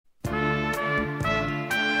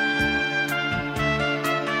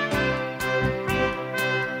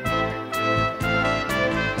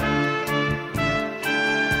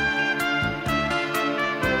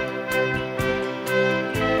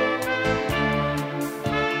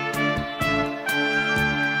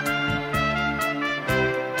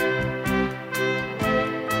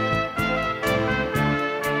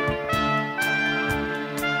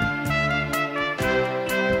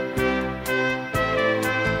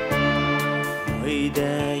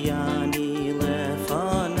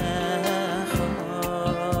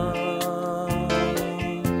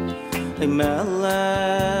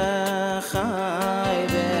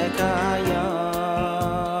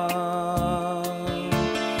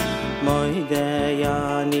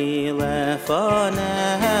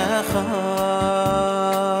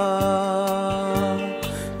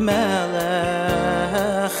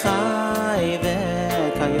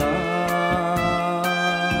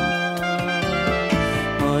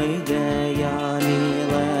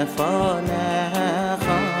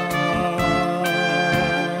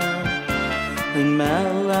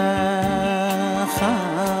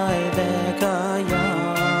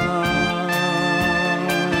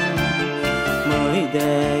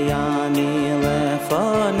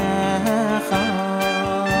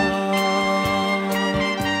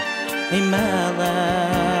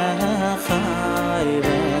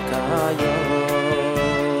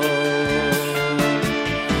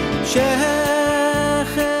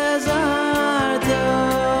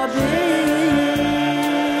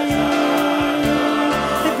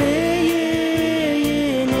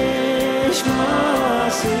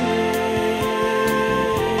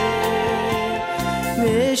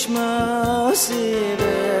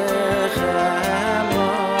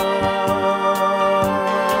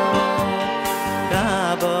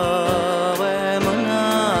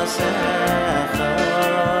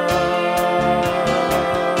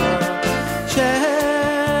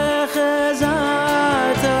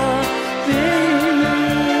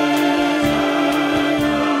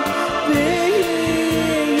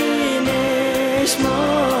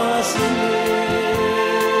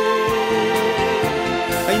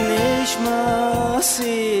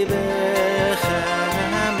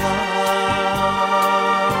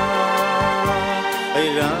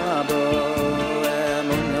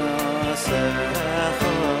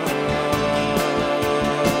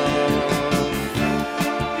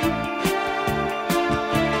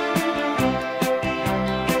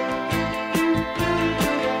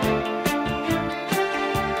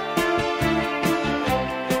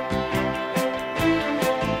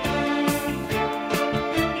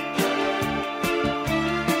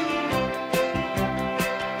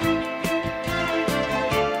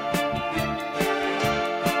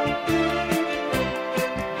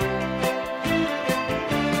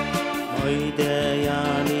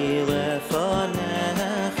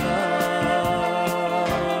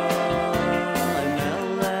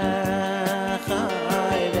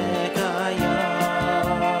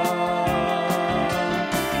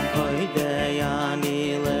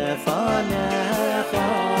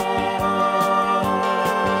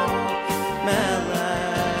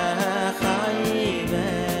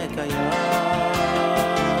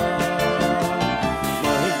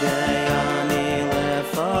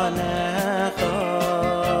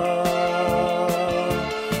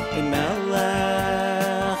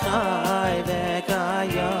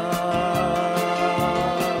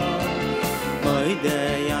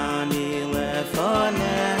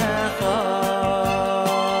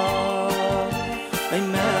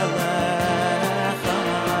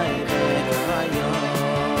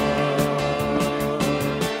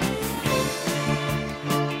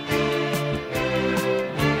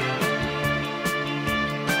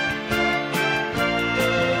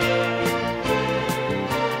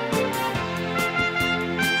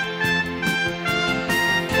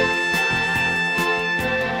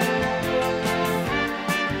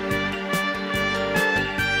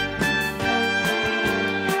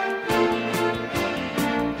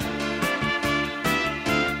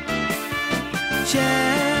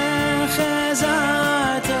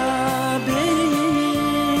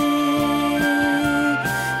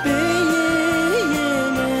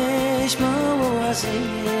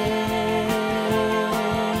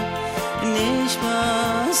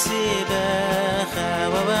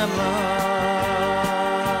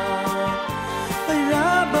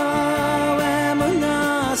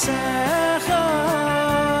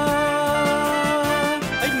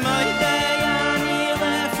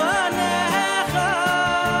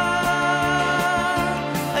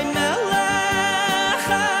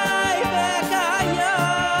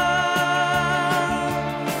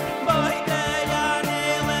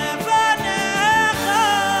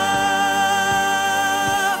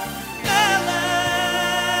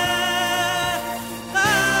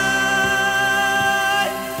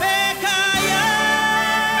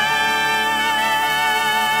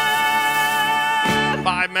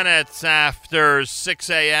Minutes after 6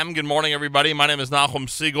 a.m. Good morning, everybody. My name is Nachum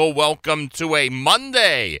Siegel. Welcome to a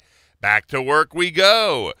Monday. Back to work we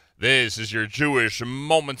go. This is your Jewish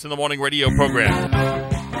Moments in the Morning radio program.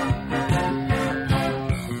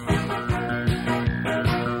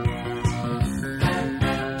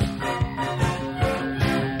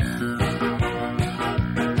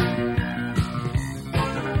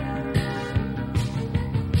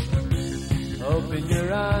 Open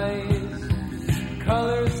your eyes,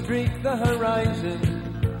 colors streak the horizon.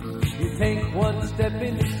 You take one step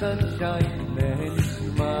into sunshine, then you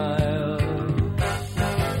smile.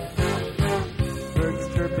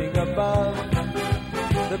 Birds chirping above,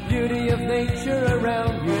 the beauty of nature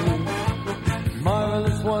around you.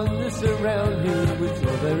 Marvelous wonders surround you, it's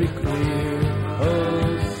so very clear,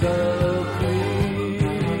 oh so clear.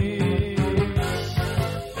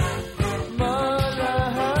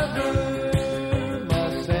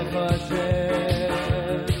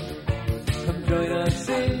 Come join us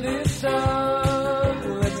in this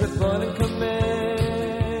song, let's have fun and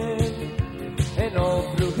command. And all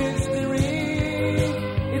through history,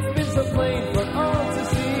 it's been so plain for all to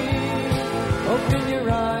see. Open your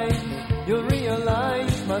eyes, you'll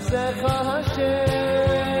realize Masecha Hashem.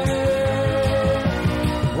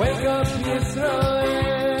 Wake up,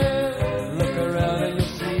 Yisrael, look around and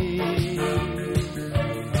you'll see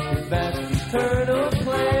His vast eternal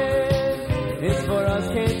plan is for us,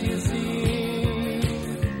 can't you see?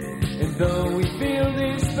 And though we feel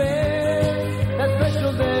despair, that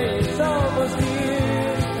special day is almost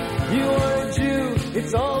here. You are a Jew,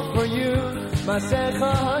 it's all for you,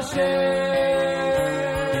 Masecha Hashem.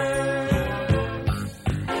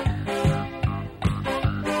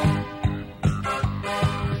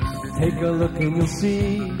 Take a look and you'll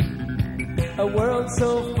see a world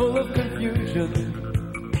so full of confusion.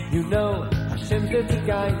 You know Hashem's there to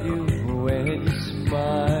guide you when you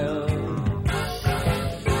smile.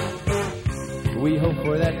 We hope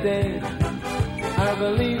for that day. Our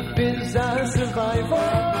belief is our survival.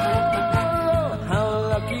 How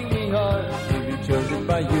lucky we are to be chosen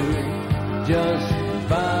by you, just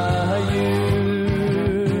by you.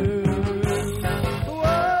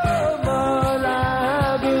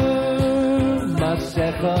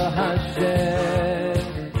 Masecha Hashem,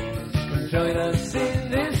 join us in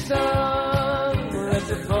this song, let's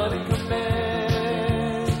have fun and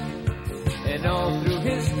command. And all through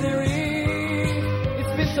history,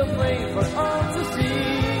 it's been so plain for all to see.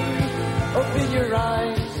 Open your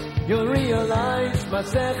eyes, you'll realize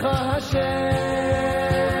Masecha Hashem.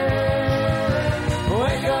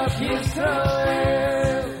 Wake up,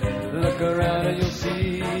 Yisrael, look around and you'll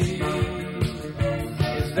see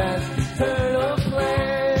His vast eternal plan,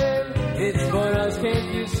 it's for us,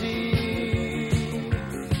 can't you see?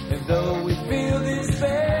 And though we feel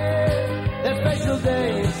despair, that special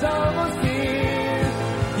day is almost here.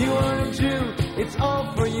 You are a Jew, it's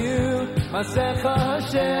all for you, Masecha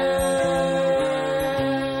Hashem.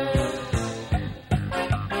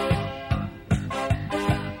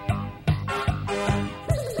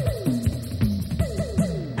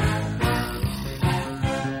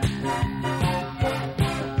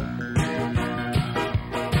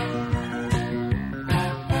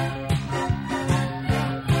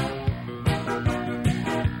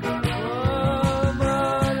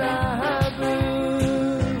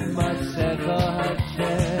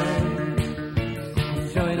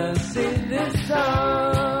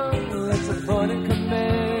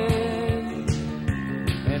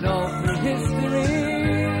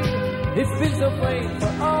 It's been so plain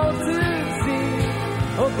for all to see.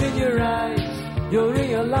 Open your eyes, you'll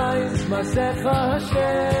realize Masecha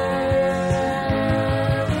Hashem.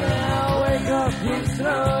 Now wake up,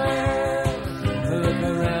 Yisrael, look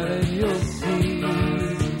around and you'll see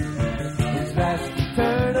His vast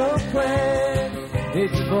eternal plan.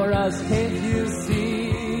 It's for us, can't you see?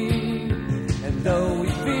 And though we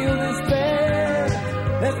feel despair,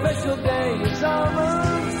 that special day is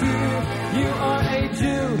almost here. You are a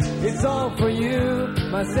Jew, it's all for you,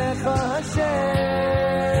 Masecha Hashem.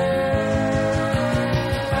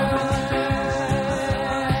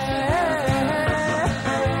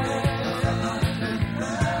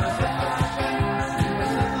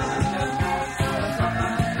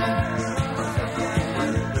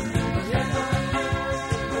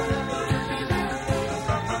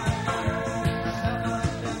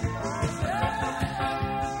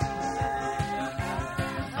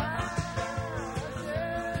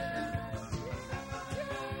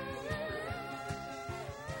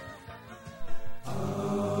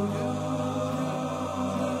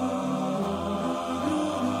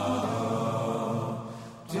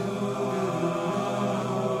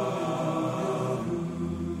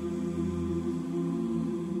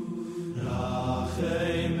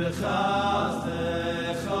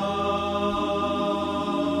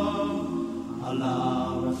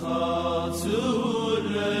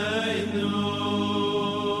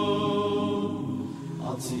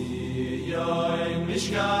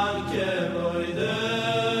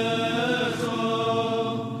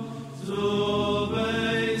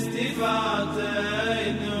 Tifat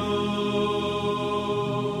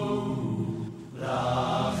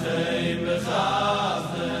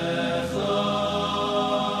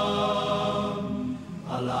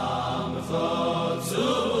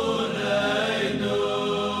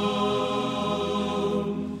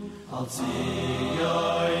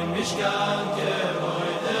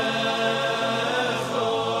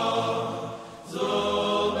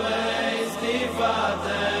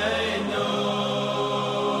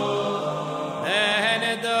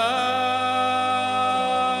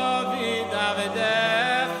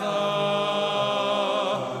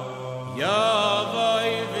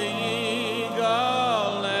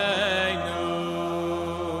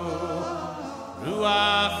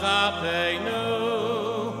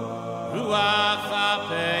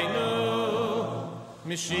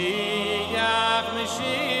Mashiach,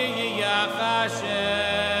 Mashiach Hashem,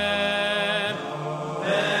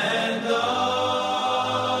 Ben Dovid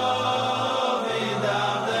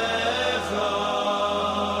Avdecha,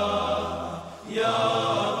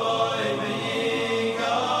 Yavoy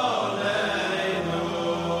v'yigoleinu,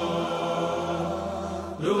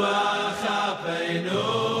 Ruach Hapeinu,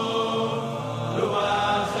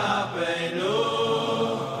 Ruach Hapeinu,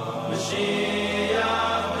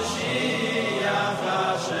 Mashiach, Mashiach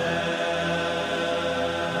Hashem,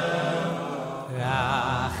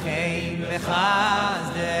 Rachem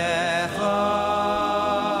v'chazdecha,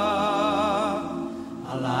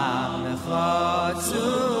 Alam v'chotzureinu,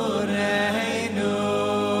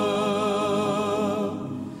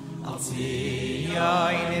 Al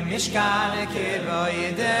Tzion Mishkan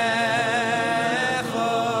Kirvoyedecha,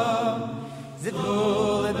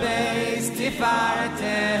 Zivul Beis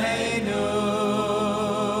Tifarteinu,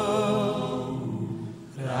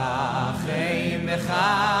 Rachem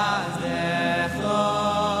v'chazdecha,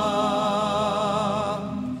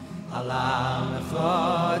 Alam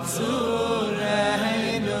v'chotzureinu,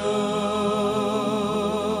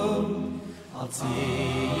 Al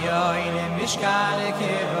Tzion Mishkan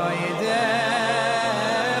Kirvoyedecha,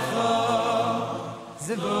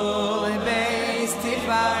 Zivul Beis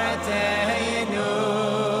Tifarteinu,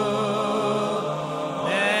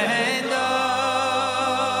 Ben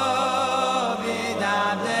Dovid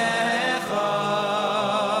Avdecha,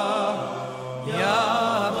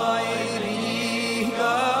 Yavoy v'yigoleinu,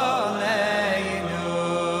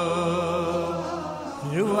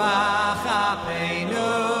 Ruach Hapeinu,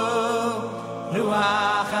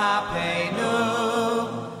 Ruach Hapeinu,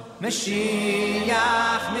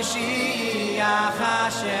 Mashiach, Mashiach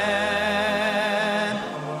Hashem,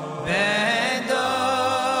 Ben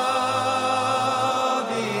Dovid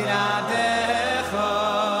Avdecha,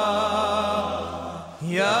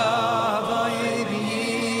 Yavoy v'yigoleinu,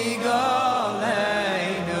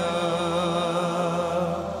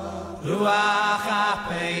 Ruach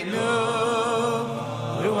Hapeinu,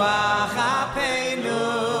 Ruach Hapeinu,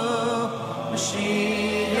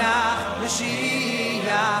 Mashiach,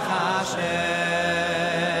 Mashiach Hashem.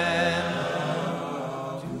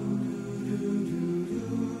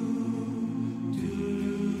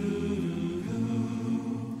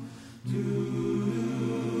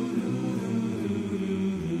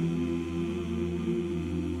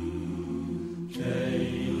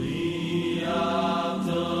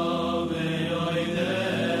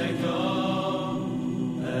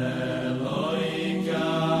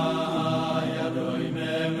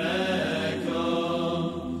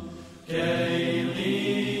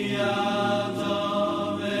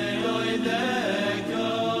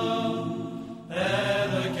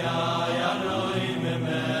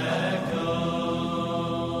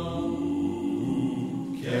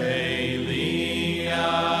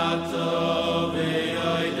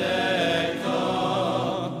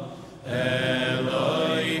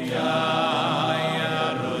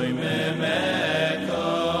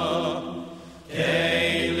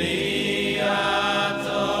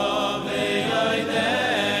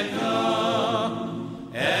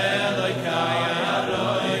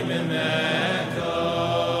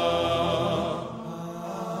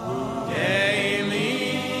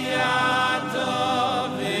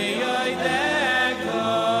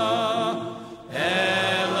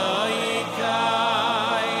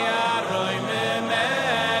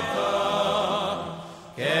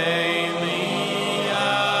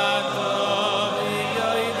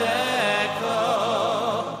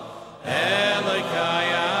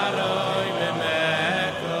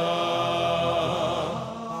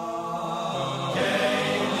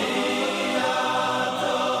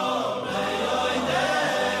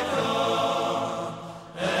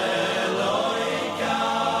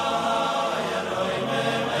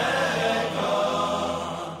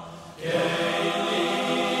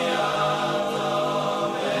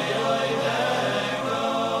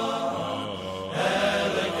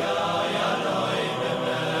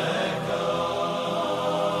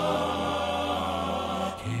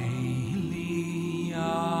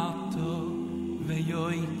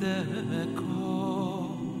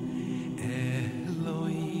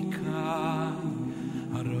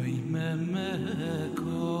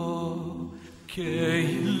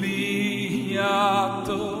 Keiliato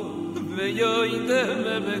veyoidem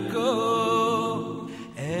beko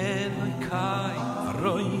Elokai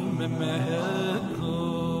aroim meko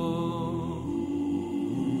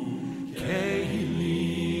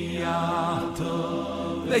Keiliato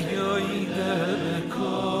veyoidem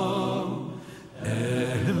beko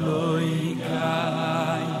Elokai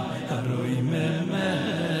aroim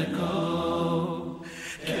meko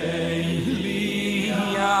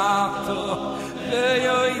Keiliato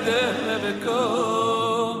veyoidem beko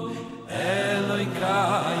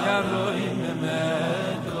Elokai aroim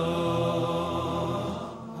meko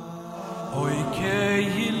Oy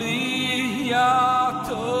keiliato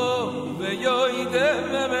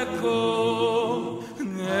veyoidem beko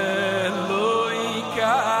Elokai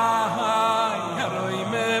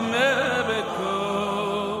aroim meko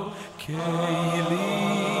Keiliato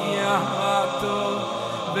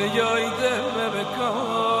veyoidem beko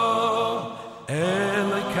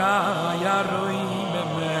Elokai aroim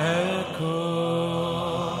meko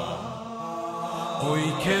Oy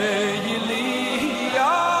keiliato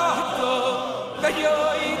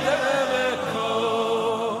veyoidem beko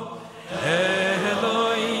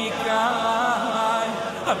Elokai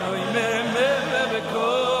aroim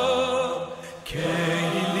meko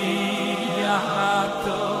Keiliato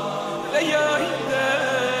veyoidem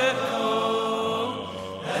beko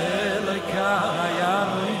Elokai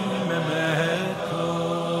aroim meko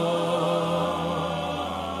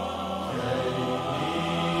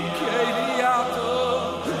Keiliato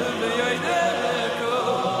veyoidem beko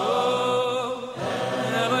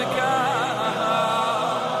Elokai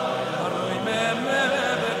aroim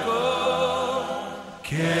meko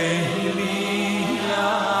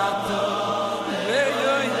Keiliato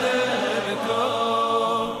veyoidem beko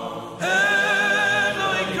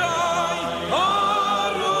Elokai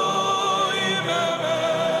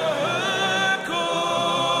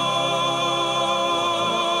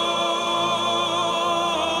aroim meko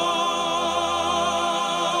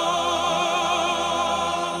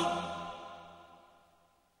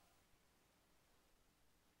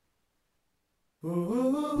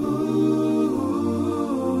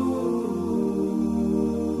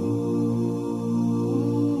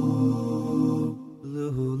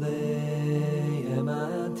Lulei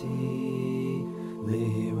emanti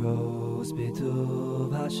liros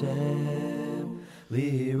bituv Hashem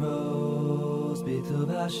liros bituv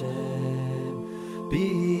Hashem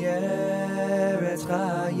b'eretz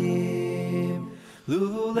chayim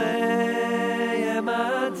Lulei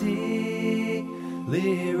emanti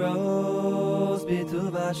liros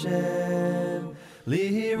bituv Hashem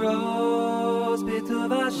liros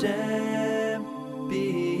bituv Hashem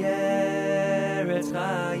b'eretz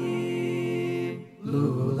chayim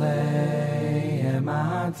Lulei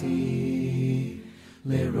emanti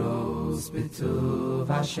liros bituv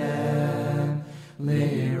Hashem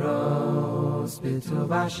liros bituv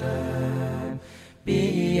Hashem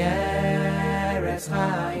b'eretz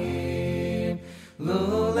chayim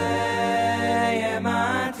Lulei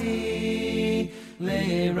emanti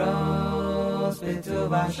liros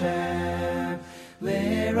bituv Hashem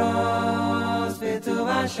liros bituv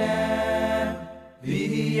Hashem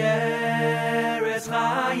b'eretz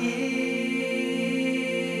chayim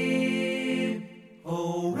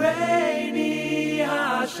Oreini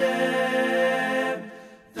Hashem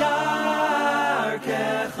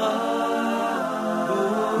darkecha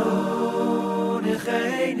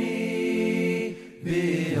Unicheini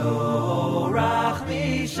b'orach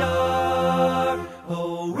mishar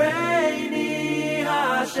Oreini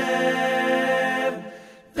Hashem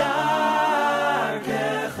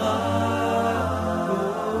darkecha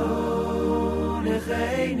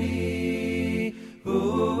Unicheini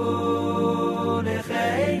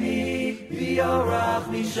b'orach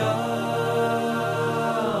mishar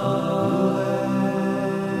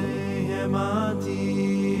Emanti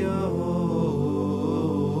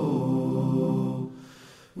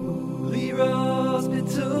liros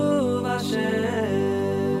bituv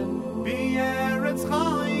Hashem b'eretz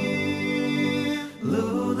chayim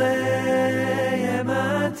Lulei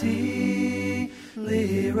emanti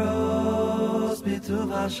liros bituv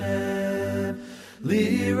Hashem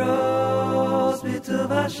liros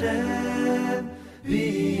bituv Hashem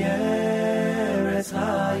b'eretz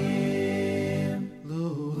chayim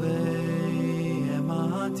Lulei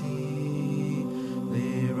emanti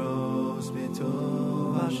liros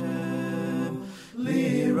bituv Hashem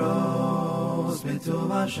liros bituv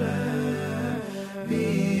Hashem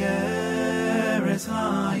b'eretz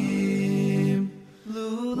chayim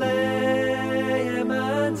Lulei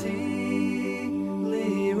emanti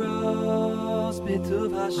liros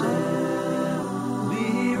bituv Hashem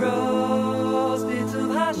liros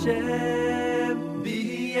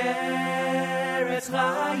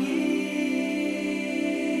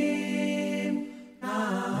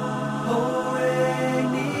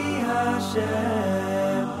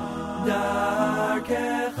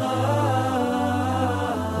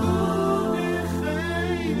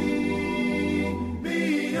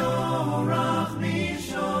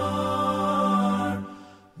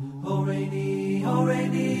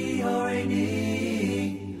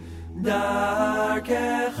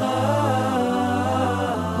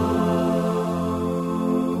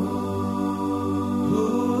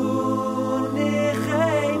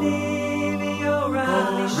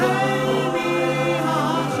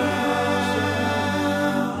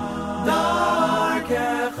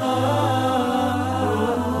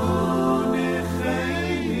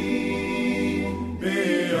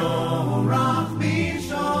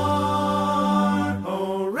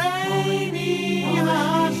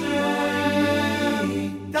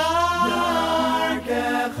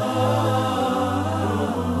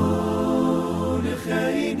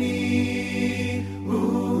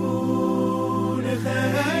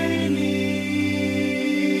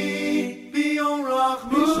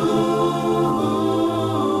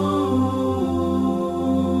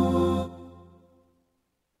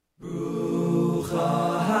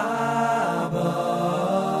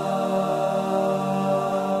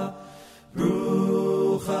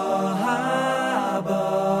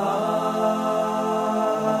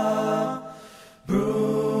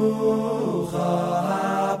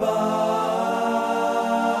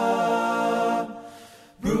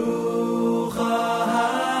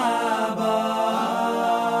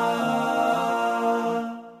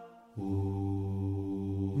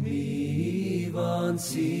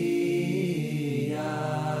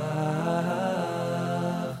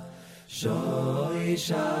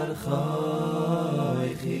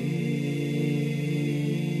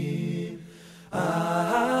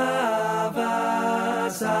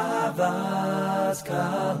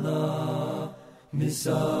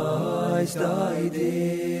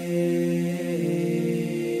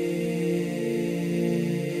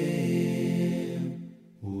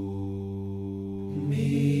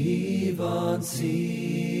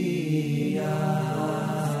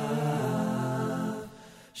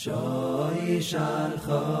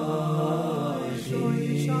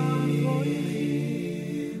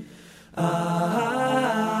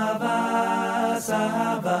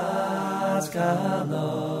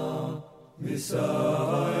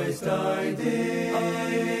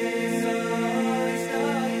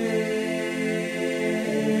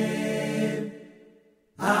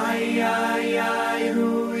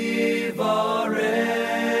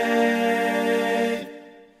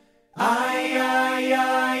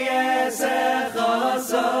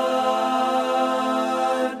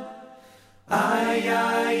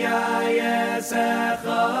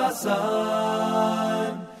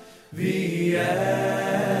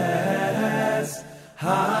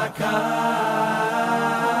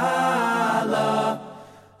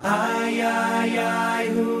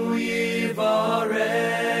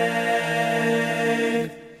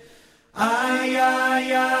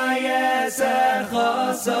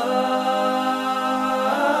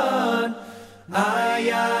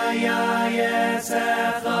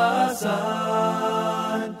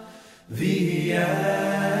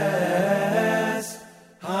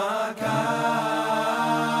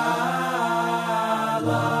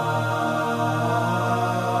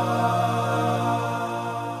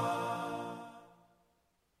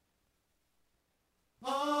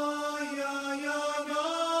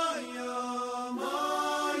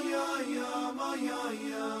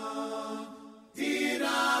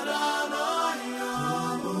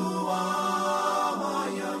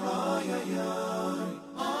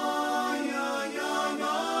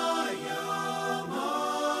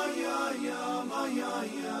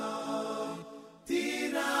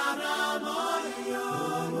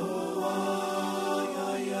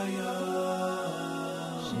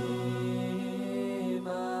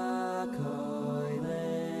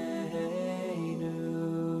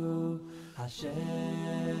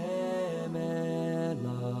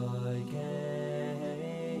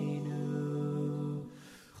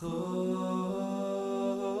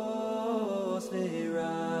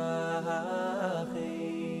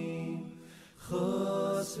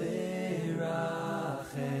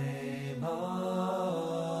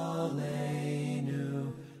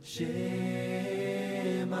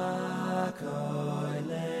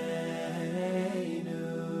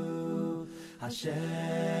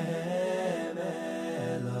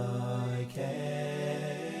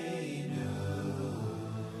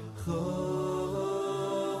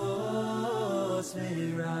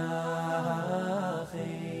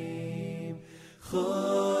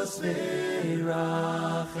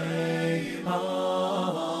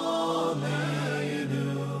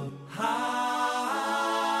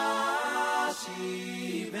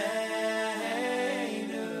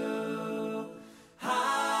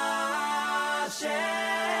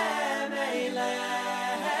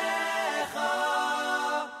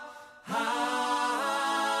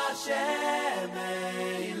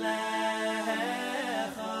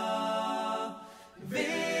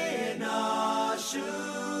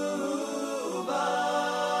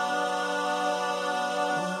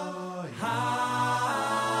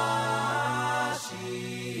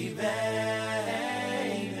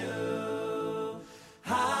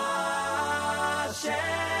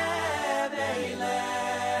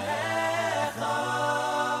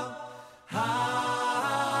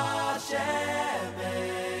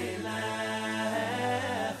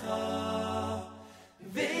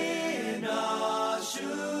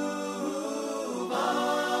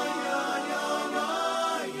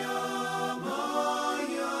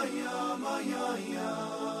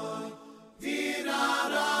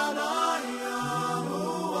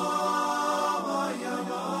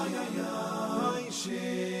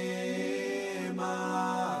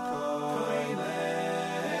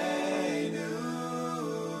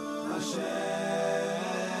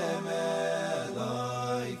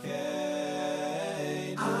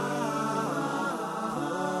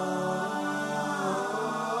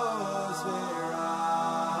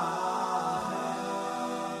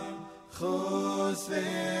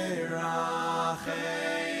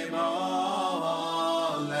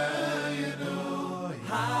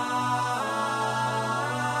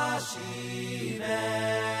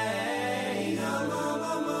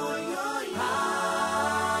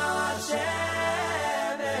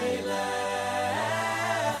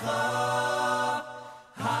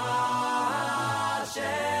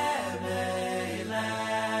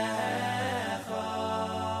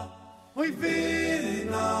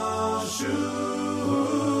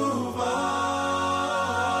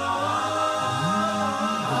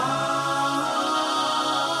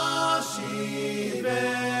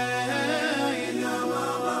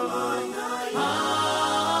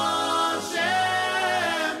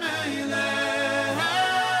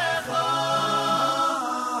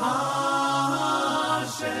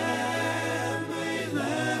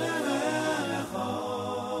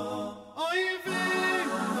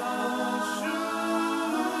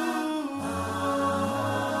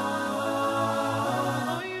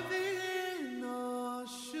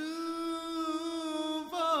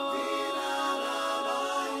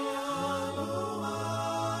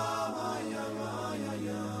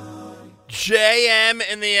JM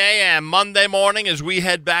in the AM, Monday morning as we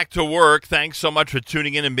head back to work. Thanks so much for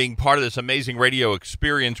tuning in and being part of this amazing radio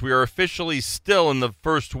experience. We are officially still in the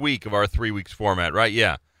first week of our 3 weeks format, right?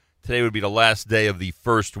 Yeah. Today would be the last day of the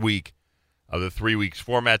first week of the 3 weeks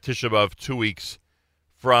format. Tisha B'Av, 2 weeks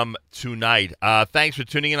from tonight. Thanks for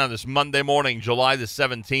tuning in on this Monday morning, July the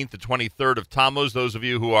 17th, the 23rd of Tammuz. Those of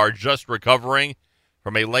you who are just recovering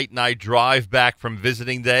from a late-night drive back from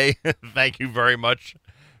visiting day, thank you very much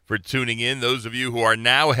for tuning in. Those of you who are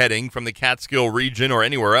now heading from the Catskill region or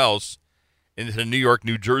anywhere else into the New York,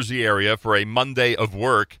 New Jersey area for a Monday of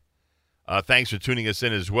work, thanks for tuning us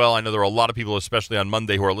in as well. I know there are a lot of people, especially on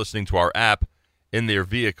Monday, who are listening to our app in their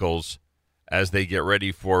vehicles as they get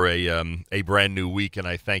ready for a brand new week, and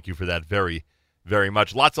I thank you for that very, very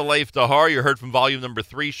much. Lots of Leif Dahar. You heard from volume number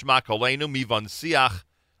 3, Shema Kolenu, Mivon Siach.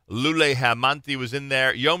 Lule Hamanti was in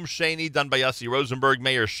there. Yom Sheni, done by Yossi Rosenberg.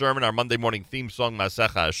 Meir Sherman, our Monday morning theme song,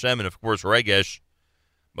 Masecha Hashem. And, of course, Regesh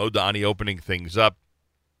Modani opening things up.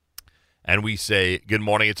 And we say good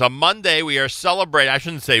morning. It's a Monday. We are celebrating. I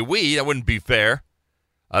shouldn't say we. That wouldn't be fair.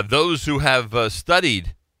 Those who have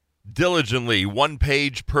studied diligently 1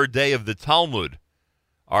 page per day of the Talmud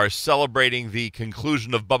are celebrating the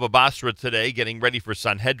conclusion of Baba Basra today, getting ready for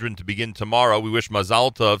Sanhedrin to begin tomorrow. We wish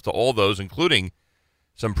Mazal Tov to all those, including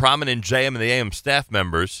some prominent JM and the AM staff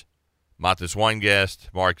members, Matis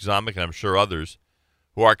Weingast, Mark Zamek, and I'm sure others,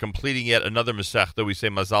 who are completing yet another Masechta. We say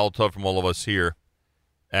Mazal Tov from all of us here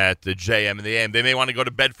at the JM and the AM. They may want to go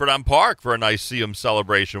to Bedford-on-Park for a nice Siyum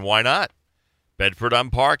celebration. Why not?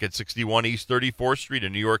 Bedford-on-Park at 61 East 34th Street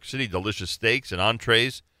in New York City. Delicious steaks and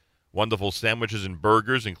entrees, wonderful sandwiches and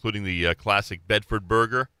burgers, including the classic Bedford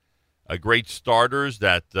burger. Great starters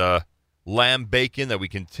that lamb bacon that we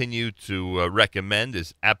continue to recommend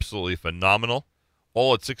is absolutely phenomenal.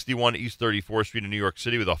 All at 61 East 34th Street in New York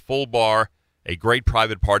City with a full bar, a great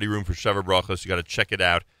private party room for Sheva Brachos. You got to check it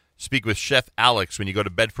out. Speak with Chef Alex when you go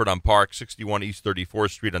to Bedford-on-Park, 61 East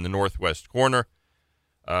 34th Street on the northwest corner.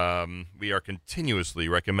 We are continuously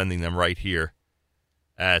recommending them right here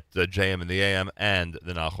at JM and the AM and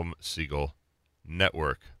the Nachum Siegel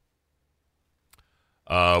Network.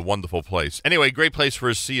 Wonderful place. Anyway, great place for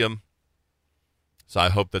a Siyum. So I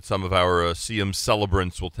hope that some of our Siyum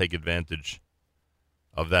celebrants will take advantage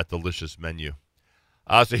of that delicious menu.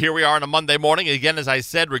 So here we are on a Monday morning. Again, as I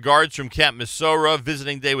said, regards from Camp Misora.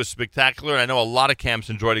 Visiting day was spectacular. I know a lot of camps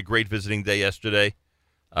enjoyed a great visiting day yesterday.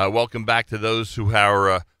 Welcome back to those who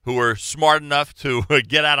were smart enough to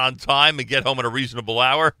get out on time and get home at a reasonable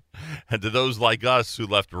hour, and to those like us who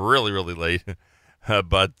left really, really late,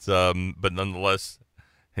 but nonetheless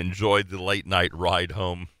enjoyed the late night ride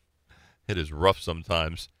home. It is rough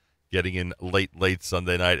sometimes getting in late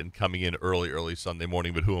Sunday night and coming in early Sunday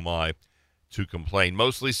morning, but who am I to complain?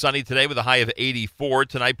 Mostly sunny today with a high of 84.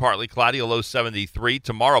 Tonight, partly cloudy, a low 73.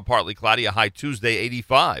 Tomorrow, partly cloudy, a high Tuesday,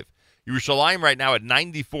 85. Yerushalayim right now at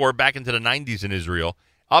 94, back into the 90s in Israel.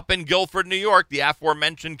 Up in Guilford, New York, the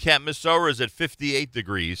aforementioned Camp Misora is at 58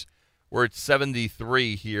 degrees. We're at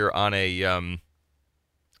 73 here on a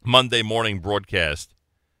Monday morning broadcast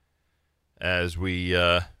as we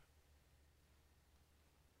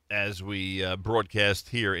broadcast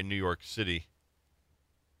here in New York City.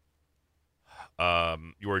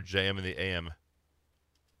 Your JM and the AM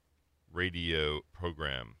radio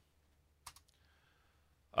program.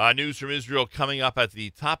 News from Israel coming up at the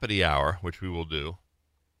top of the hour, which we will do.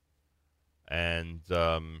 And,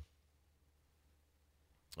 there's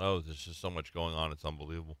just so much going on. It's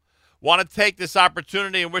unbelievable. Want to take this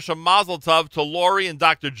opportunity and wish a mazel tov to Lori and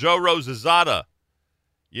Dr. Joe Rosazada.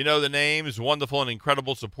 You know the names, wonderful and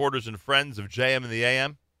incredible supporters and friends of JM and the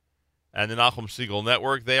AM and the Nachum Segal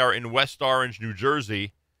Network. They are in West Orange, New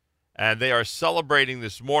Jersey, and they are celebrating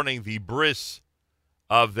this morning the bris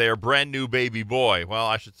of their brand new baby boy. Well,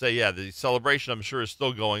 I should say, the celebration, I'm sure, is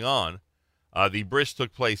still going on. The bris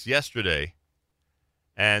took place yesterday,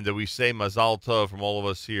 and we say mazal tov from all of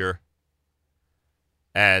us here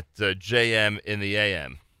at JM in the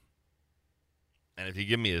AM. And if you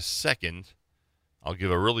give me a second, I'll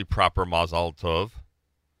give a really proper mazal tov,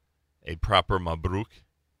 a proper mabruk,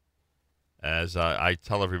 as I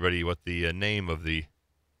tell everybody what the name of the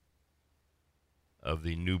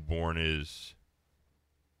newborn is.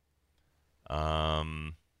 Here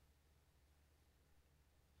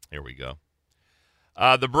we go.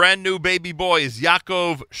 The brand new baby boy is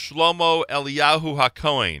Yaakov Shlomo Eliyahu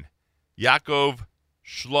HaKohen. Yaakov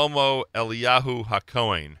Shlomo Eliyahu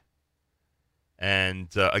HaKohen. And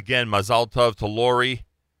again, mazal tov to Lori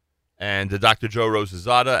and Dr. Joe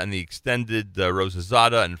Rosazada and the extended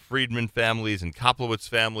Rosazada and Friedman families and Koplowitz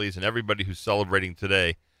families and everybody who's celebrating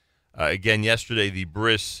today. Again, yesterday, the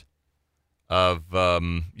bris of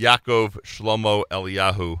Yaakov Shlomo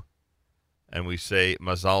Eliyahu. And we say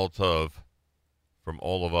mazal tov from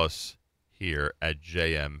all of us here at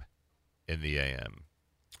JM in the AM.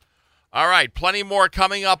 All right, plenty more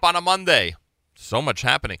coming up on a Monday. So much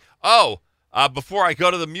happening. Before I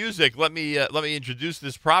go to the music, let me introduce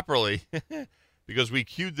this properly because we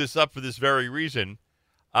queued this up for this very reason.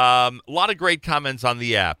 A lot of great comments on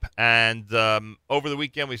the app, and over the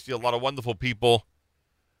weekend we see a lot of wonderful people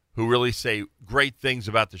who really say great things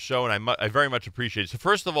about the show, and I very much appreciate it. So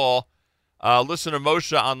first of all, listener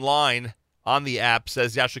Moshe online on the app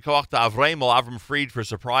says, Yashikoach to Avram Fried for a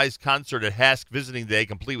surprise concert at Hask Visiting Day,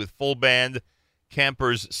 complete with full band,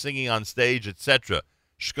 campers singing on stage, etc.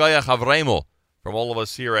 Shkoyach Avremel from all of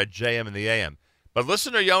us here at JM and the AM. But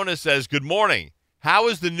listener Yonah says, good morning. How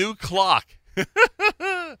is the new clock?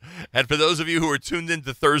 And for those of you who are tuned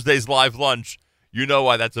into Thursday's live lunch, you know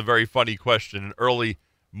why that's a very funny question, an early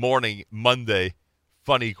morning Monday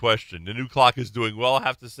funny question. The new clock is doing well, I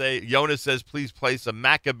have to say. Yonah says, please play some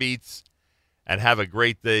Maccabeats and have a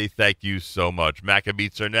great day. Thank you so much.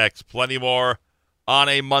 Maccabeats are next. Plenty more on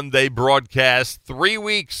a Monday broadcast. 3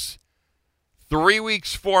 weeks. 3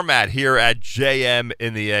 weeks format here at JM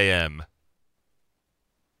in the AM.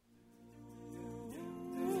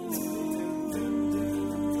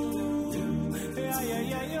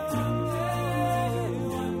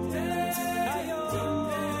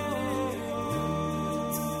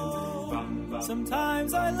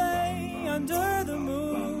 Sometimes I lay under the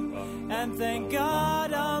moon and thank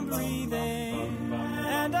God I'm breathing.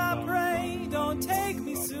 And I pray, don't take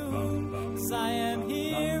me soon, 'cause I am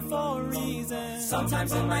here for a reason.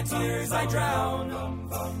 Sometimes in my tears I drown,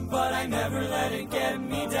 but I never let it get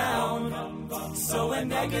me down. So when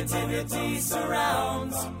negativity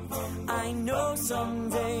surrounds, I know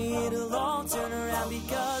someday it'll all turn around,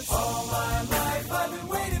 because all my life I've been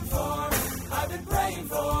waiting for, I've been praying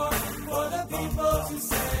for the people to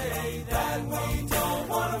say that we don't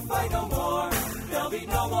want to fight no more. There'll be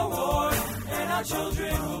no more war, and our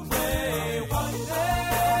children will play one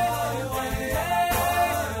day, one day,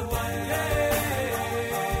 one day,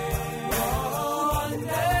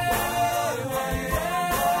 one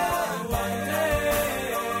day, one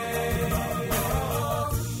day.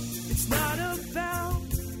 It's not about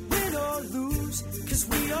win or lose, 'cause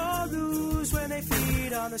we all lose when they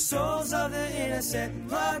feed on the souls of the innocent.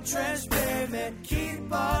 Blood transparent,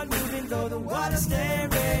 keep on moving though the water's stay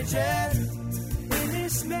raging. In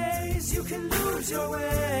this maze you can lose your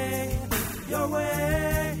way, your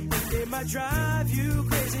way. It might drive you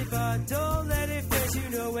crazy, but don't let it face you,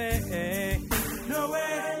 no way, no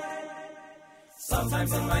way.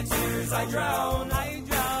 Sometimes in my tears I drown,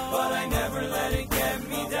 but I never let it get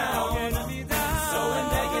me down. So when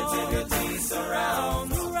negativity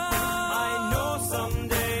surrounds, I know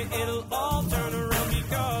someday it'll all turn around,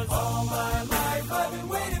 because all my life I've been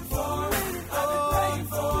waiting for, I've been praying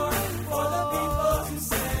for the people to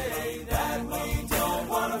say that we don't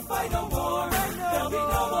want to fight no more. There'll be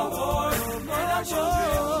no more war, and our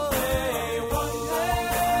children will play one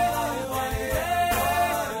day, one day,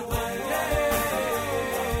 one day,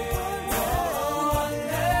 one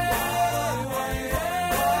day.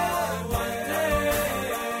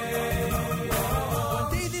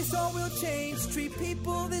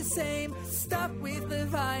 people the same. Stop with the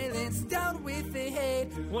violence, down with the hate.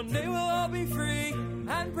 One day we'll all be free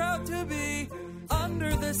and proud to be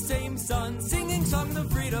under the same sun, singing songs of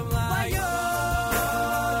freedom like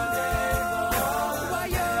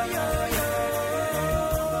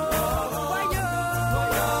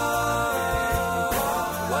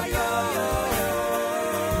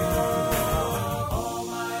All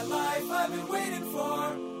my life I've been waiting for,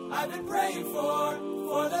 I've been praying for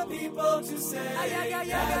the people to say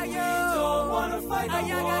that we don't want to fight no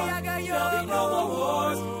more. There'll be no more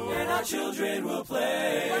wars, and our children will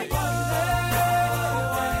play. One day,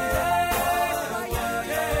 one day.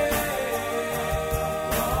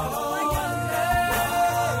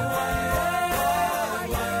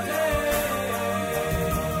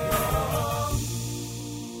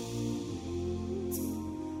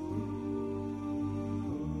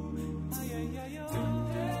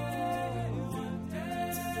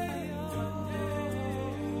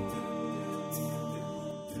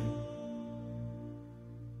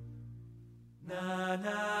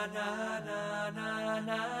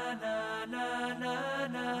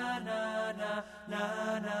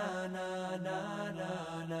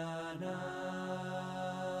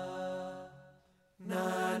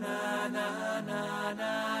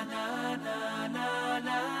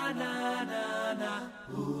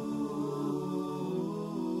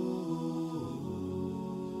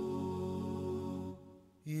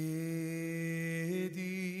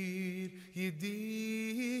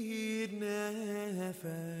 Yedir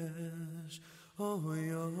nefesh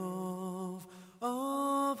Oyov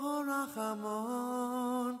Ov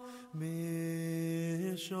Horachamon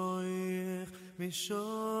Mishoyech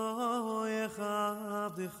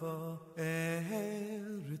Avdecha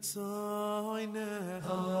El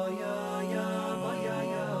Ritzoynecha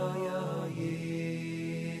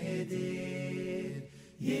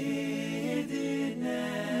Yedir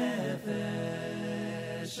nefesh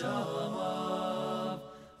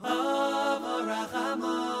Ov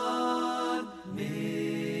Horachamon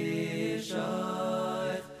Mishoyech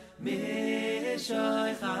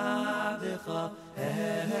Avdecha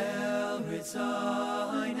El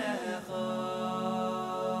Ritzoynecha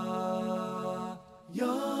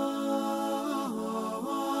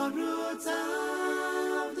Yorutz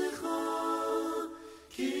Avdecha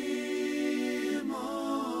Ki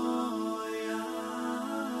moyayo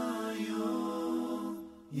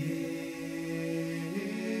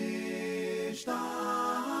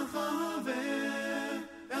Yishtachave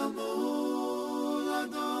El mul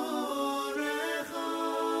adorecha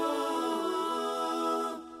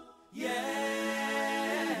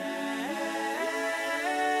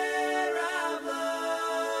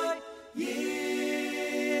Yeravai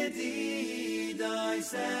Yedidai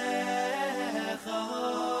Secha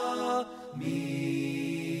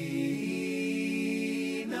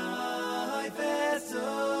Minai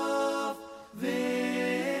Vesof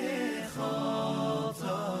Vechalto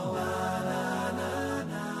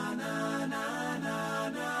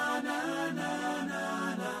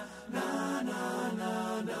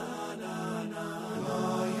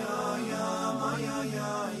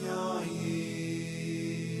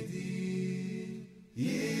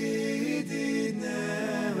Yedid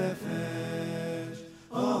nefesh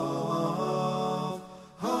Ov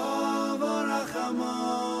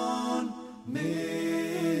Horachamon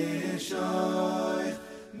Mishoyech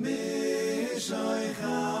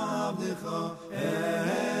Avdecha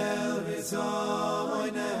El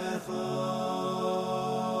Ritzoynecha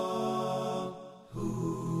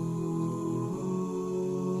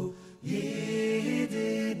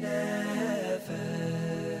Yedid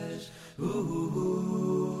nefesh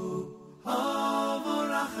Ov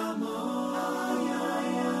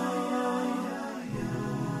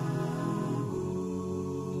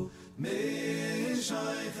Horachamon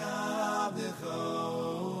Mishoyech Avdecha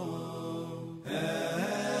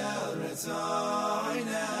El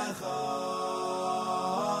Ritzoynecha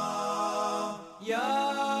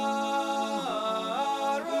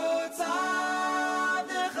Yarutz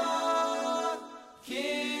Avdecha Ki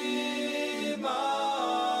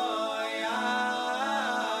moyayo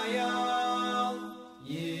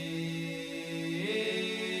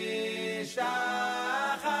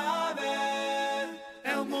Yishtachave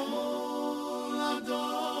El mul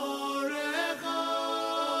adorecha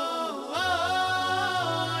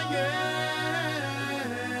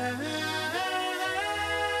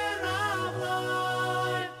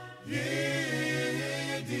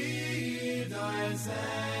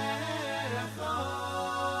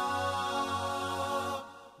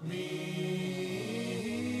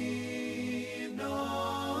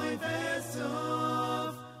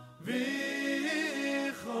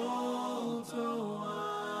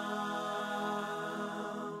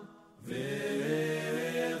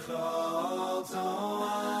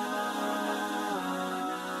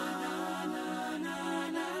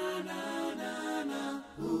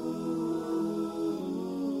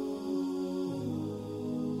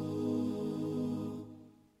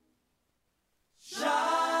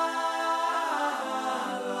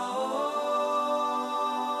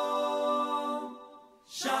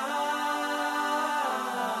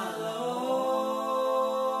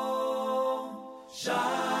Shalom.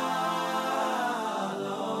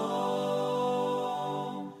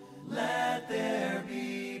 Let there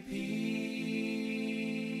be peace.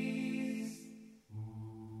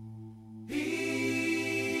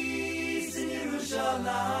 Peace in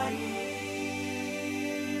Yerushalayim.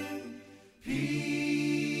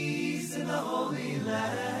 Peace in the Holy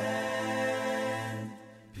Land.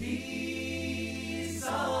 Peace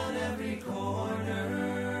on every corner.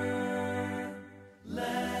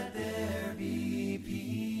 Let there be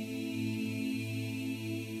peace.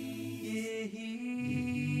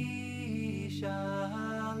 Yehi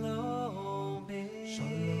shalom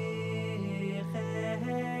b'chelech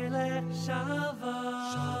shalva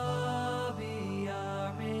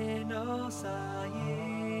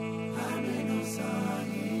b'armenosayim.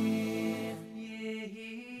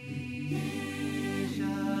 Yehi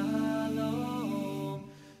shalom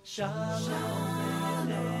shalom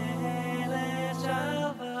b'chelech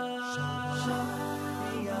shalva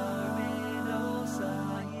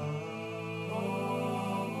b'armenosayim.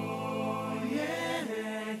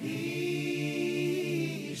 Yehi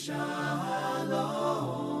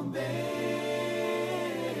shalom b'chelech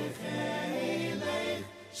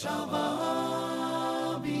shalva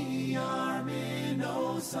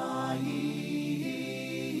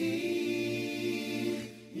b'armenosayim.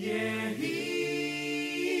 Yehi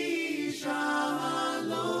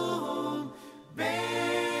shalom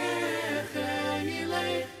b'chelech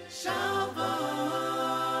shalva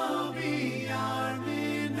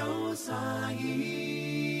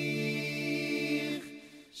b'armenosayim.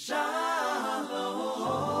 Shalom,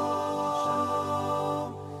 shalom,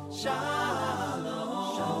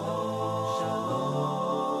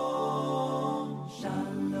 shalom,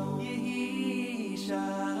 shalom. Yehi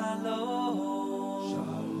shalom,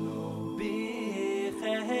 shalom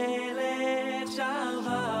b'chelech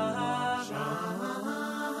shalva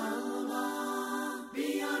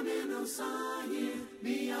b'armenosayim.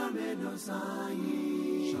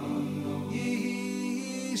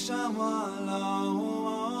 Yehi shalom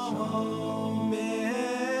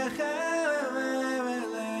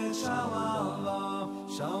b'chelech shalva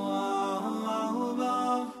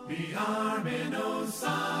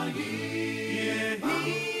b'armenosayim.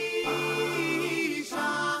 Yehi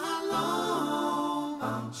shalom,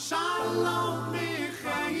 shalom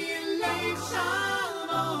b'chelech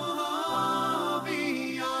shalva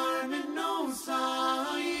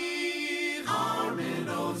b'armenosayim.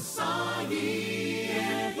 Armenosayim.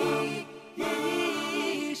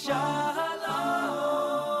 Yehi shalom,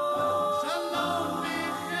 shalom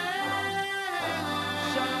b'chelech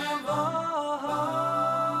shalva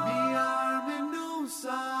b'armenosayim.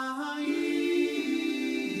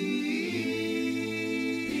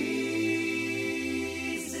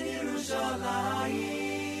 Peace in Yerushalayim.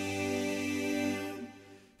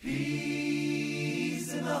 Peace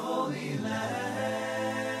in the Holy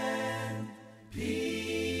Land.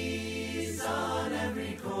 Peace on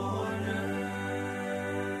every corner.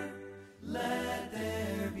 Let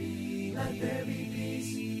there be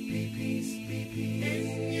peace, be peace, be peace. In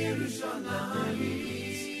Yerushalayim.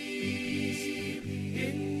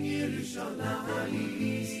 In Yerushalayim. Be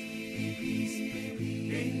peace, be peace.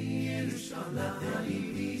 In Yerushalayim.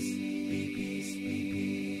 Be peace, be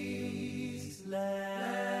peace. Let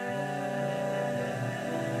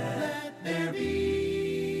there be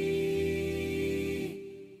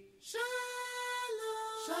shalom,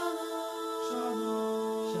 shalom,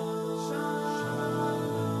 shalom.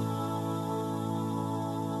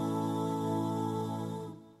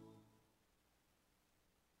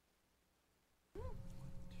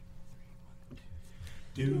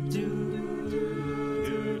 Do do do do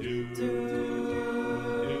do do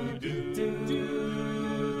do do do.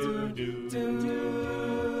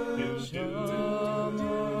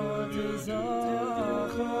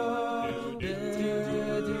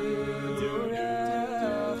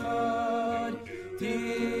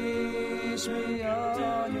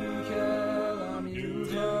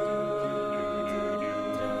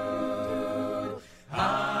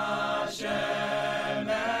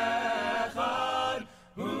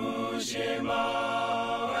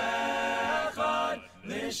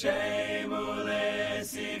 Shame,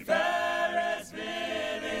 Ulysses, Ferris,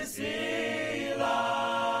 Phyllis,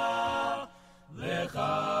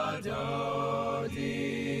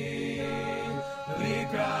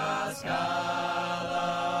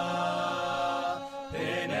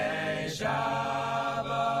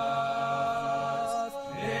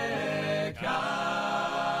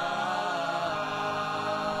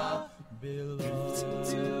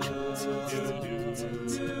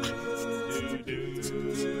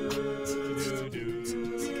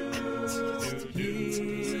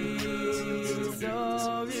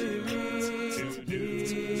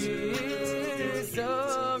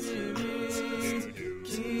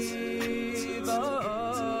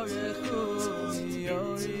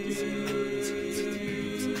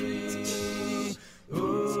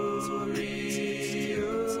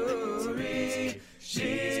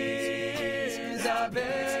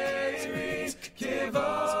 Beis,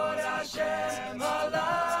 Kivod Hashem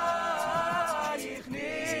Alayich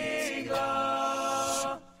Nigla,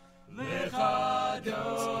 Lecha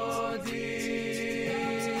Dodi,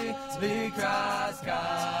 Likras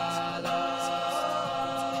Kala,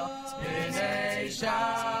 B'nei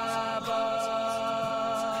Shabbos,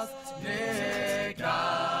 Nikra,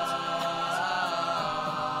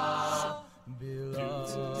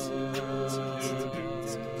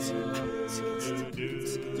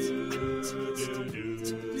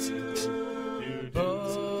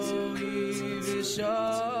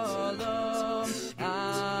 Shalom,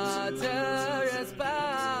 Ateres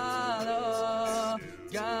Palo,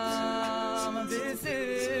 Gam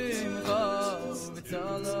V'Simcho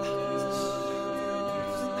V'Tzolo,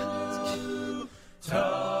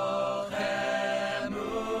 Toch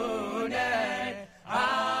Emunei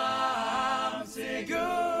Am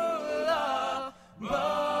Segula, Bo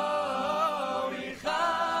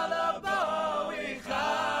Ichala,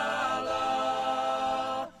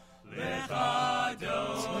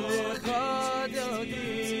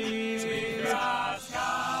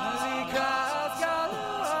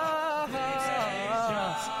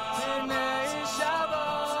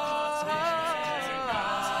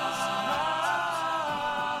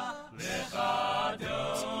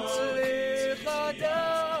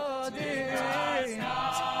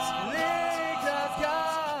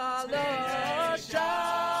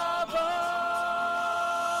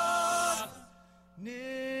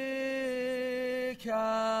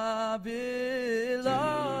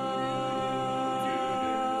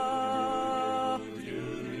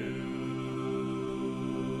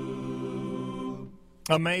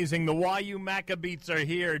 Amazing. The YU Maccabeats are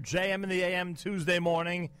here. JM in the AM Tuesday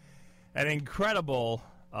morning. An incredible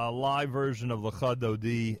live version of Lecha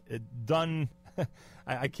Dodi. Done.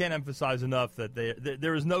 I can't emphasize enough that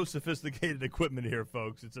there is no sophisticated equipment here,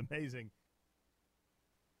 folks. It's amazing.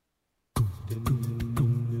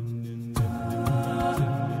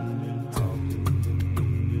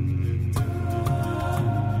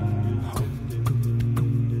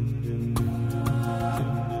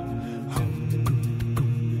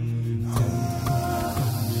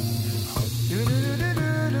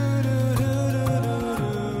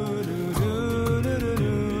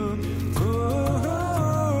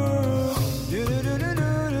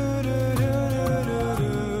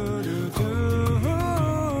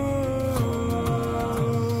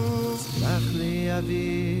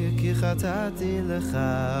 חטאתי לך,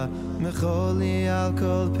 מחול לי על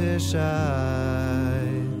כל פשעי.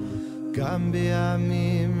 גם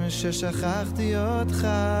בימים ששכחתי אותך,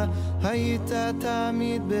 היית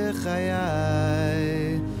תמיד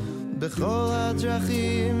בחיי. בכל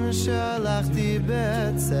הדרכים שהלכתי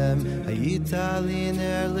בעצם, היית לי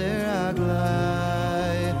נר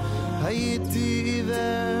לרגלי. הייתי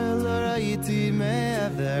עיוור, לא ראיתי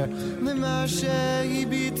מעבר למה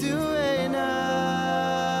שהביטו עיניי.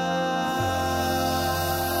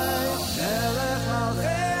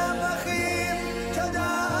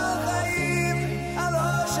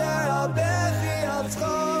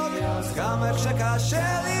 גם איך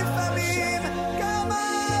שקשה לפעמים, גם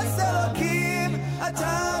אז אלוקים,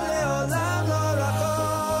 אתה לעולם לא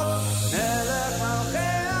רחוק. מלך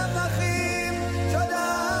מלכי המלכים, תודה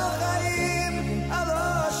על חיים, על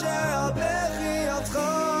אושר, על בכי, על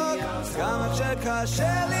צחוק. גם איך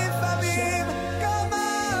שקשה לפעמים, גם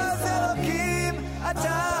אז אלוקים,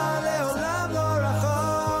 אתה לעולם לא רחוק.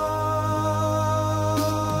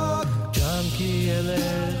 גם כי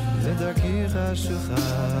אלך ודרכי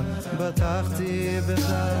חשוכה, בטחתי בך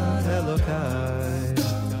אלוקיי.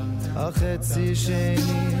 על חצי שני,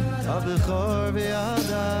 על בכור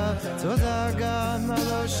בידה, תודה גם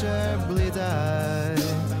על אושר בלי די.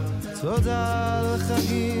 תודה על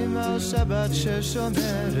חגים, על שבת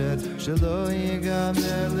ששומרת, שלא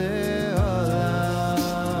ייגמר לעולם.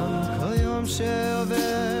 כל יום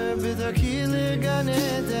שעובר בדרכי לגן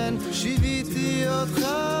עדן, שיביתי אותך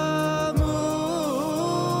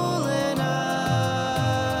מול עיניי.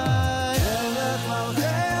 מלך מלכי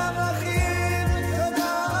המלכים,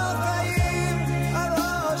 תודה על חיים, על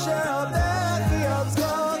אושר, על בכי, על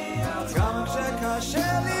צחוק. גם כשקשה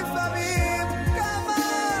לפעמים, גם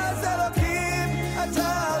אז אלוקים,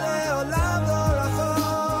 אתה לעולם לא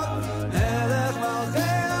רחוק. מלך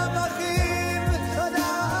מלכי המלכים,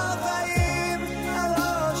 תודה על חיים, על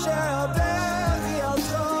אושר, על בכי, על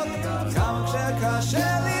צחוק. גם כשקשה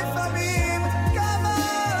לפעמים, גם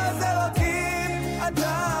אז אלוקים,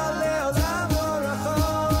 אתה לעולם לא רחוק.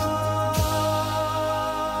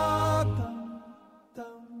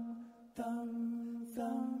 טם, טם, טם,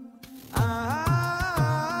 טם.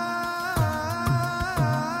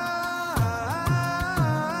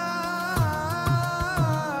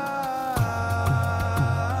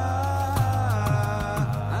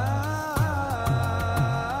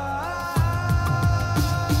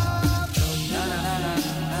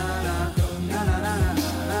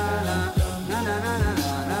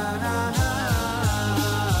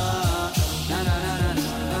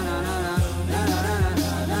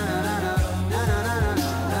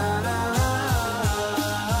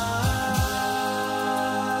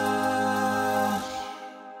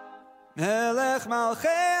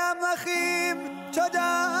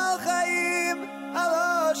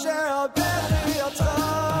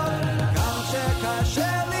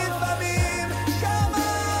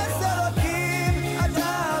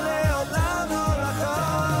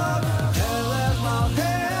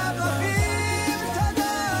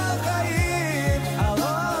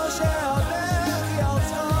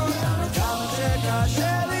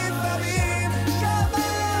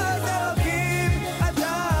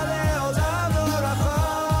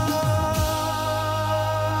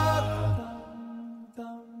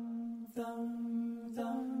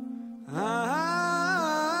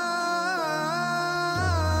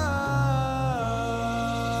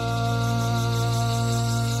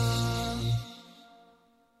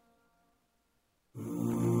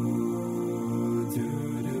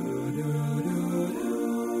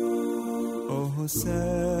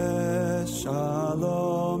 Oseh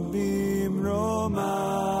shalom bimromav,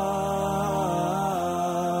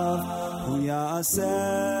 hu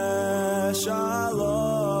yaseh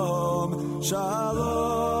shalom,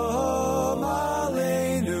 shalom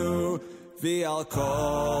aleinu, v'al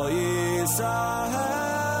kol Yisrael,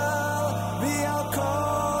 v'al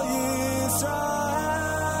kol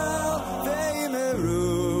Yisrael, v'yimeru,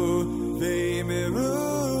 v'yimeru,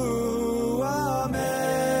 amen.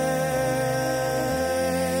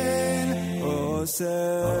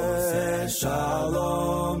 Oseh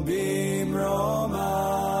shalom bimromav,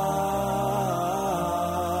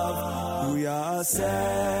 hu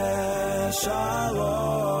yaseh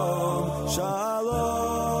shalom,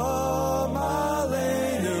 shalom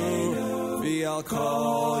aleinu, v'al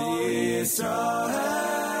kol Yisrael,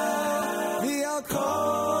 v'al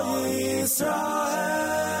kol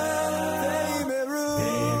Yisrael, v'yimeru,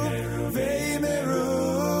 v'yimeru,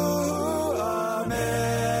 amen.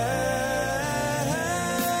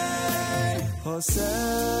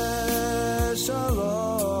 Oseh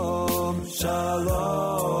shalom,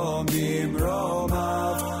 shalom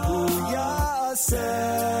bimromav, hu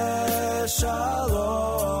yaseh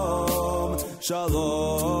shalom,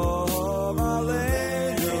 shalom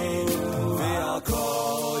aleinu, v'al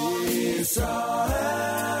kol Yisrael,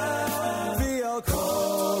 v'al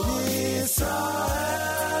kol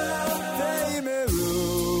Yisrael, v'yimeru,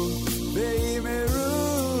 v'yimeru,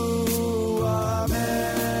 amen.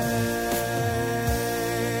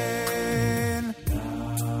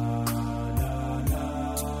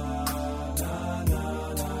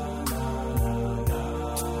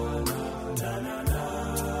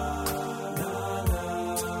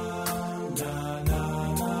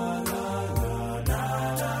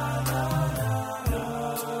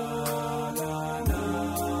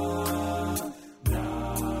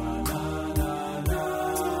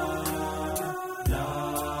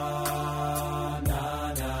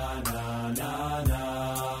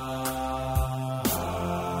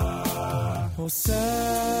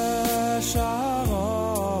 Oseh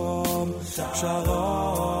shalom,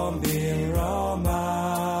 shalom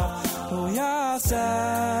bimromav, hu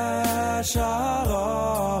yaseh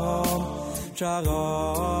shalom,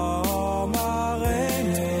 shalom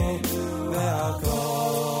aleinu, v'al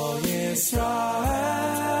kol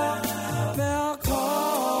Yisrael, v'al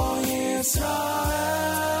kol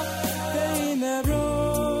Yisrael, v'yimeru,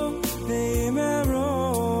 v'yimeru,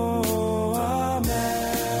 amen.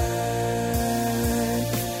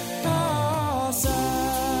 Oseh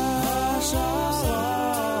shalom,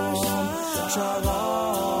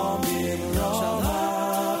 shalom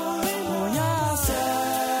bimromav, hu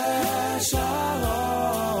yaseh shalom,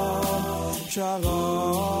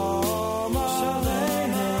 shalom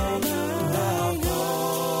aleinu, v'al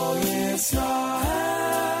kol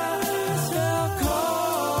Yisrael, v'al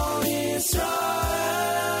kol Yisrael,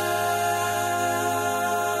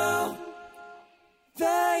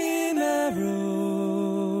 v'yimeru,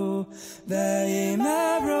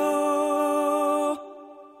 v'yimeru,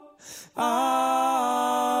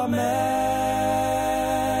 amen,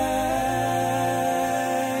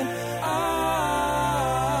 amen.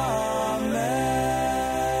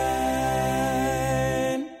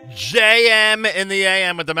 JM in the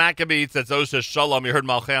AM with the Maccabees. That's Oseh Shalom. You heard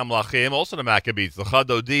Malchei Amlachim. Also the Maccabees. The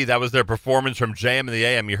Chadodi. That was their performance from JM in the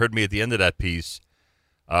AM. You heard me at the end of that piece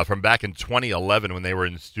from back in 2011 when they were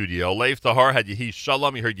in the studio. Leif Tahar had Yehi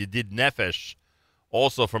Shalom. You heard Yedid Nefesh,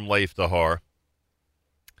 also from Leif Tahar.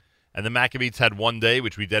 And the Maccabees had One Day,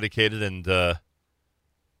 which we dedicated and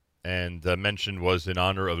mentioned was in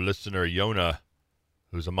honor of listener Yonah,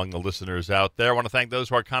 who's among the listeners out there. I want to thank those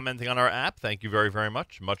who are commenting on our app. Thank you very, very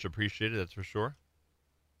much. Much appreciated, that's for sure.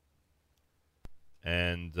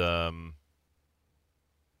 And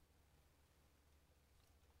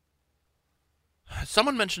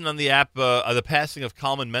someone mentioned on the app the passing of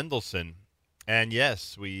Kalman Mendelssohn. And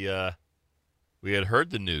yes, we had heard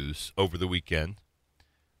the news over the weekend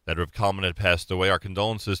that Rav Kalman had passed away. Our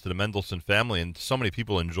condolences to the Mendelssohn family, and so many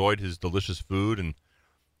people enjoyed his delicious food and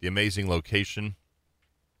the amazing location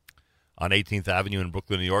on 18th Avenue in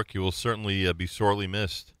Brooklyn, New York. He will certainly be sorely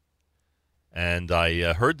missed. And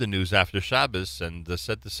I heard the news after Shabbos and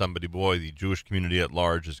said to somebody, boy, the Jewish community at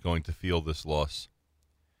large is going to feel this loss.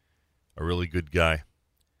 A really good guy.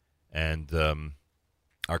 And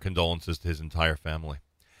our condolences to his entire family.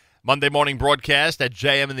 Monday morning broadcast at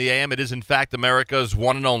JM in the AM. It is, in fact, America's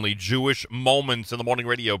one and only Jewish Moments in the Morning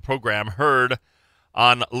radio program, heard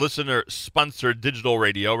on listener-sponsored digital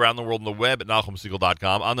radio around the world on the web at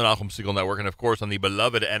NachumSegal.com, on the Nachum Segal Network, and, of course, on the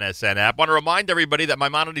beloved NSN app. I want to remind everybody that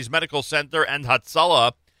Maimonides Medical Center and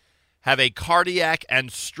Hatzalah have a cardiac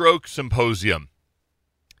and stroke symposium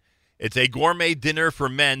It's a gourmet dinner for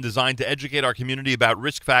men designed to educate our community about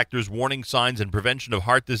risk factors, warning signs, and prevention of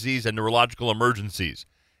heart disease and neurological emergencies.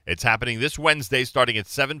 It's happening this Wednesday starting at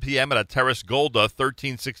 7 p.m. at a Terrace Golda,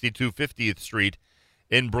 1362 50th Street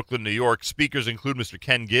in Brooklyn, New York. Speakers include Mr.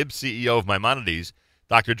 Ken Gibbs, CEO of Maimonides,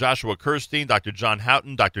 Dr. Joshua Kirstein, Dr. John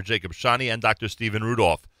Houghton, Dr. Jacob Shani, and Dr. Stephen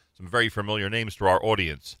Rudolph. Some very familiar names to our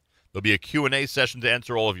audience. There'll be a Q&A session to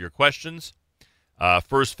answer all of your questions.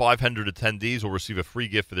 First 500 attendees will receive a free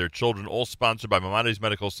gift for their children, all sponsored by Maimonides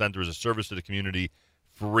Medical Center as a service to the community,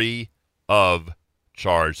 free of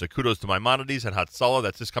charge. So kudos to Maimonides and Hatzalah.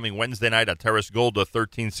 That's this coming Wednesday night at Terrace Golda,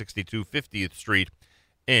 1362 50th Street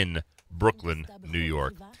in Brooklyn, New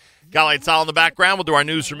York. Galei Tzahal in the background. We'll do our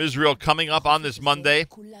news from Israel coming up on this Monday.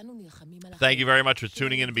 Thank you very much for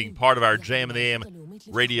tuning in and being part of our JM and the AM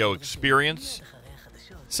radio experience.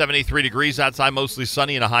 73 degrees outside, mostly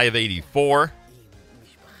sunny, and a high of 84.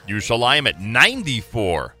 Yerushalayim at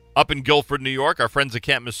 94. Up in Guilford, New York, our friends at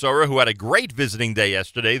Camp Mesorah, who had a great visiting day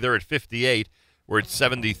yesterday, they're at 58. We're at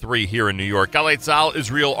 73 here in New York. Galei Tzahal,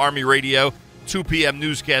 Israel Army Radio. 2 p.m.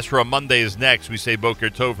 newscast for a Monday is next. We say Boker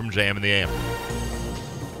Tov from JM and the AM.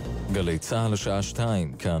 גלי צהל לשעה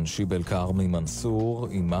 2, כאן שיבל קרמי מנסור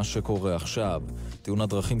עם מה שקורה עכשיו. תאונת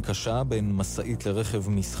דרכים קשה בין מסעית לרכב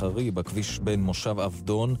מסחרי בכביש בין מושב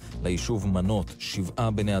עבדון ליישוב מנות. 7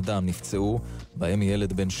 בני אדם נפצעו, בהם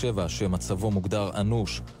ילד בן 7 שמצבו מוגדר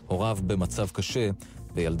אנוש, הוריו במצב קשה,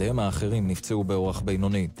 וילדיהם האחרים נפצעו באורח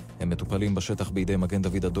בינוני. הם מטופלים בשטח בידי מגן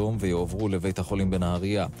דוד אדום ויועברו לבית החולים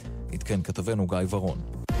בנהריה. עדכן כתבנו גיא ורון.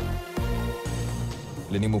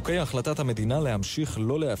 לנימוקי החלטת המדינה להמשיך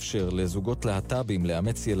לא לאפשר לזוגות להט"בים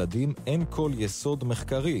לאמץ ילדים אין כל יסוד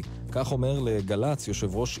מחקרי. כך אומר לגל"צ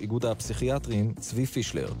יושב ראש איגוד הפסיכיאטרים צבי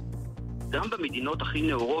פישלר. גם במדינות הכי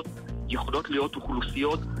נאורות יכולות להיות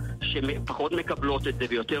אוכלוסיות שפחות מקבלות את זה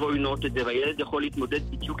ויותר עוינות את זה, והילד יכול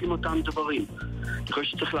להתמודד בדיוק עם אותם דברים. אני חושב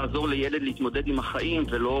שצריך לעזור לילד להתמודד עם החיים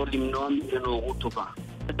ולא למנוע ממנו הורות טובה.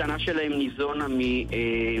 הטענה שלהם ניזונה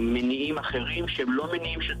ממניעים אחרים שהם לא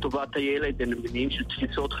מניעים של טובת הילד, הם מניעים של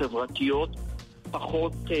תפיסות חברתיות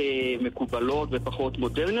פחות מקובלות ופחות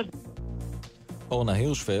מודרניות. אורנה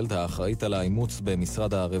הירשפלד, האחראית על האימוץ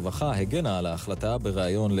במשרד הרווחה, הגנה על ההחלטה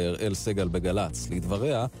בראיון לאראל סגל בגל"צ.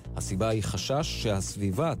 לדבריה, הסיבה היא חשש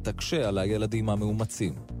שהסביבה תקשה על הילדים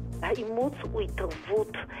המאומצים. האימוץ הוא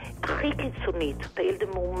התערבות הכי קיצונית. הילד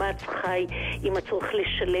המאומץ חי עם הצורך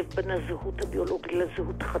לשלב בין הזהות הביולוגית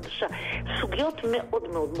לזהות החדשה. סוגיות מאוד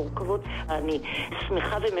מאוד מורכבות. אני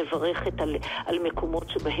שמחה ומברכת על מקומות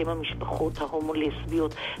שבהם המשפחות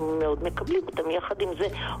ההומו-לסביות מאוד מקבלים אותם. יחד עם זה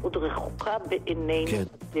עוד רחוקה בעינינו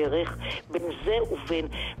דרך בין זה ובין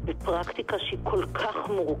בפרקטיקה שהיא כל כך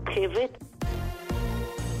מורכבת.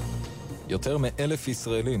 יותר מ1,000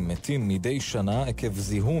 ישראלים מתים מדי שנה עקב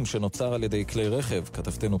זיהום שנוצר על ידי כלי רכב.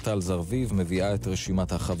 כתבתנו טל זרביב מביאה את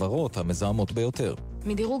רשימת החברות המזהמות ביותר.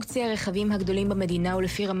 מדירוג צי הרכבים הגדולים במדינה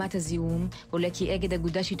ולפי רמת הזיהום, עולה כי אגד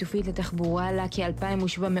אגודה שיתופית לתחבורה עלה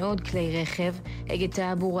כ-2,700 כלי רכב, אגד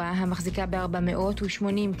תעבורה המחזיקה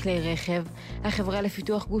ב-480 כלי רכב, החברה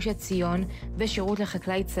לפיתוח גוש הציון ושירות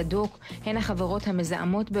לחקלאי צדוק הן החברות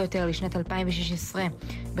המזהמות ביותר לשנת 2016.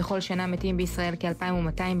 בכל שנה מתים בישראל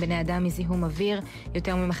כ-2,200 בני אדם מזיהום אוויר,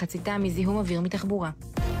 יותר ממחציתם מזיהום אוויר מתחבורה.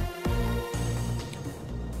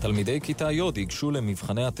 תלמידי כיתה י' ייגשו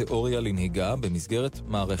למבחני התיאוריה לנהיגה במסגרת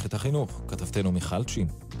מערכת החינוך. כתבתנו מיכל צ'ין.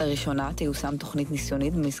 לראשונה תיושם תוכנית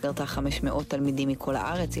ניסיונית במסגרתה 500 תלמידים מכל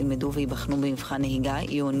הארץ ילמדו ויבחנו במבחן נהיגה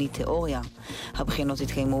עיוני תיאוריה. הבחינות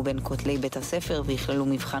יתקיימו בין כותלי בית הספר ויכללו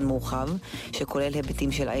מבחן מורחב שכולל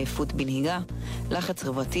היבטים של עייפות בנהיגה, לחץ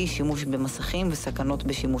חברתי, שימוש במסכים וסכנות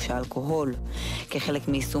בשימוש האלכוהול. כחלק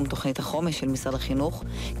מיישום תוכנית החומש של משרד החינוך,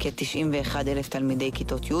 כ-91,000 תלמידי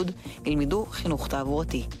כיתות י' ילמדו חינוך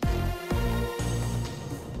תעבורתי.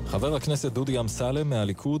 חבר הכנסת דודי אמסלם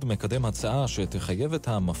מהליכוד מקדם הצעה שתחייב את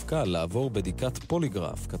המפכ"ל לעבור בדיקת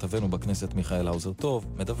פוליגרף. כתבנו בכנסת מיכאל האוזר טוב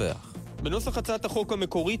מדווח. בנוסח הצעת החוק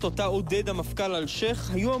המקורית אותה עודד המפכ"ל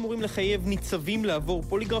אלשך, היו אמורים לחייב ניצבים לעבור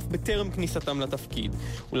פוליגרף בטרם כניסתם לתפקיד.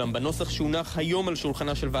 אולם בנוסח שהונח היום על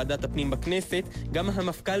שולחנה של ועדת הפנים בכנסת, גם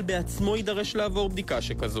המפכ"ל בעצמו יידרש לעבור בדיקה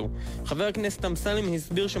שכזו. חבר הכנסת אמסלם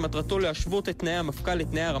הסביר שמטרתו להשוות את תנאי המפכ"ל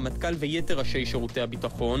לתנאי הרמטכ"ל ויתר ראשי שירותי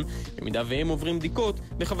הביטחון. במידה והם עוברים בדיקות,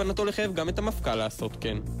 בכוונתו לחייב גם את המפכ"ל לעשות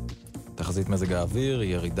כן. תחזית מזג האוויר,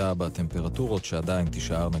 ירידה בטמפרטורות שעדיין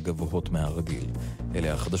תישארנה גבוהות מהרגיל.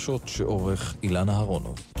 אלה החדשות שעורך אילן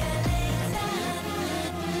אהרונוב.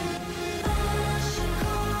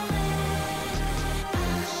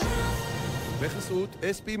 בחסות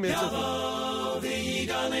SP מצב.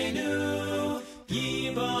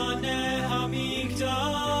 ייבנה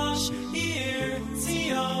המקדש, עיר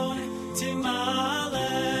ציון תמלא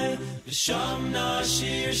ושם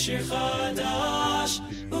נשיר שיר חדש,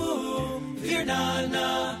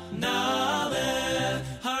 וירננה נעלה,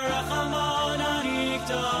 הרחמן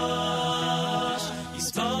הנקדש,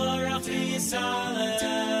 יסברך ויסלם,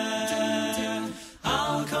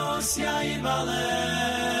 על כוס יין מלא,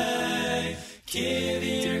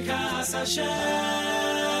 כברכת השם.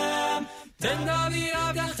 בן דוד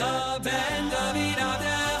עבדך, בן דוד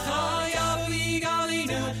עבדך, יבוא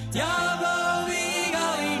ויגאלנו, יבוא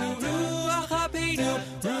ויגאלנו, רוח אבינו,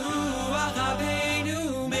 רוח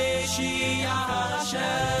אבינו, משיח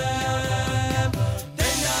השם.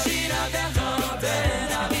 בן דוד עבדך, בן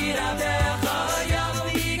דוד עבדך, יבוא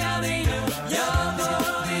ויגאלנו, יבוא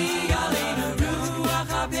ויגאלנו,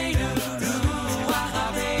 רוח אבינו, רוח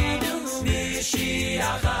אבינו,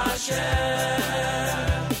 משיח השם.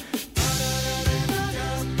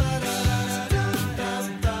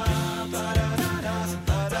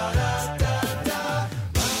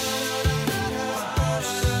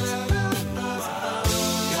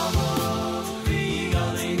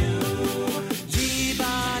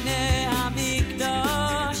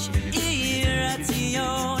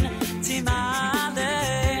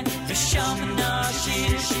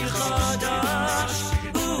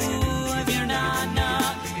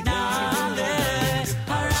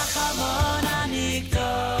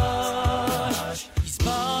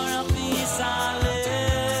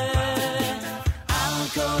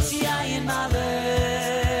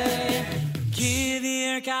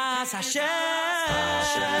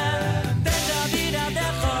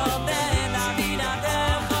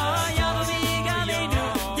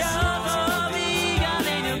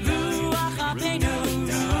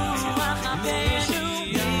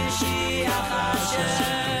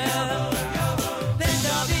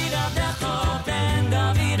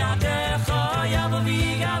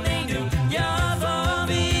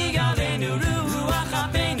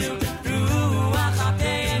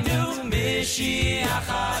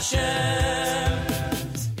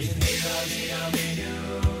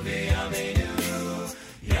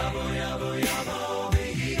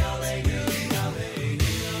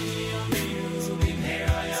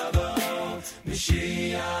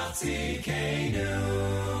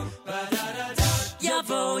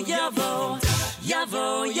 יבוא יבוא ויגאלנו, יבוא יבוא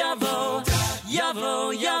יבוא יבוא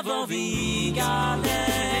יבוא יבוא ויגאלנו,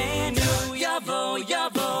 יבוא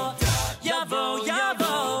יבוא יבוא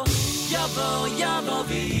יבוא יבוא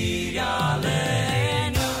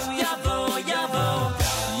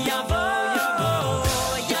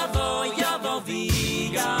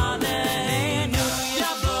ויגאלנו,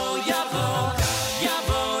 יבוא יבוא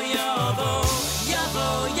יבוא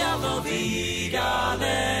יבוא יבוא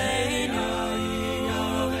ויגאלנו.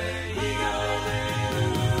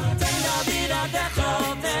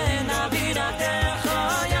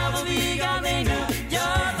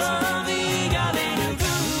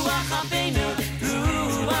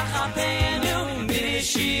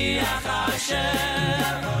 משיח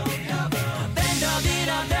השם. בן דוד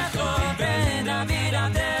עבדך, בן דוד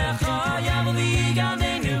עבדך, יבוא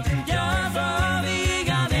ויגאלנו, יבוא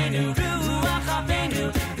ויגאלנו, רוח אבינו,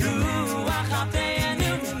 רוח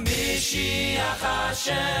אבינו, משיח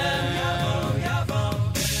השם. יבוא יבוא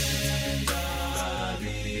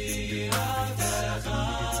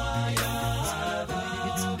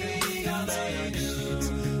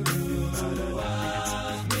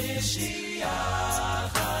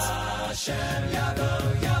Hashem yavo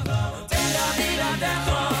yavo Ben David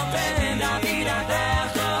Adecho Ben David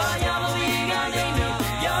Adecho Yavo vigalenu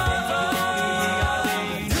Yavo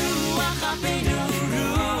Ruach Abenu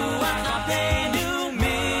Ruach Abenu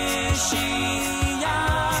Meshiach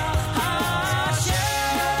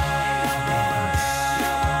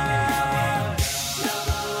Hashem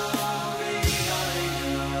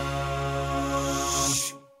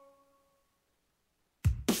Yavo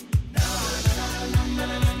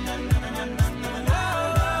vigalenu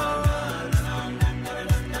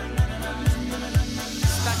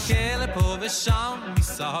ושם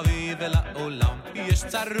מסביב אל העולם יש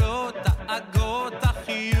צרות, דאגות,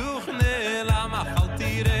 החיוך נעלם אך אל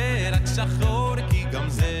תראה רק שחור כי גם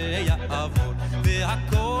זה יעבור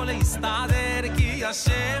והכל יסתדר כי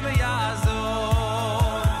השם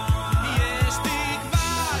יעזור. יש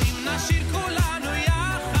תקווה אם נשאיר כולנו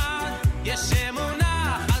יחד, יש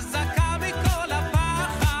אמונה חזקה מכל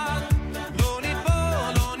הפחד, לא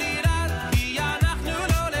ניפול, לא נרד כי אנחנו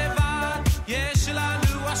לא לבד, יש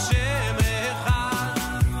לנו השם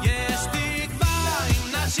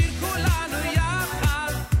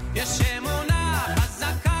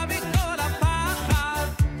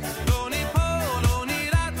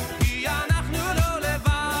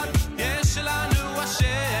יש לנו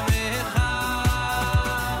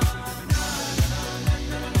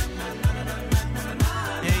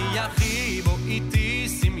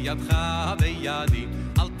ידך בידי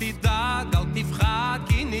אל תדאג, אל תפחד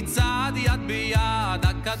כי נצעד יד ביד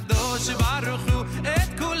הקדוש ברוך הוא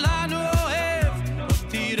את כולנו אוהב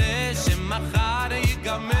תראה שמחר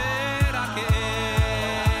ייגמר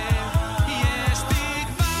הכאב יש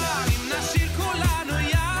תקווה אם נשאיר כולנו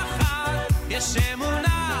יחד יש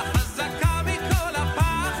אמונה חזקה מכל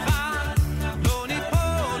הפחד לא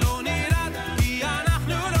ניפול, לא נרד כי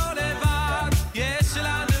אנחנו לא לבד יש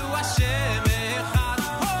לנו השם אחד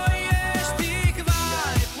oh יש תקווה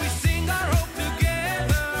if we sing our hope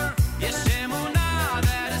together יש אמונה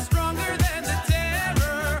that is stronger than the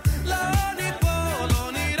terror לא ניפול, לא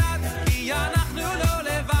נרד כי אנחנו לא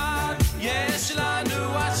לבד יש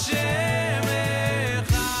לנו השם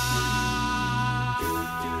אחד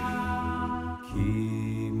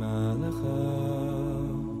כי מלאכיו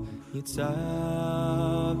יצב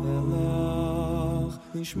אלך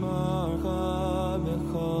לשמרך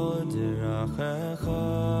בכל דרכיך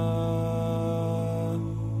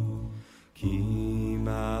כי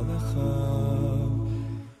מלאכיו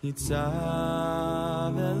יצב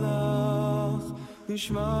אלך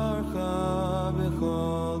לשמרך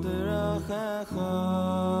בכל דרכיך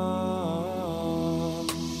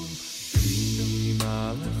כי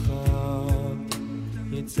מלאכיו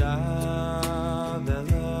יצב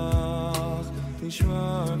אלך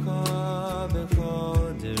לשמרך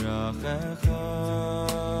בכל דרכיך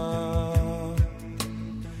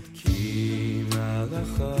כי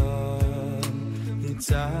מלאכיו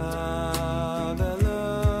יצב אלך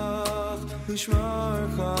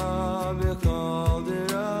לשמרך בכל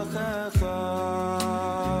דרכיך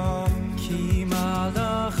כי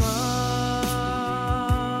מלאכיו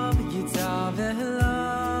יצב אלך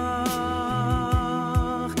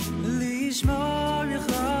לשמרך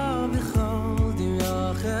בכל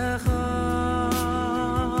דרכיך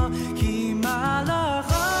כי מלאכיו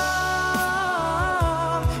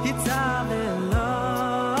יצב אלך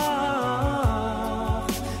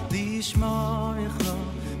לשמרך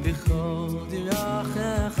בכל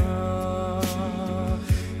דרכיך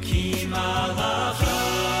כי מלאכיו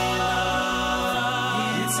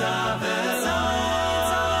יצב אלך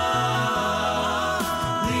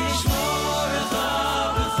לשמרך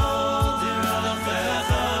בכל דרכיך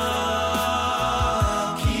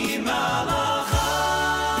כי מלאכיו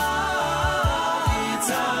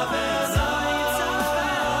יצב אלך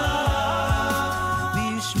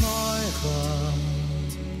לשמרך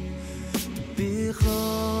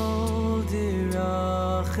בכל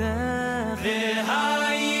דרכיך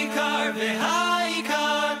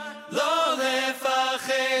והעיקר לא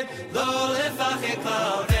לפחד לא לפחד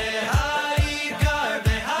כבר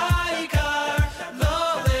והעיקר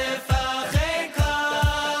לא לפחד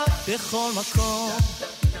כבר בכל מקום,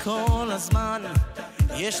 כל הזמן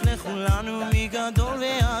יש לכולנו מגדול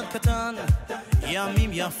ועד קטן ימים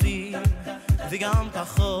יפים וגם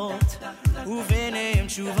פחות וביניהם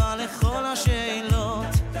תשובה לכל השאלות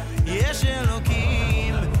יש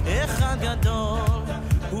אלוקים אחד גדול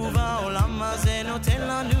ובעולם הזה נותן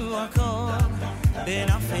לנו הכל בין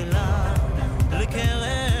אפלה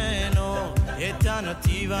לקרן אור את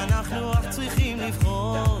הנתיב אנחנו רק צריכים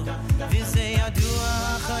לבחור וזה ידוע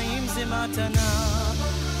החיים זה מתנה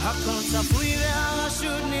הכל צפוי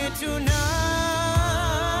והרשות נתונה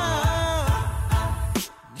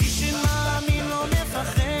מי שמאמין לא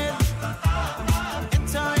מפחד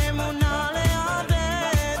את האמונה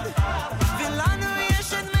לאבד ולנו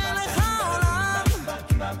יש את מלך העולם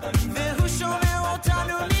והוא שומר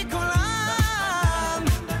אותנו מכולם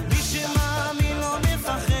מי שמאמין לא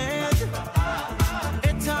מפחד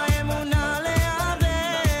את האמונה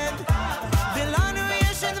לאבד ולנו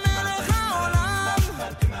יש את מלך העולם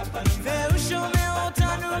והוא שומר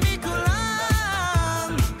אותנו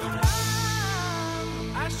מכולם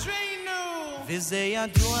אשרינו וזה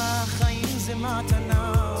ידוע החיים זה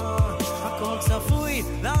מתנה הכל צפוי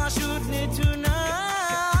לרשות נתונה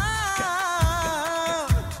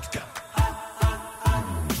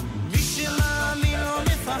מי שמאמין לא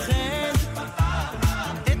מפחד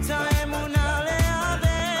את האמונה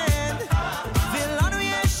לאבד ולנו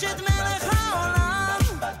יש את מלך העולם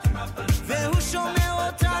והוא שומר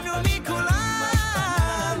אותנו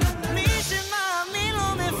מכולם מי שמאמין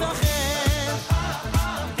לא מפחד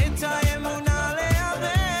את האמונה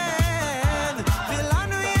לאבד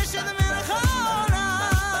ולנו יש את מלך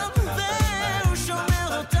העולם והוא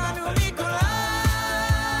שומר אותנו מכולם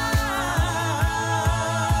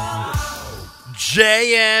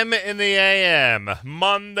JM in the AM,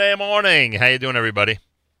 Monday morning. How you doing, everybody?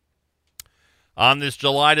 On this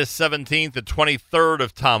July the 17th, the 23rd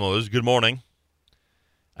of Tammuz, good morning.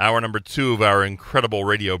 Hour number 2 of our incredible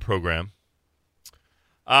radio program.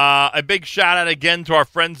 A big shout-out again to our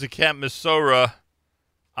friends at Camp Misora,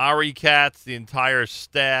 Ari Katz, the entire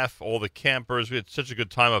staff, all the campers. We had such a good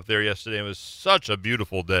time up there yesterday. It was such a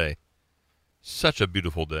beautiful day. Such a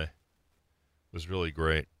beautiful day. It was really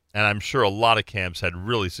great. And I'm sure a lot of camps had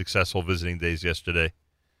really successful visiting days yesterday.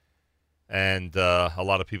 And a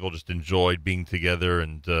lot of people just enjoyed being together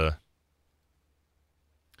and, the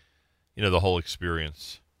whole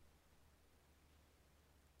experience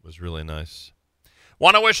was really nice.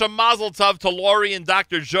 Want to wish a mazel tov to Lori and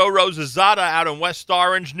Dr. Joe Rosazada out in West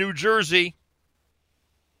Orange, New Jersey.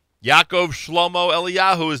 Yaakov Shlomo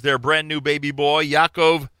Eliyahu is their brand new baby boy.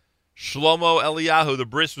 Yaakov Shlomo Eliyahu. The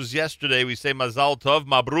bris was yesterday. We say mazal tov,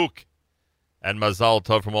 mabruk. And mazal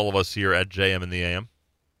tov from all of us here at JM in the AM.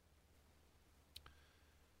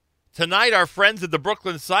 Tonight, our friends at the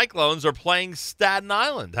Brooklyn Cyclones are playing Staten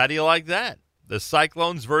Island. How do you like that? The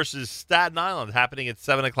Cyclones versus Staten Island happening at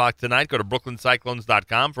 7 o'clock tonight. Go to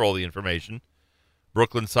brooklyncyclones.com for all the information.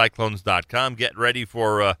 brooklyncyclones.com. Get ready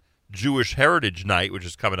for Jewish Heritage Night, which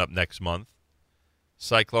is coming up next month.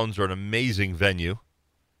 Cyclones are an amazing venue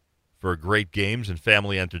for great games and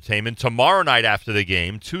family entertainment. Tomorrow night after the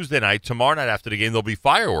game, Tuesday night, tomorrow night after the game, there'll be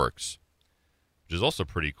fireworks, which is also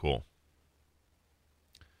pretty cool.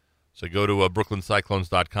 So go to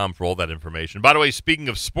brooklyncyclones.com for all that information. By the way, speaking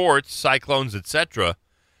of sports, Cyclones, etc.,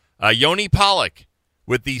 Yoni Pollock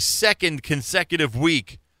with the second consecutive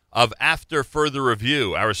week of After Further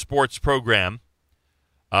Review, our sports program,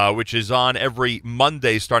 which is on every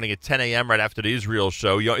Monday starting at 10 a.m. right after the Israel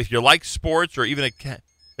show. If you like sports or even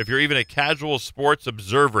if you're even a casual sports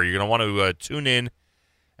observer, you're going to want to tune in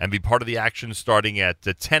and be part of the action starting at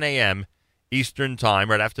 10 a.m. Eastern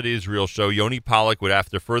Time, right after the Israel show. Yoni Pollock with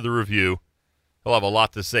After Further Review. He'll have a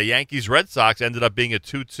lot to say. Yankees-Red Sox ended up being a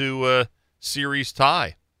 2-2 series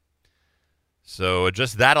tie. So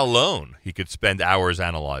just that alone, he could spend hours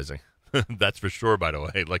analyzing. That's for sure, by the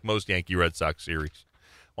way, like most Yankee-Red Sox series.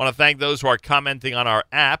 I want to thank those who are commenting on our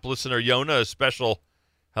app. Listener Yona, a special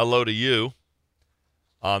hello to you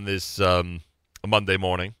on this Monday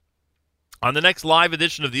morning. On the next live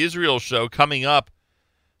edition of the Israel show coming up,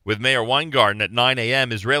 with Meir Weingarten at 9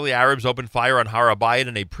 a.m., Israeli Arabs opened fire on Har HaBayit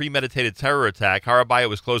in a premeditated terror attack. Har HaBayit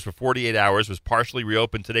was closed for 48 hours, was partially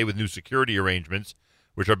reopened today with new security arrangements,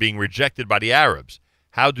 which are being rejected by the Arabs.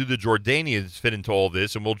 How do the Jordanians fit into all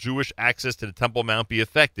this, and will Jewish access to the Temple Mount be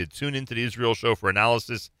affected? Tune into the Israel show for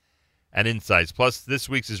analysis and insights. Plus, this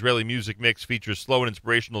week's Israeli music mix features slow and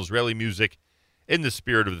inspirational Israeli music in the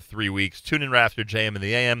spirit of the 3 weeks. Tune in right after JM in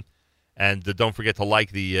the AM. And don't forget to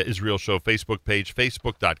like the Israel Show Facebook page,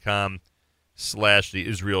 facebook.com/The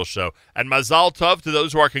Israel Show. And Mazal Tov to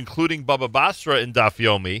those who are concluding Baba Basra in Daf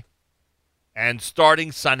Yomi and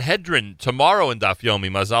starting Sanhedrin tomorrow in Daf Yomi.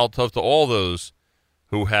 Mazal Tov to all those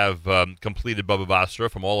who have completed Baba Basra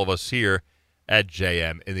from all of us here at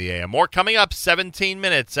JM in the AM. More coming up 17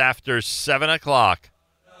 minutes after 7 o'clock.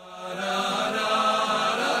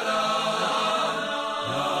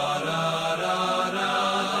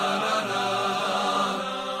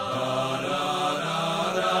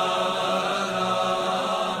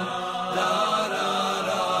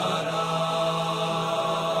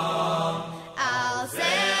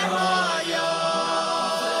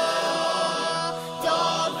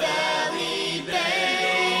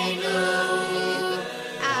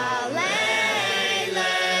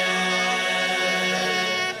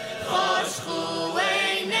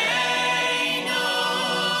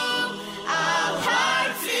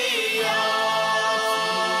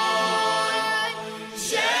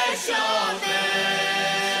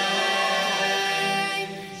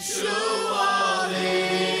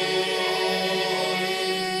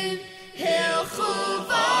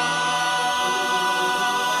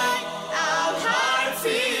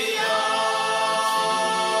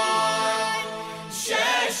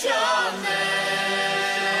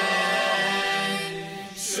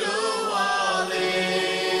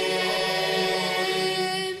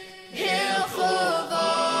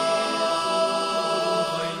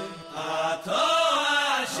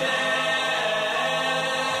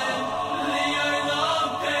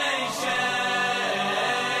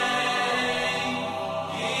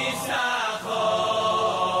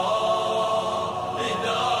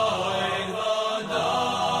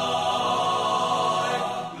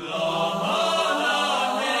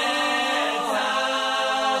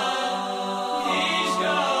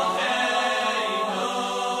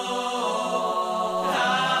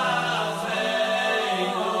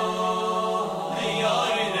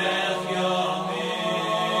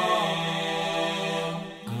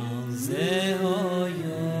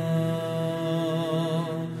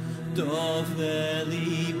 טוב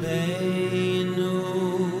לליבנו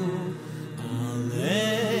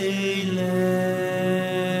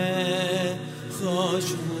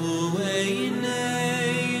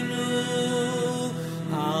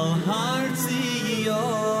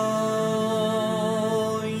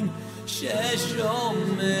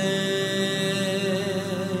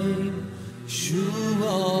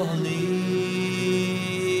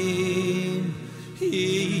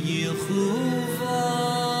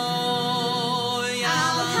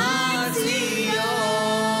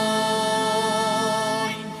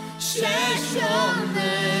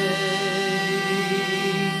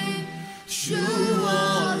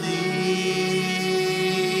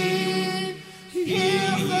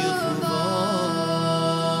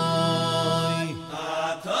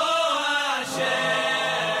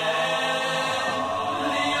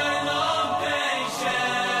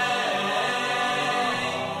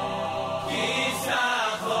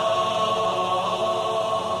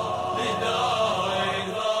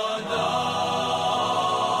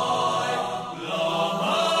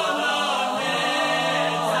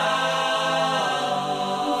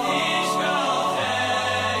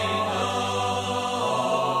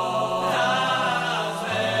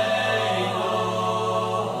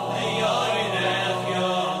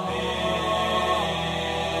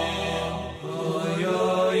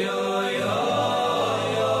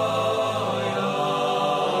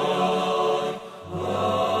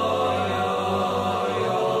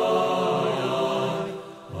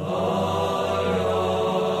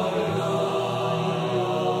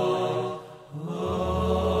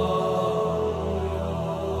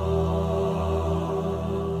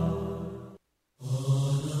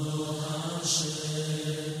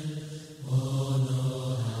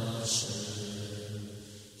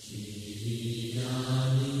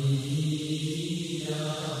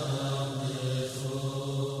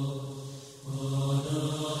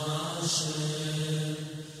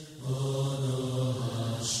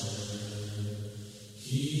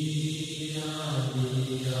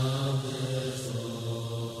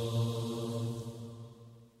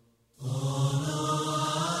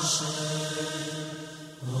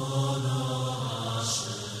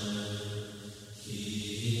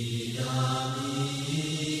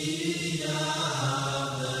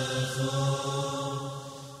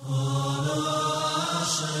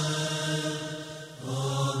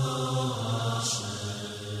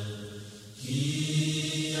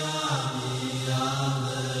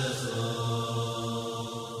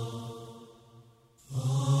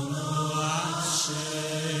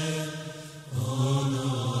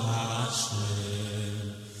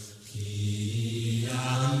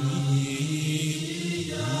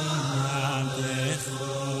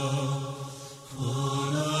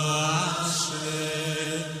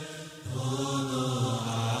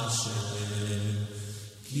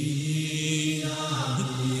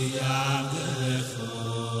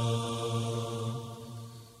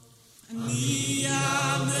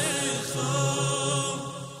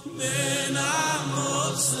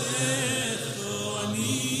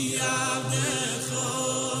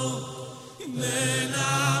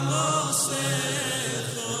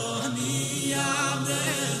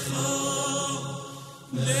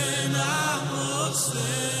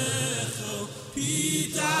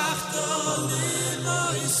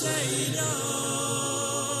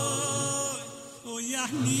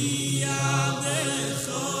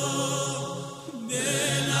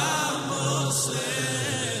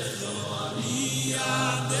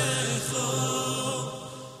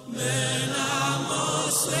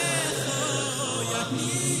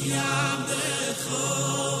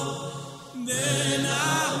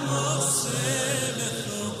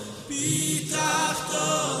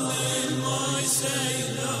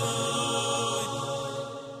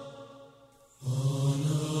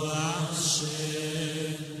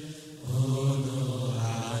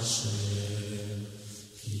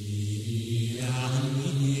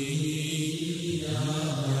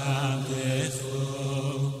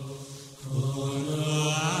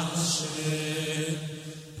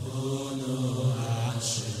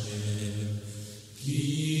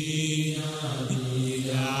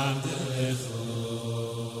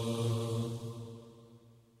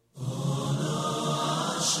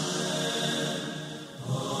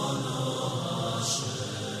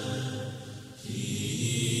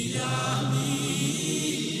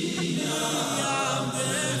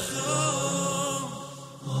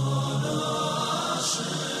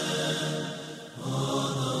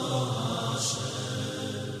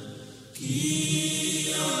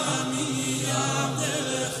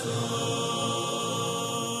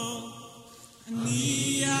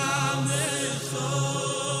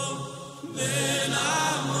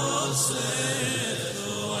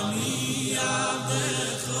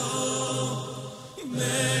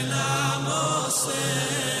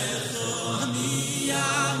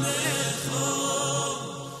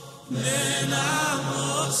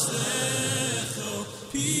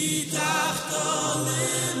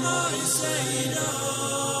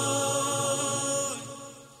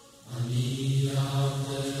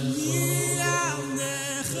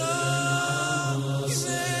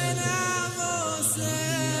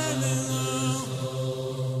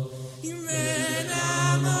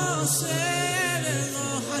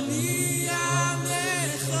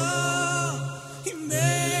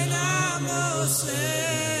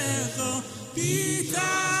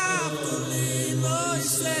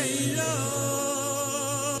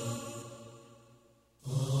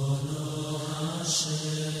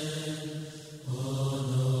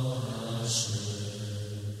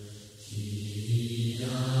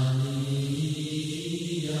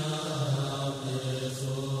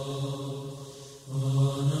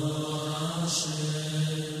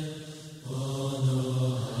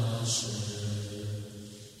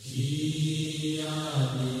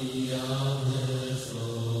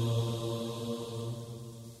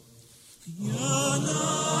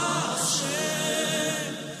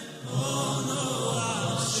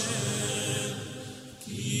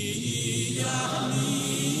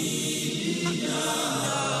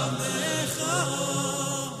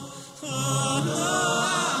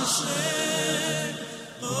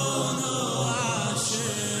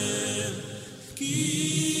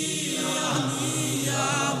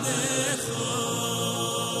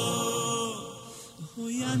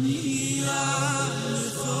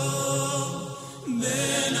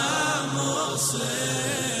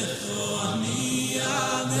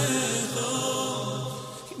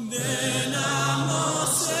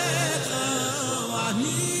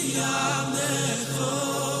אני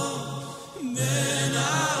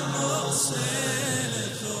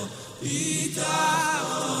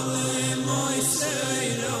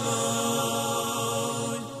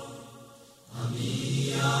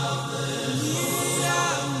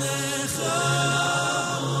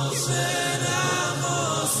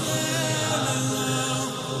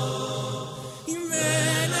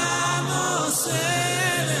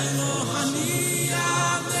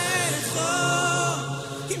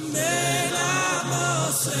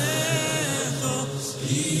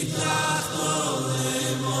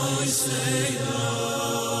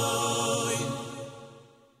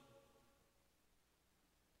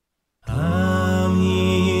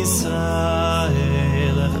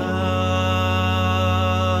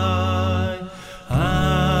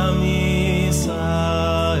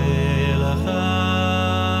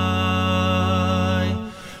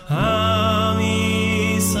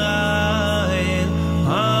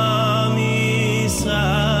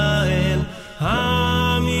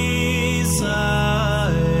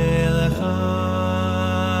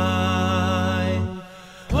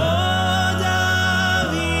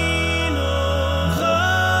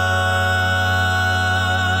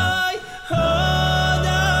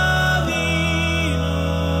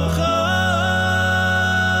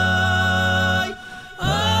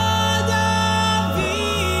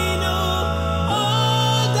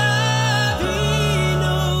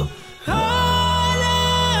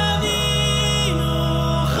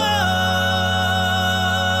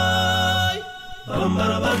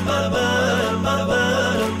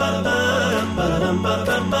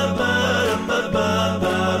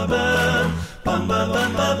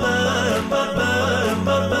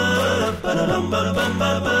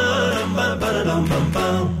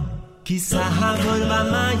כי סהבול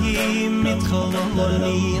במים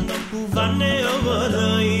מתחוללים ובנה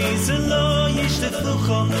עבודוי זה לא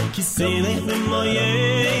ישתפלוכו כי סלך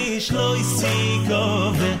במויש לא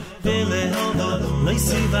יסיקו ולהודות לא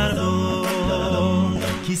יסיברו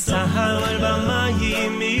כי סהבול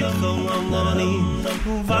במים מתחוללים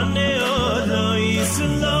ובנה עבודוי זה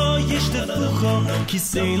לא ישתפלוכו כי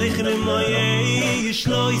סלך במויש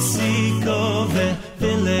לא יסיקו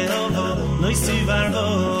ולהודות לא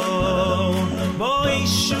יסיברו בואי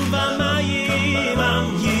שוב המים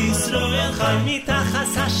עם ישראל חי מתחת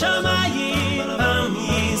השמיים עם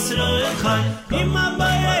ישראל חי עם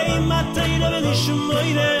הבעיה עם התאירה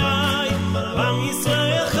ולשמוי רעי עם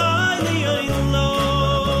ישראל חי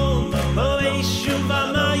ליילום בואי שוב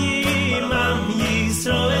המים עם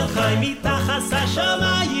ישראל חי מתחת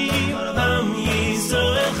השמיים עם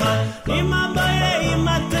ישראל חי עם הבעיה עם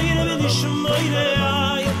התאירה ולשמוי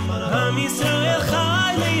רעי עם ישראל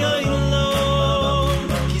חי ליילום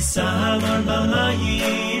כי סהר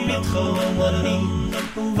במים מתחוללים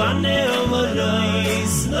ובנה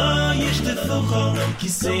עבודויס לא ישתפוכו כי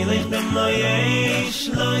סלך במויש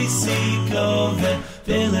לא יסיקו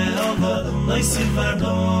ולהבות לא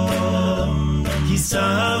יסיברו כי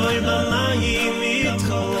סהר במים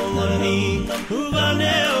מתחוללים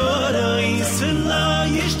ובנה עבודויס לא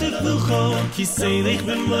ישתפוכו כי סלך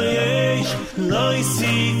במויש לא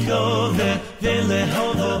יסיקו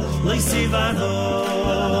ולהבות לא יסיברו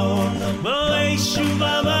בואי שוב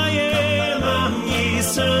המים עם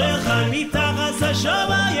ישראל חי מתחת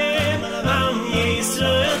השמיים עם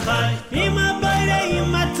ישראל חי עם הבעיה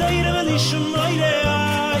עם התאירה ולשמוי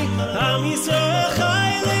רעי עם ישראל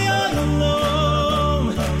חי ליילום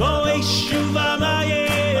בואי שוב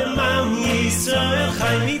המים עם ישראל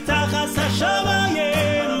חי מתחת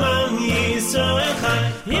השמיים עם ישראל חי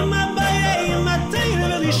עם הבעיה עם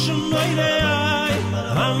התאירה ולשמוי רעי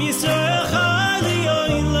עם ישראל חי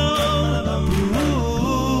ליילום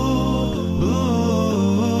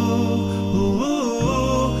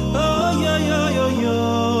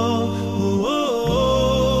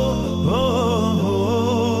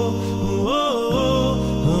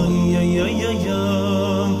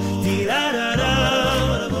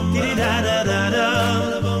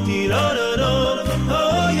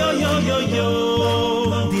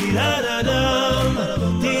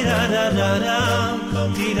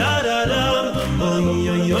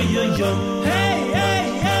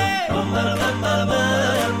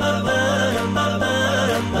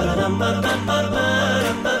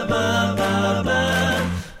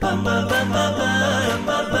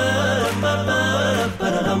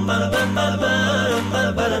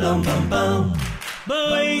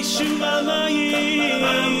בואי שוב המים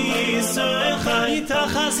ישראל חי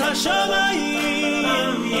תחת השמיים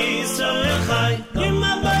ישראל חי עם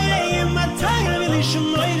הבעיה עם התאירה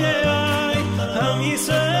ולשמוי רעי עם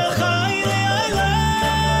ישראל חי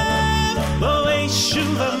ליילום בואי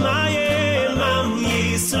שוב המים עם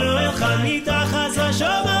ישראל חי תחת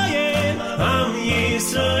השמיים עם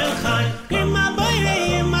ישראל חי עם הבעיה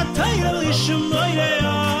עם התאירה ולשמוי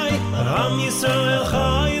רעי עם ישראל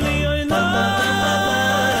חי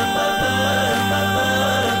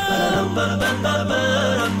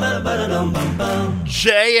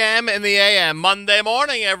JM in the AM, Monday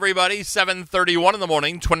morning, everybody, 7:31 in the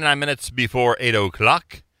morning, 29 minutes before 8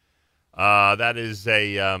 o'clock. That is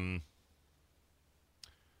a,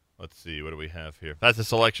 let's see, what do we have here? That's a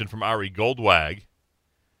selection from Ari Goldwag,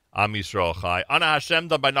 Am Yisrael Chai. Ana Hashem,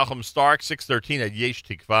 done by Nachum Stark, 613 at Yesh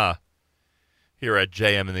Tikva, here at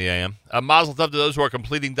JM in the AM. Mazel Tov to those who are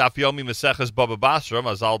completing Daf Yomi Maseches Baba Basra.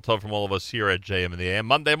 Mazel Tov from all of us here at JM in the AM.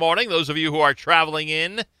 Monday morning, those of you who are traveling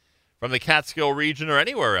in from the Catskill region or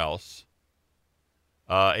anywhere else,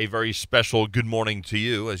 a very special good morning to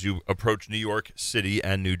you as you approach New York City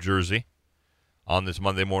and New Jersey on this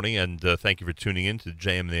Monday morning. And thank you for tuning in to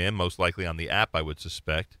JM in the AM, most likely on the app, I would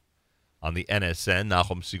suspect, on the NSN,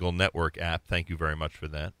 Nachum Segal Network app. Thank you very much for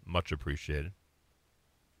that. Much appreciated.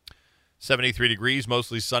 73 degrees,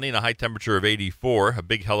 mostly sunny, and a high temperature of 84. A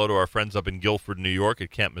big hello to our friends up in Guilford, New York at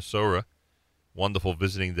Camp Mesorah. Wonderful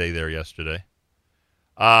visiting day there yesterday.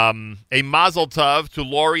 A mazel tov to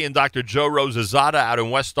Lori and Dr. Joe Rosazada out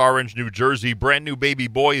in West Orange, New Jersey. Brand new baby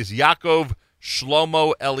boy is Yaakov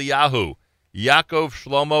Shlomo Eliyahu. Yaakov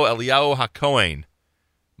Shlomo Eliyahu HaKohen.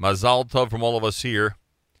 Mazel tov from all of us here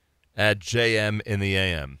at JM in the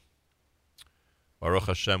AM. Baruch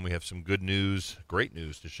Hashem, we have some good news, great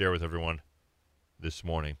news to share with everyone this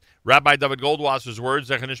morning. Rabbi Dovid Goldwasser's words,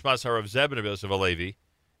 Zecher Nishmas Harav Zeb and Yosef Alevi,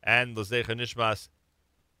 and Zecher Nishmas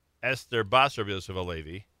Esther Bas Rav Yosef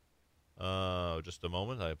Alevi. Just a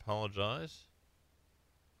moment, I apologize.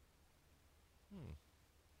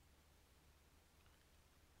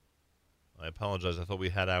 I apologize. I thought we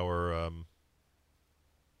had our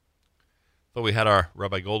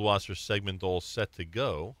Rabbi Goldwasser segment all set to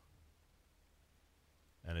go,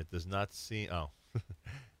 and it does not seem. Oh,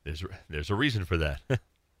 there's a reason for that.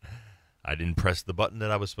 I didn't press the button that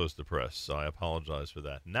I was supposed to press, so I apologize for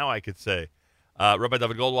that. Now I could say, Rabbi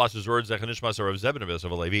Dovid Goldwasser's words, Zecher Nishmas Harav Zeb ben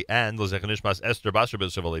Yosef Alevi, and Zecher Nishmas Esther Bas Rav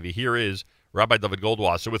Yosef Alevi. Here is Rabbi Dovid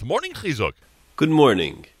Goldwasser with Morning Chizuk. Good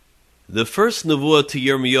morning. The first nevuah to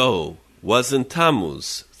Yirmiyahu was in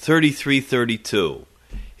Tammuz 33:32.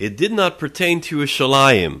 It did not pertain to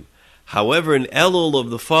Yerushalayim. However, in Elul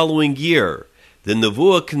of the following year, the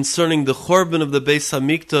nevuah concerning the Chorban of the Beis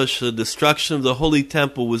Hamikdash, the destruction of the Holy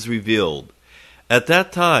Temple, was revealed. At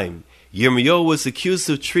that time, Yirmiyahu was accused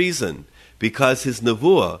of treason because his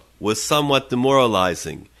nevuah was somewhat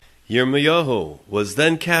demoralizing. Yirmiyahu was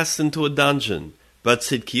then cast into a dungeon, but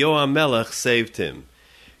Tzidkiyahu HaMelech saved him.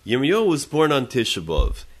 Yirmiyahu was born on Tisha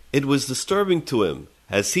B'Av. It was disturbing to him,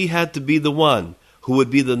 as he had to be the one who would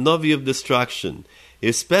be the Navi of destruction,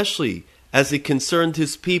 especially as it concerned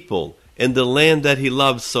his people and the land that he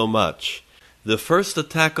loved so much. The first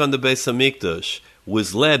attack on the Beis Hamikdash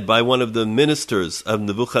was led by one of the ministers of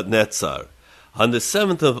Nebuchadnezzar. On the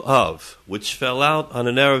 7th of Av, which fell out on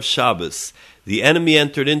an Erev Shabbos, the enemy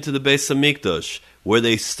entered into the Beis Hamikdash, where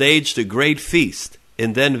they staged a great feast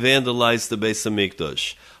and then vandalized the Beis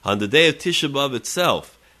Hamikdash. On the day of Tisha B'Av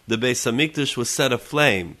itself, the Beis Hamikdash was set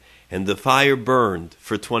aflame, and the fire burned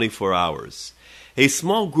for 24 hours. A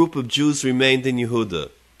small group of Jews remained in Yehuda.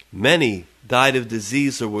 Many died of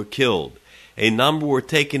disease or were killed. A number were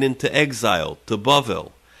taken into exile to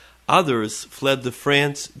Bavel. Others fled to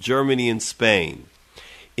France, Germany, and Spain.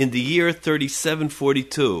 In the year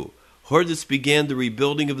 3742, Hordus began the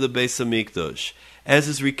rebuilding of the Beis Hamikdash. As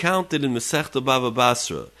is recounted in Masechta Bava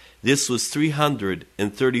Basra, this was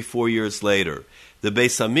 334 years later. The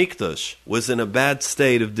Beis Hamikdash was in a bad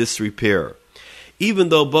state of disrepair. Even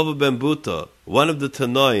though Bava ben Buta, one of the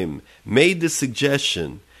Tanoim, made the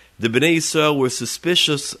suggestion, the Bnei Yisrael were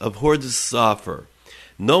suspicious of Hordus' offer.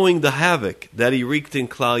 Knowing the havoc that he wreaked in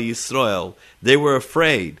Klal Yisrael, they were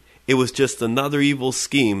afraid it was just another evil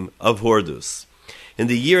scheme of Hordus. In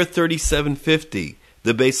the year 3750,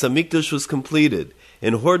 the Beis Hamikdash was completed,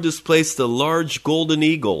 and Hordus placed a large golden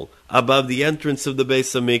eagle above the entrance of the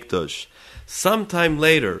Beis Hamikdash. Sometime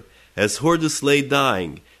later, as Hordus lay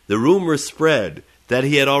dying, the rumor spread that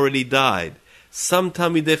he had already died. Some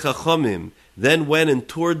Talmidei Chachomim then went and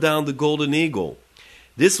tore down the golden eagle.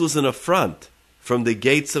 This was an affront from the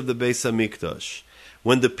gates of the Beis Hamikdash.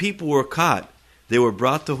 When the people were caught, they were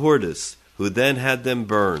brought to Hordus, who then had them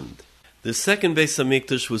burned. The second Beis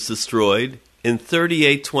Hamikdash was destroyed in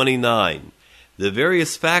 3829. The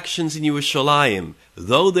various factions in Yerushalayim,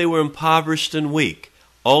 though they were impoverished and weak,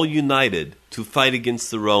 all united to fight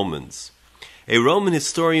against the Romans. A Roman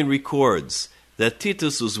historian records that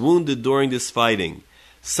Titus was wounded during this fighting.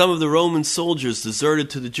 Some of the Roman soldiers deserted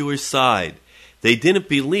to the Jewish side. They didn't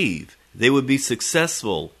believe they would be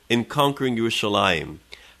successful in conquering Yerushalayim.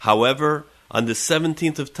 However, on the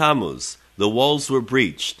 17th of Tammuz, the walls were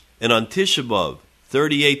breached, and on Tisha B'Av,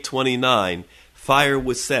 3829, fire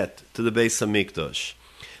was set to the Beis Hamikdash.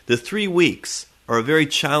 The 3 weeks are a very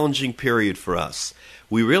challenging period for us.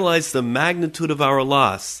 We realize the magnitude of our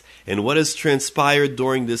loss and what has transpired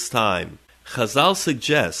during this time. Chazal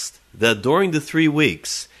suggests that during the 3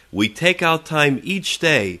 weeks, we take out time each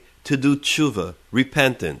day to do tshuva,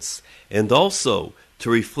 repentance, and also to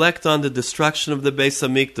reflect on the destruction of the Beis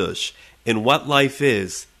Hamikdash and what life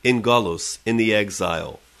is in Galus, in the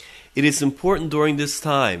exile. It is important during this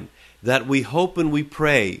time that we hope and we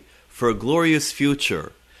pray for a glorious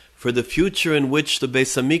future, for the future in which the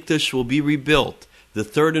Beis Hamikdash will be rebuilt, the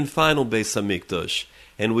third and final Beis Hamikdash,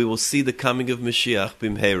 and we will see the coming of Mashiach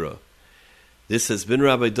b'mheira. This has been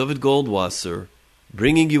Rabbi Dovid Goldwasser,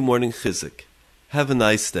 bringing you Morning Chizuk. Have a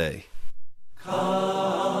nice day.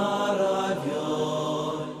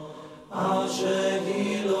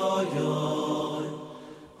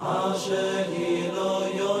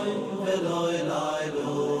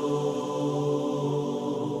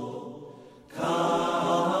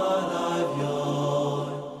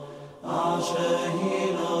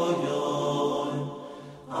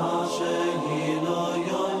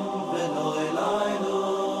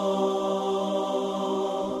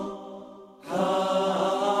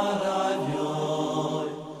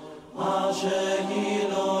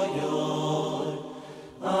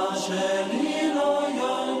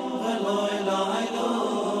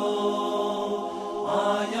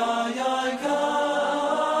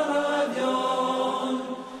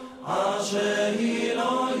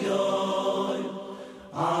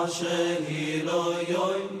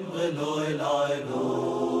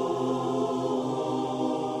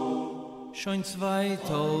 schon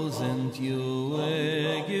 2000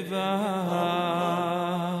 Jahre gewahrt,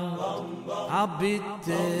 a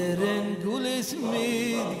bitteren Gules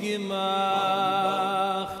mitgemacht.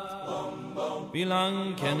 Wie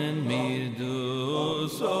lang kennen wir du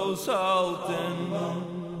so salten?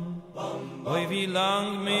 Oi, wie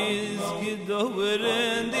lang mis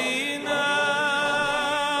gedauern die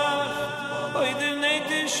Nacht? Oi, der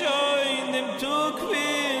Nächte schein dem Tug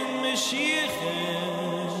bin Mashiach.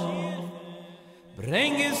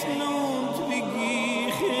 Bring es nun wie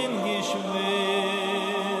Giechen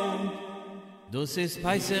geschwind. Dus ist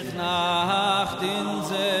Peisach Nacht in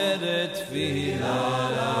Zeret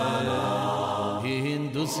Tfilah. Hin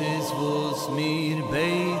dus ist wo's mir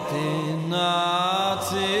beten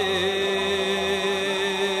nazin.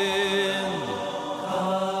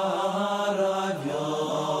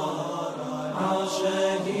 Aravion,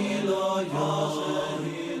 Ashehilo yon,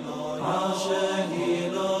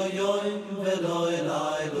 Ashehilo yon, Veloy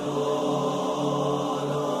Lailo.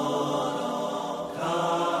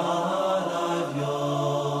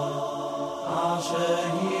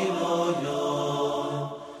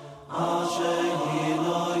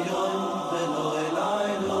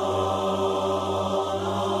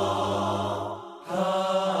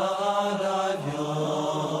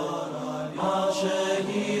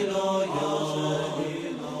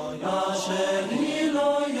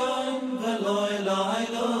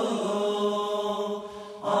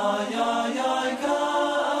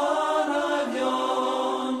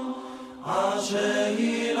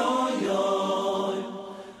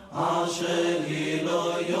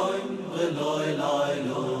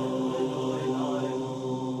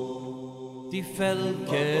 Die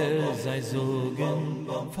Völker sei sogen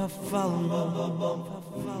verfallen,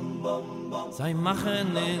 sei machen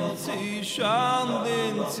in sie Schand,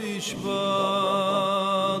 in sie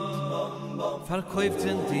Spott, verkäuft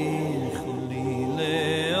sind die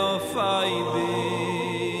Cholile auf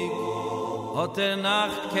Eibig, hat der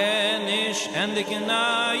Nacht kenn ich endlich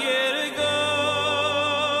nahe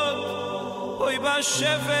Gott, hoi ba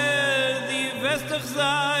Schäfer, die westlich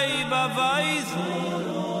sei beweisen,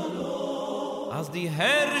 als die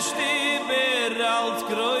herrschte als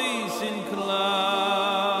groß und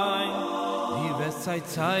klein. Die Westzeit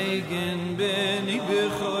zeigen, bin ich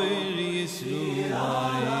becheur Yisruel.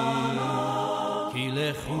 Ki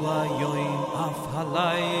lechu ayoim af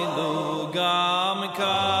halaylo gam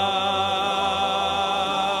kain.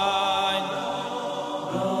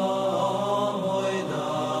 Gam hoida,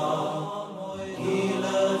 ki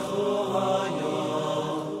lechu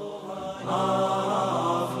ayoim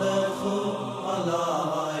af lechu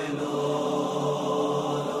halaylo.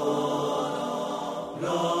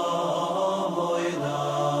 Gam hoida,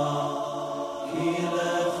 ki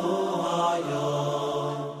lechu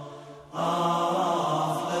ayoim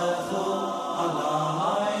af lechu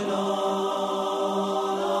halaylo.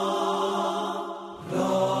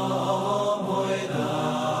 Gam hoida,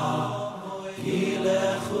 ki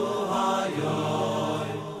lechu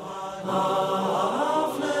ayoim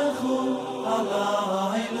af lechu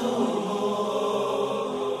halaylo.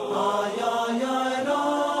 Ay ay ay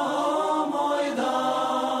Ram hoida,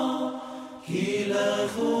 ki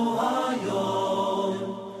lechu ayoim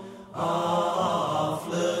af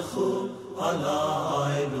lechu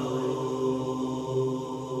halaylo.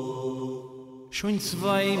 Schon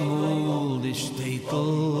zweimal die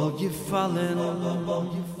Städtel gefallen,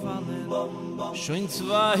 schon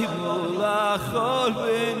zweimal Achol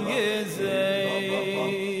bin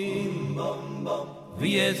gesehen,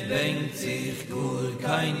 wie es bängt sich gut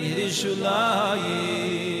kein Jerusalem,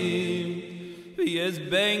 wie es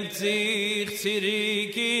bängt sich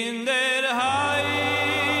zurück in der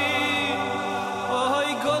Heim. Oh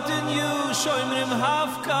Gott in you, schau mir im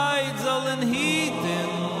Hafkeit sollen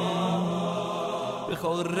hieten,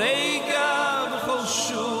 bechol Rega, bechol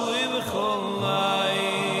Shui, bechol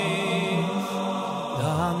Leis.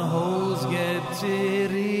 Dan Haus gibt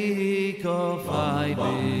zurück auf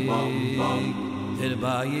Eibig, der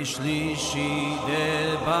Bayi Shlishi,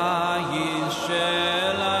 der Bayi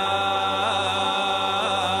Shelash.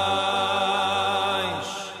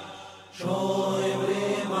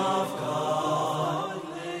 Shoyrim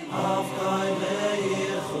afkai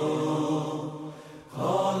leichu,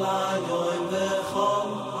 kol ayoim vechol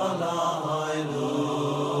halaylo.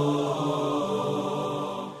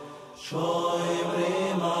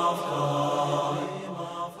 Shoyrim afkai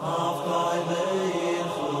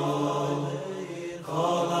leichu,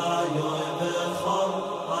 kol ayoim vechol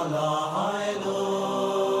halaylo.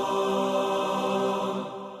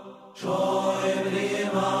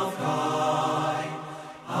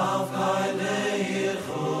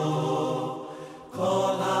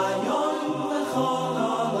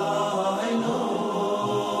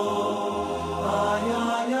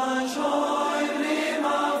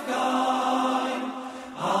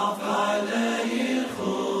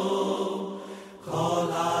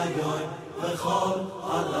 hayoim v'chol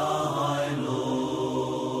halaylo.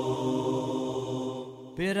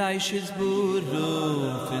 Bereiches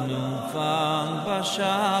Beruf in Umfang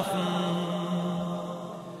beschaffen,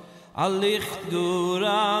 a Licht dur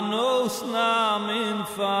an Ausnahmen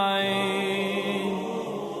fein.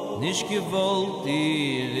 Nicht gewollt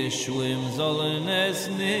ihre Schwimm sollen es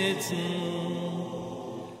nützen,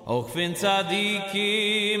 auch wenn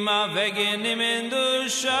Tzadikim a wegnehmen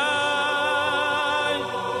durch Schein.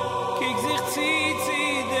 Kiek sich zieht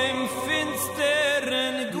sie dem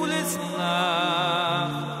finsteren Gules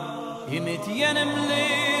nach, und mit jenem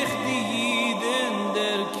Licht die Jiden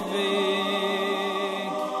der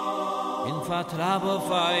Quick. In Vertrab auf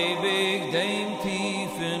Eibig dem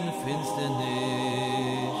tiefen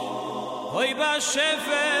Finsternis, hoi ba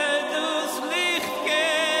Schäfer das Licht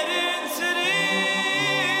gern zurück.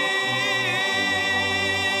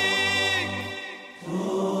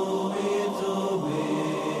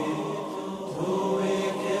 Tu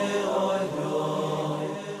ike oi oi,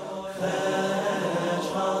 chesh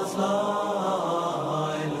chazlaylo.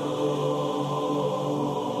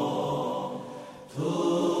 Tu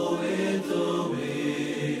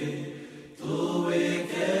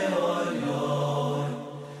ike oi oi,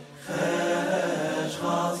 chesh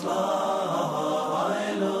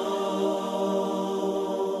chazlaylo.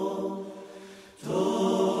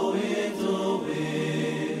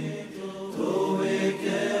 Tu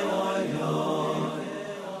ike oi oi,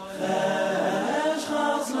 chesh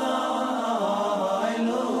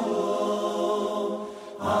chazlaylo.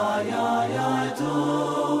 Ay ay ay, tu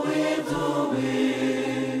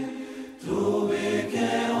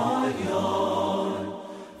ike oi oi,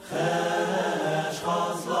 chesh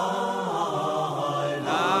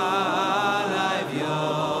chazlaylo. Alay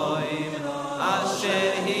v'yoim,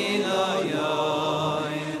 asher hilo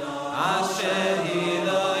yoim, asher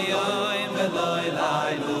hilo yoim v'loy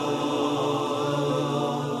laylo.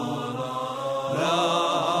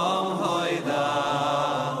 Ram hoida,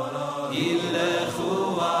 ilechu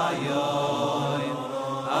ayoim,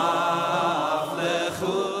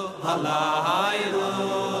 aflechu halaylo.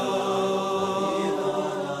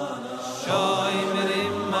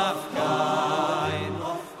 Shoymrim afkain,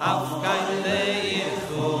 afkain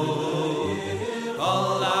leichu,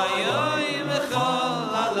 kol ayoim v'chol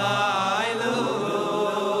halaylo.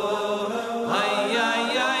 Ay ay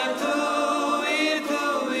ay, tuir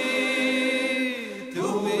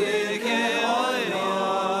ke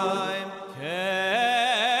oyoim,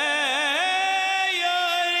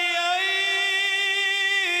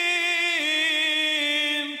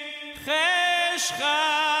 chesh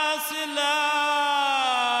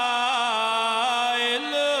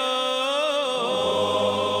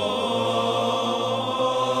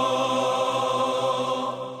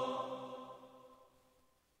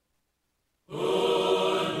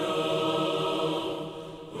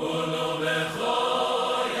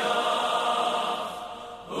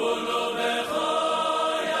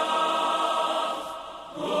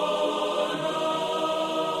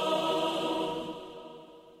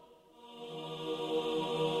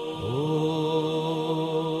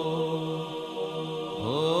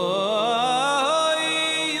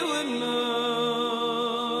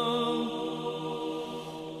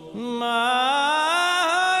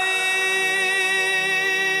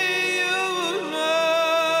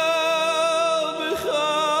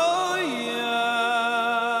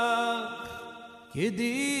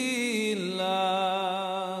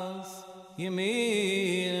Gedilas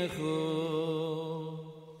yeminchu,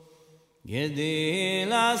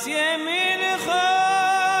 Gedilas yeminchu,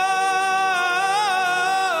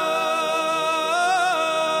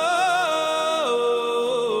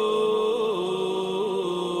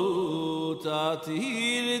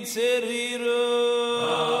 Tatir tzeriru.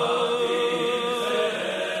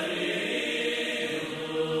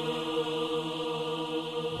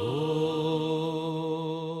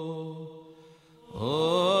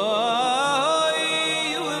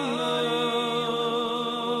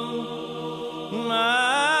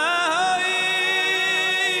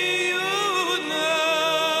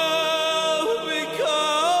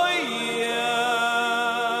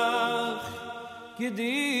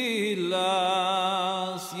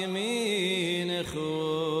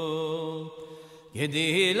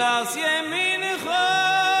 Gedilas yemincha,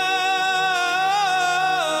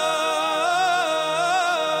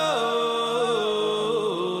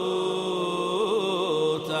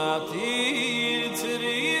 tatir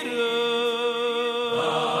tzeriru,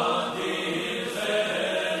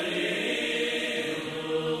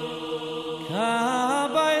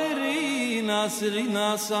 kabayri nasrina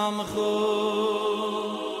samcho,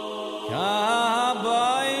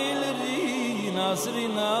 kabayri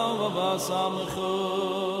nasrina Samcho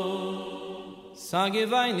Sage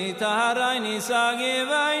Vaini Taraini Sage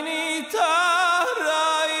Vaini Taraini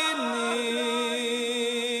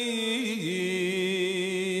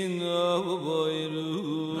No boiru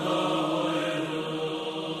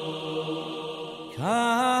Ka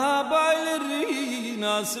baileri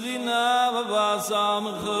Nasrina Baba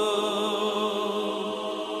Samcho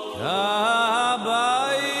Ka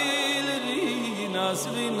baileri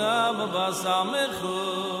Nasrina Baba Samcho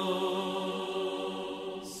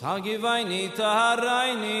Sagi vaini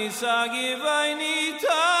taraini, sagi vaini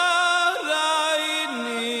taraini,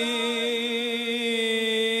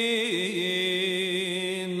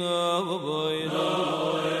 no boy, no,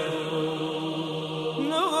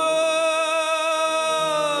 no,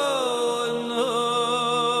 no, no,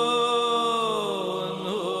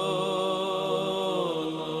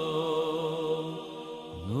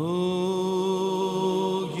 no,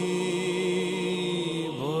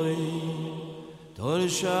 boy.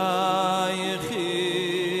 Shaykhir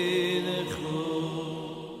khu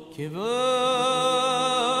kivas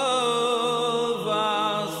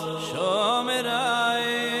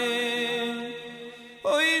shomerai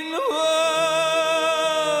oy no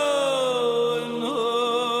no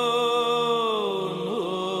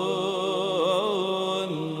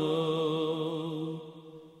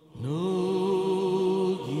no no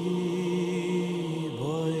gi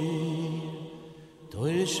boy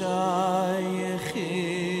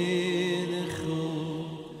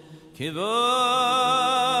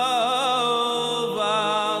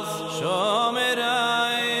Kivas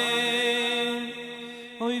shomerai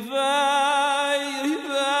oy vay oy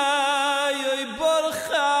vay oy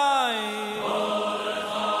borchai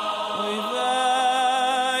oy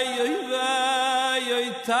vay oy vay oy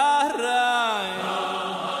tarai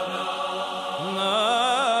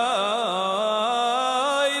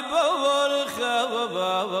oy borcha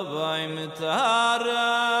vay tarai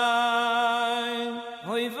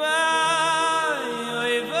oy vay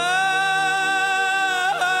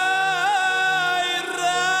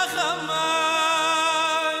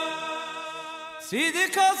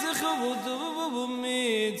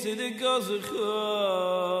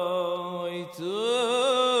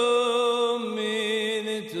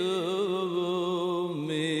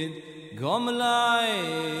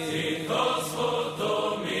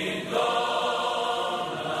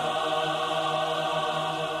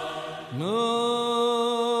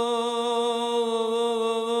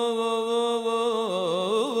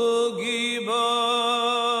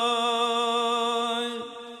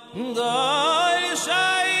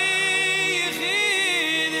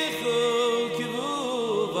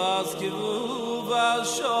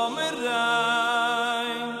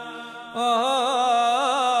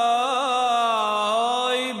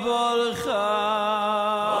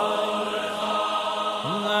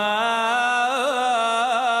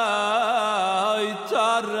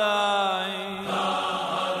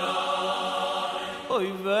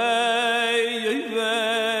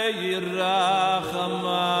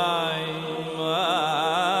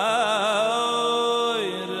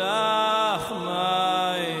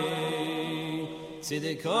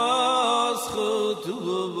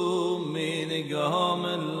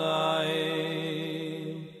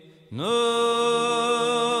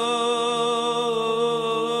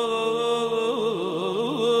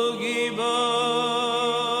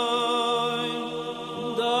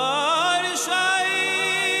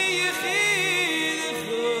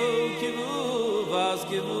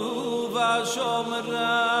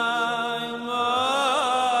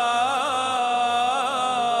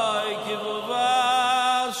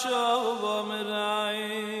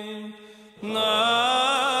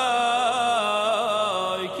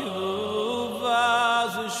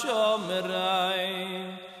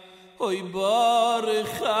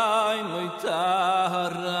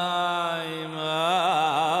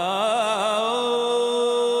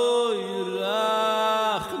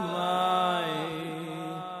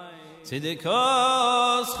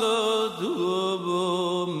Sidikos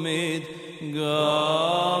khudubu mid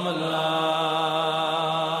gamlai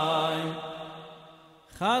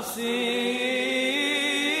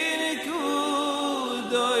Chasin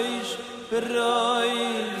kudosh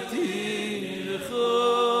roivti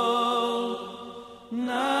l'chol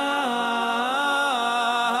nailadu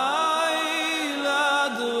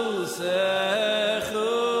secho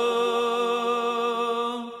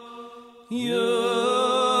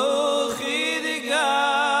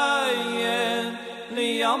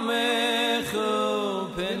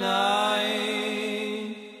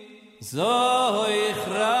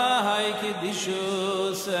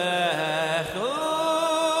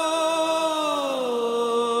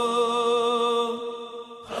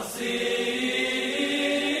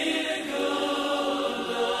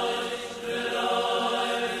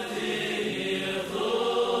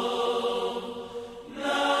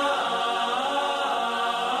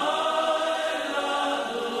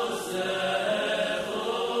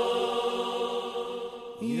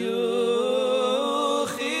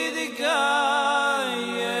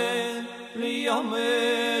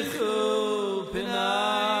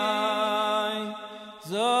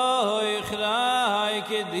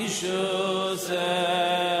kedishus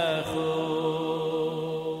echu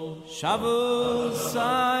Shabbos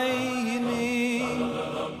ayini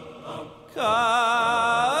kabayin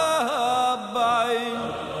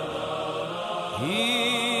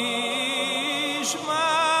Ishma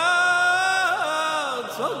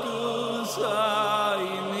tzadus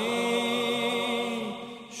ayini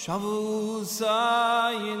Shabbos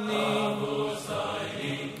ayini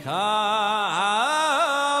kabayin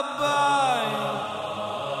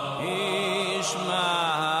Ishma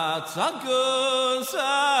tzadus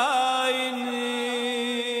ayini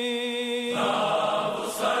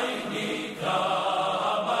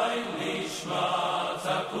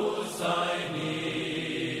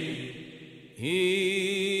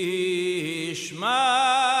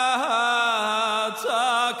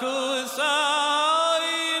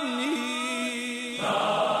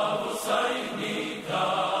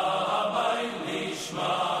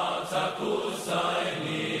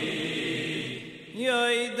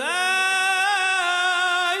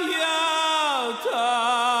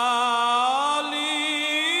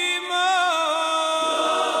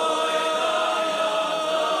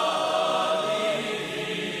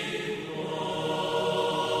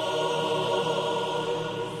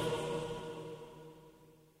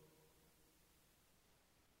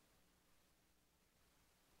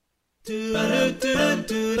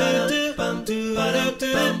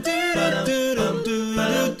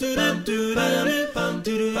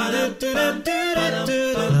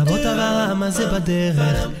רבות העם הזה בדרך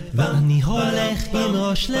ואני הולך עם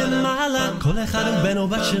ראש למעלה כל אחד הוא בן או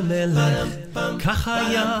בת של מלך ככה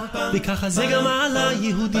היה וככה זה גם עלה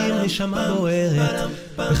יהודים נשמה בוערת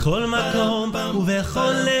בכל מקום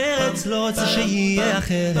ובכל ארץ לא רוצה שיהיה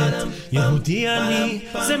אחרת יהודי אני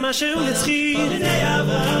זה משהו נצחי בני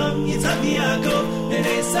אברהם יצחק ויעקב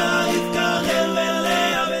בני שרה רבקה רחל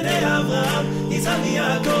ולאה בני אברהם יצחק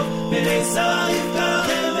ויעקב בני שרה רבקה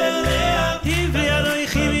רחל ולאה עברי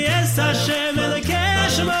אנוכי ויעש השם אלוקי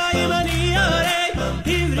השמיים אני יורא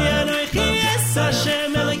עברי אנוכי ויעש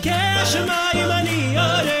השם אלוקי השמיים אני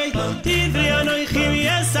יורא עברי אנוכי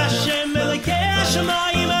ויעש השם אלוקי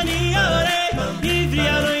השמיים אני יורא עברי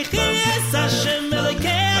אנוכי ויעש השם אלוקי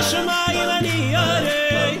השמיים אני יורא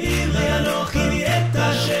עברי אנוכי ויעש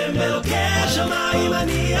השם אלוקי השמיים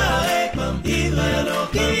אני יורא עברי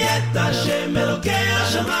אנוכי ויעש השם אלוקי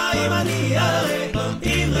השמיים אני יורא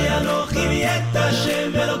עברי אנוכי ויעש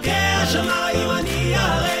השם אלוקי השמיים אני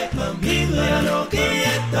יורא עברי אנוכי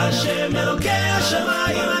ויעש השם אלוקי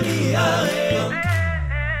השמיים אני יורא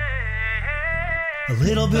A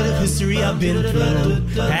little bit of history I've been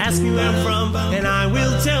through. Ask me where I'm from, and I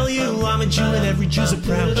will tell you I'm a Jew, and every Jew's a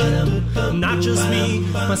proud Jew. Not just me,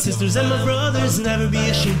 my sisters and my brothers. Never be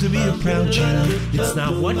ashamed to be a proud Jew. It's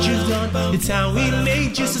not what you've done, it's how we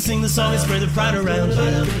made you. So sing the song and spread the pride around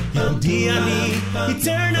you. Yehudi ani,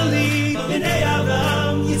 eternally. B'nei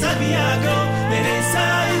Avraham, Yitzhak v'Yaakov. B'nei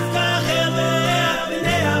Sarah, Rivka, Rachel v'Leah.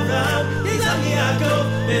 B'nei Avraham, Yitzhak v'Yaakov.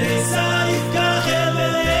 B'nei Sarah, Rivka, Rachel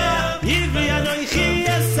v'Leah. Ivri anoichi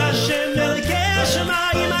es Hashem Elokei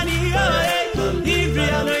Hashemayim ani yorei. Ivri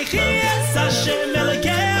anoichi es Hashem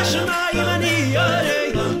Elokei Hashemayim ani yorei.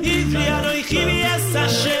 Ivri anoichi es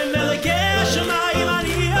Hashem Elokei Hashemayim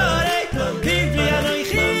ani yorei. Ivri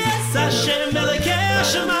anoichi es Hashem Elokei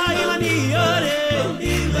Hashemayim ani yorei.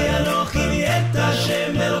 Ivri anoichi et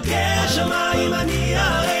Hashem Elokei Hashemayim ani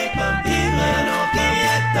yorei. Ivri anoichi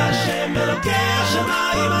et Hashem Elokei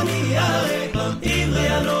Hashemayim ani yorei. Ivri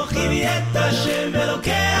anoichi et Hashem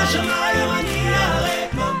Elokei Hashemayim ani yorei.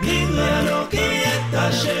 Ivri anoichi et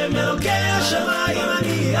Hashem Elokei Hashemayim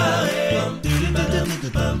ani yorei.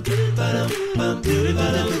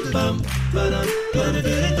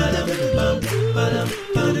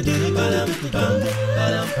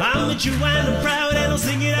 I'm a Jew and I'm proud and I'll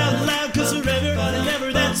sing it out loud, cause forever and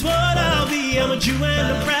ever that's what I'll be. I'm a Jew and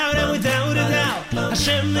I'm proud and without a doubt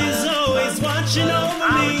Hashem is always watching over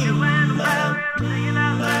me. I'm a Jew and I'm proud and I'll sing it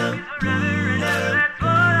out loud, cause forever and ever that's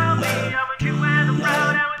what I'll be. I'm a Jew and I'm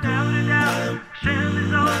proud and without a doubt Hashem is always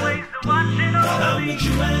watching over me. I'm a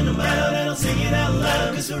Jew and I'm proud and I'll sing it out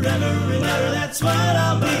loud, cause forever and ever that's what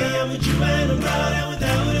I'll be. I'm a Jew and I'm proud and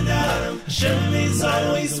without a doubt Hashem is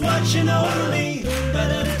always watching over me.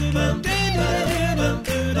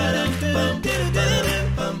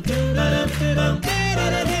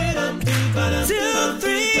 2,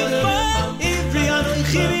 3, 4 Ivri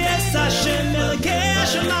anoichi es Hashem Elokei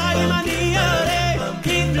Hashemayim ani yorei.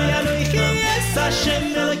 Ivri anoichi es Hashem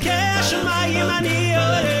Elokei Hashemayim ani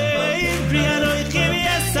yorei. Ivri anoichi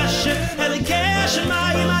es Hashem Elokei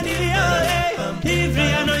Hashemayim ani yorei. Ivri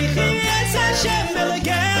anoichi es Hashem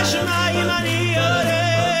Elokei Hashemayim ani yorei.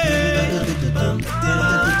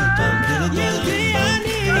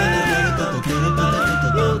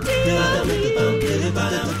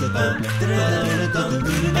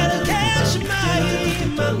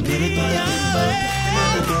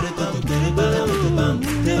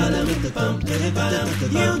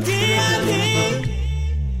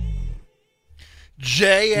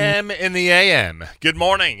 JM in the AM. Good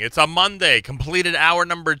morning. It's a Monday. Completed hour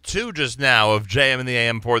number 2 just now of JM in the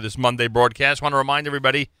AM for this Monday broadcast. Want to remind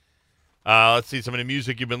everybody, let's see some of the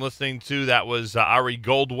music you've been listening to. That was Ari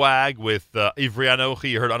Goldwag with Ivri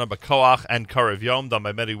Anochi. You heard Ana Bakoach and Karev Yom, done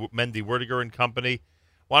by Mendy Werdiger and Company.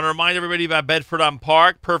 Want to remind everybody about Bedford on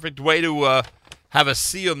Park. Perfect way to have a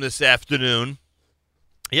siyum this afternoon.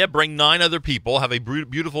 Yeah, bring 9 other people. Have a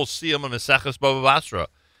beautiful siyum on Maseches Baba Basra.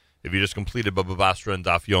 If you just completed Baba Basra and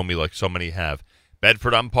Daf Yomi like so many have.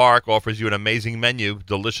 Bedford on Park offers you an amazing menu,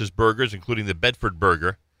 delicious burgers, including the Bedford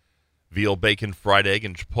Burger, veal, bacon, fried egg,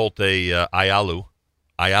 and chipotle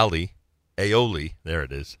aioli. There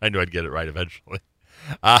it is. I knew I'd get it right eventually.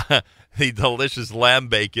 The delicious lamb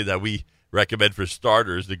bacon that we recommend for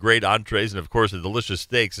starters, the great entrees, and, of course, the delicious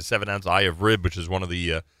steaks, a 7-ounce eye of rib, which is one of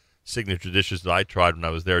the signature dishes that I tried when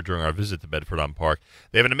I was there during our visit to Bedford on Park.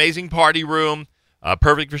 They have an amazing party room.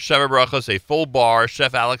 Perfect for Sheva Brachos, a full bar.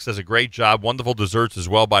 Chef Alex does a great job. Wonderful desserts as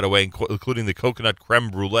well, by the way, including the coconut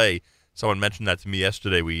creme brulee. Someone mentioned that to me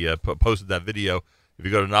yesterday. We posted that video. If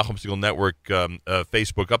you go to Nachum Segal Network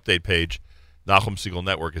Facebook update page, Nachum Segal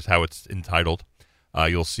Network is how it's entitled.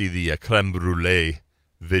 You'll see the creme brulee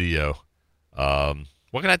video.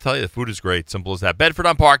 What can I tell you? The food is great. Simple as that. Bedford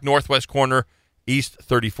on Park, northwest corner, East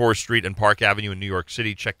 34th Street and Park Avenue in New York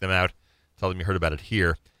City. Check them out. Tell them you heard about it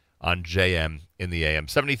here on JM in the AM.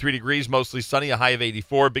 73 degrees, mostly sunny, a high of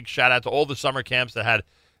 84. Big shout out to all the summer camps that had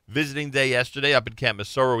visiting day yesterday up in Camp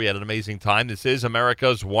Mesorah. We had an amazing time. This is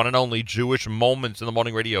America's one and only Jewish Moments in the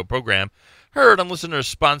Morning radio program. Heard on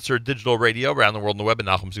listeners-sponsored digital radio around the world on the web at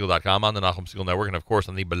NachumSegal.com, on the Nachum Segal Network, and, of course,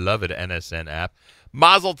 on the beloved NSN app.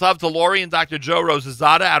 Mazel tov to Lori and Dr. Joe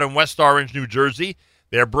Rosazada out in West Orange, New Jersey.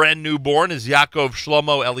 Their brand newborn is Yaakov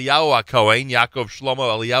Shlomo Eliyahu HaKohen. Yaakov Shlomo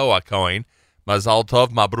Eliyahu HaKohen. Mazal tov,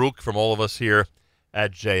 mabruk from all of us here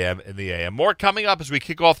at JM in the AM. More coming up as we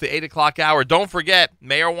kick off the 8 o'clock hour. Don't forget,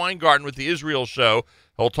 Meir Weingarten with the Israel show.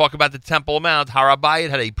 He'll talk about the Temple Mount. Har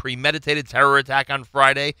HaBayit had a premeditated terror attack on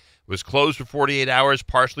Friday. It was closed for 48 hours,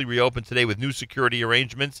 partially reopened today with new security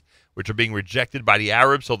arrangements, which are being rejected by the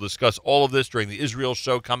Arabs. He'll discuss all of this during the Israel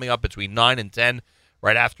show coming up between 9 and 10,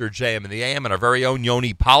 right after JM in the AM. And our very own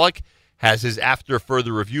Yoni Pollack has his After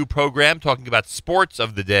Further Review program talking about sports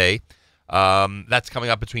of the day. That's coming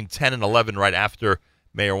up between 10 and 11 right after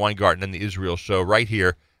Meir Weingarten and the Israel show right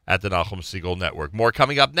here at the Nachum Segal Network. More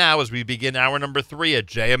coming up now as we begin hour number 3 at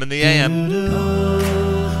JM in the AM.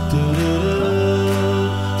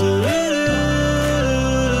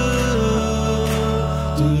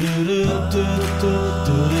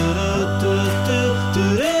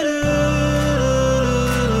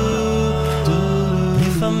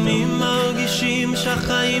 לפעמים מרגישים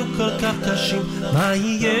שהחיים כל כך קשים, מה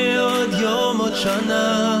יהיה עוד יום עוד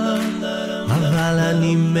שנה, אבל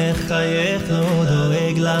אני מחייך, לא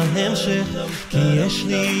דואג להמשך, כי יש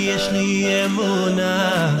לי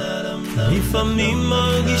אמונה. לפעמים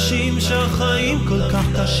מרגישים שהחיים כל כך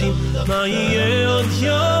קשים, מה יהיה עוד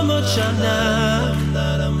יום עוד שנה,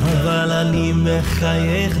 אבל אני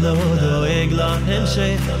מחייך, לא דואג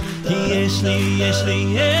להמשך, כי יש לי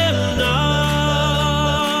אמונה.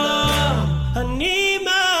 אני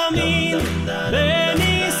מאמין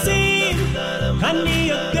בניסים, אני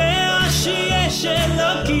יודע שיש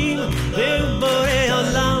אלוקים, והוא בורא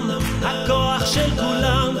עולם, הכוח של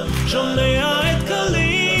כולם, שומע את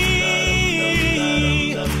קולי.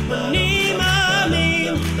 אני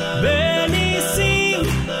מאמין בניסים,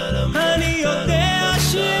 אני יודע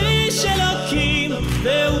שיש אלוקים,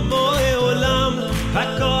 והוא בורא עולם,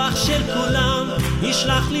 הכוח של כולם,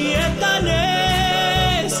 ישלח לי את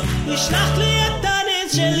הנס, ישלח לי את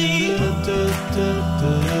הנס שלי.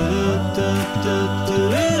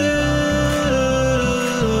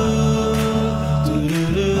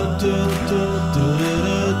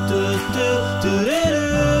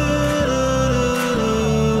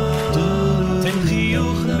 תן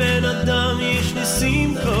חיוך בן אדם, יש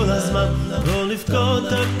ניסים כל הזמן, לא לבכות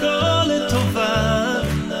הכל לטובה,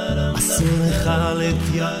 אסור לך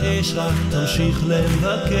להתייאש, רק תמשיך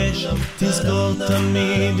לבקש, תזכור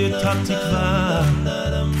תמיד את התקווה.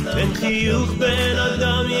 תן חיוך בן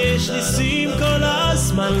אדם, יש ניסים כל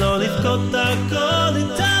הזמן, לא לבכות הכל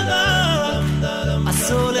לטובה,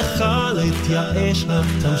 אסור לך להתייאש, רק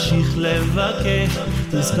תמשיך לבקש,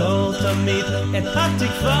 תזכור תמיד את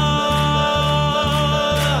התקווה.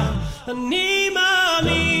 אני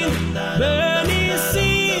מאמין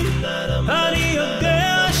בניסים, אני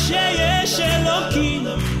יודע שיש אלוקים,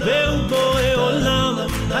 והוא בורא עולם,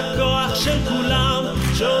 הכוח של כולם,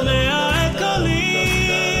 שומע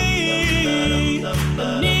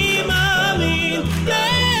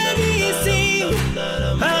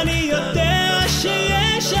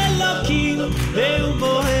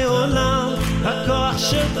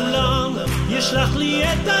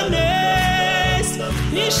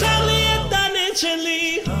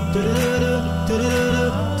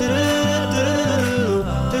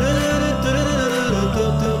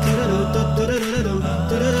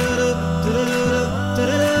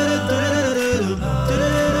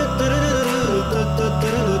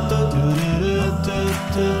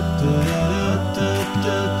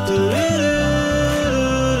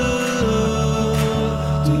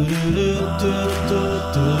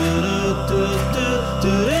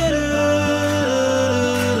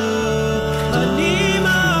אני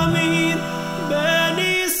מאמין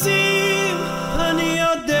בניסים, אני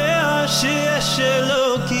יודע שיש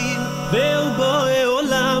אלוקים והוא בורא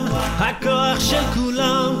עולם, הכוח של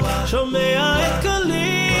כולם שומע את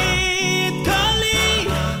קולי, את קולי.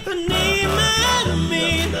 אני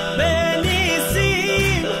מאמין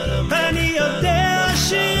בניסים, אני יודע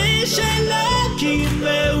שיש אלוקים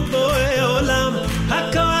והוא בורא עולם,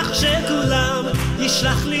 הכוח של כולם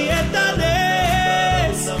ישלח לי את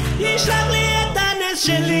הנס, ישלח לי את הנס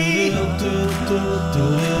שלי.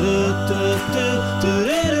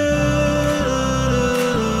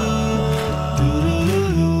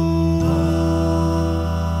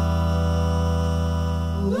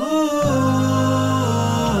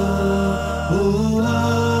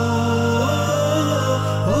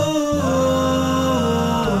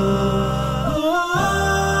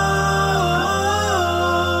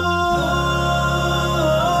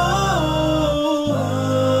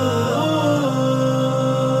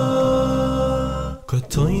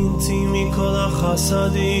 קטונתי מכל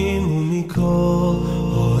החסדים ומכל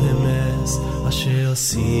האמס אשר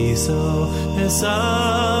עשיסו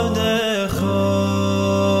עבדך.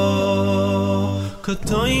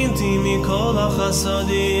 קטונתי מכל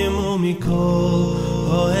החסדים ומכל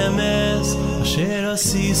האמס אשר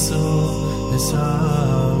עשיסו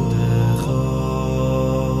עבדך.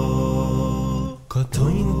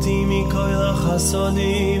 קטונתי מכל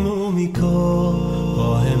החסדים ומכל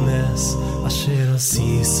האמס אשר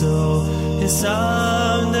עשיסו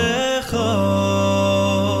עבדך.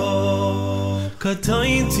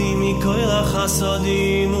 קטונתי מכל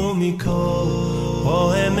החסדים ומכל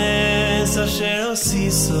האמס אשר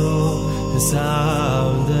עשיסו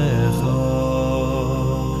עבדך.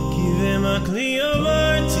 כי במקלי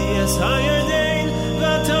עברתי את הירדן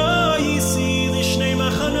ואתה איסי לשני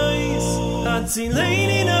מחנויס.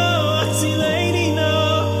 הצילני נא, הצילני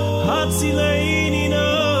נא, הצילני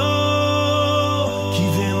נא. כי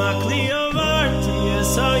במקלי עברתי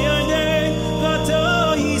את הירדן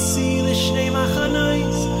ואתה איסי לשני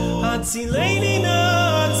מחנויס. הצילני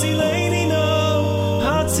נא, הצילני נא,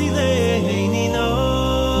 הצילני נא.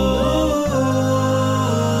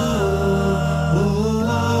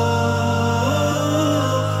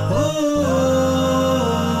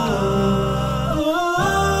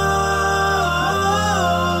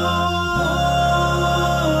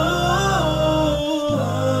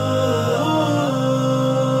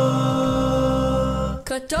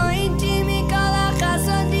 קטונתי מכל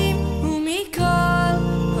החסדים ומכל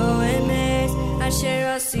האמס אשר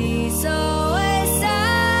עשיסו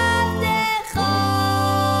עבדך.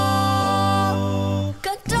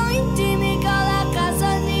 קטונתי מכל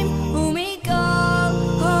החסדים ומכל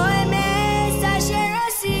האמס אשר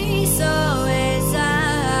עשיסו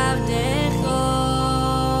עבדך.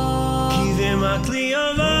 כי במקלי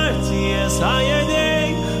עברתי את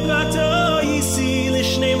הירדן ואתה איסי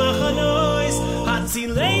לשני מחנויס.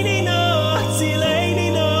 הצילני נא, הצילני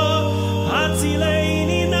נא,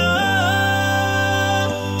 הצילני נא.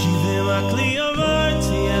 כי במקלי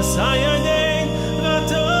עברתי את הירדן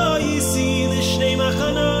ואתה איסי לשני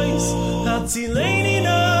מחנויס. הצילני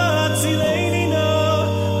נא, הצילני נא,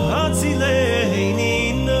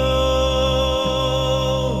 הצילני נא.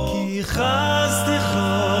 כי חסדך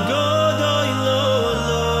גדול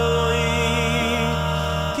אלוהי,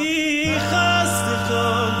 כי חסדך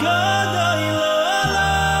גדול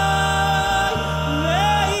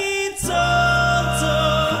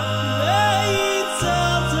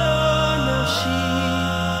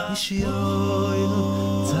שיול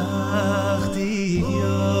תחתיו.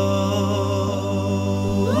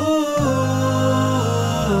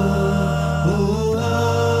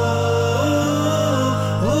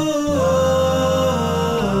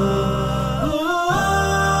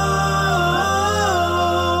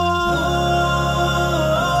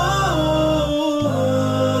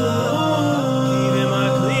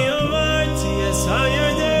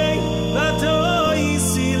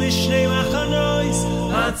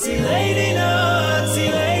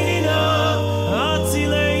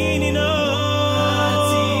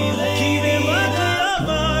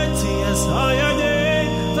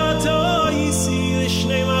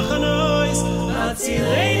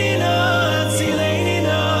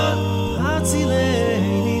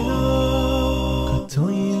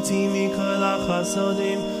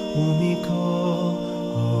 החסודים ומכל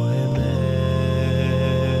האמת.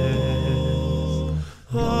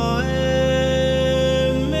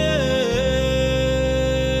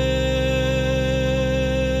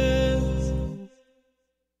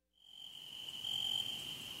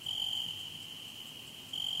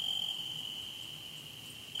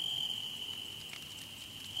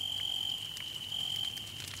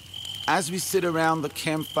 As we sit around the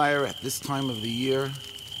campfire at this time of the year,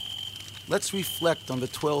 let's reflect on the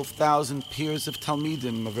 12,000 peers of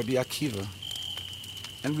Talmidim of Rabbi Akiva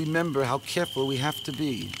and remember how careful we have to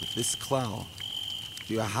be with this klal.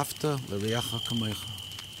 V'ahavta l'reacha kamocha.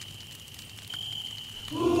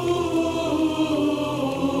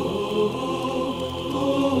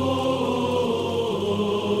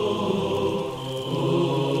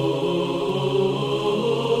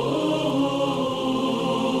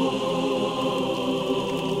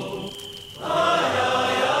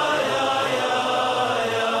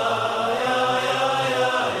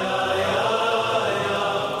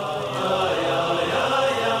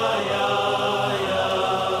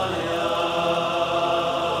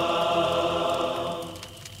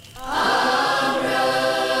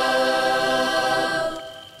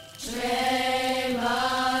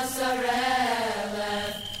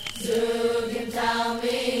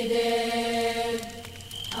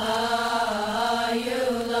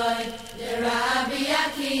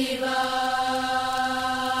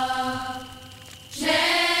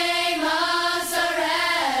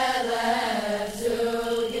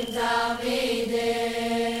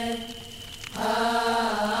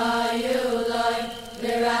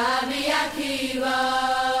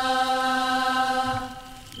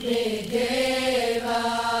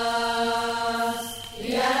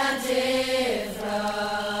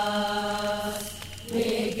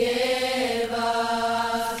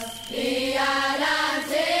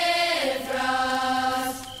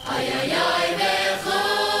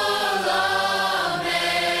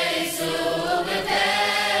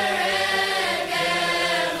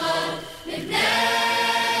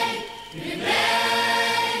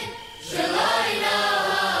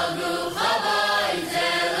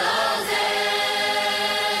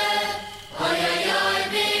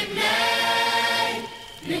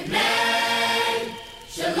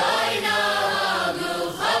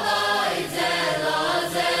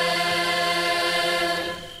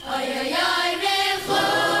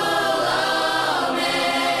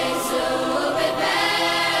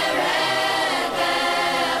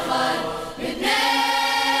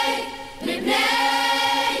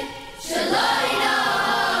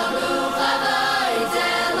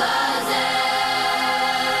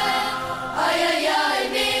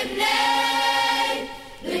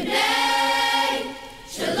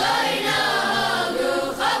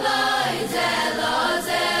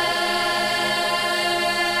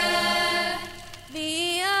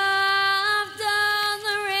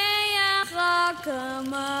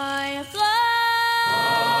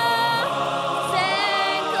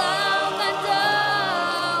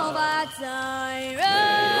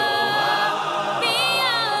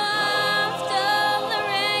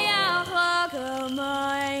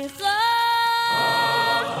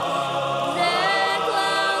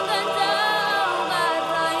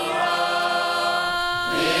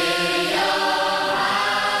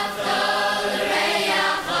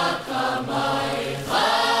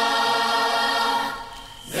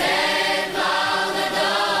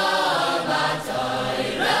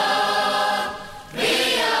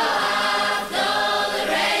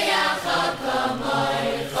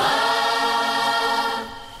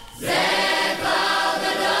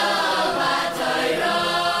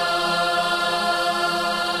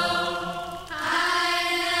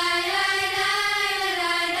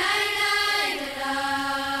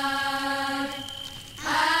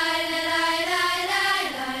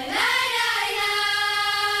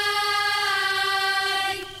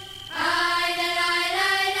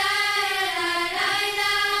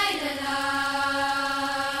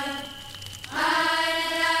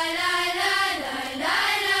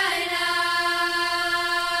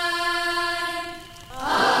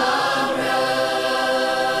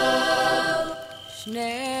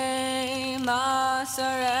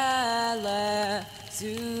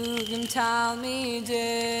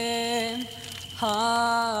 Talmidim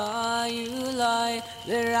Hayulai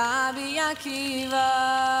Rabbi Akiva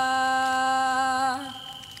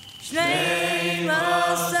Shnei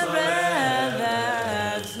Masarevet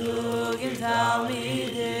Zugim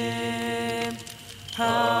Talmidim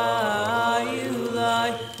Hayulai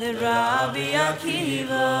Rabbi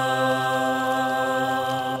Akiva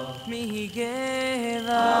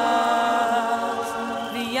Mihigevas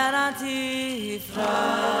V'yarati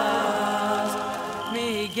tifras mi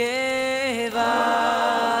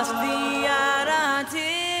gevas viara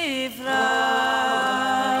tifras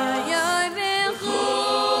yoy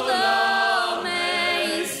bechuda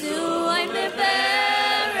meisu ay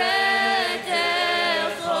beberet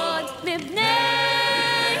echot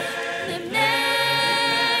mibnei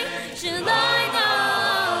shalai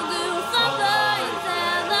naldu chavai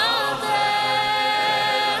zelater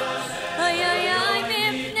ay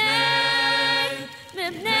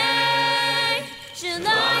mibnei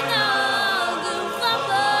shalai naldu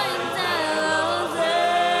chavai zelater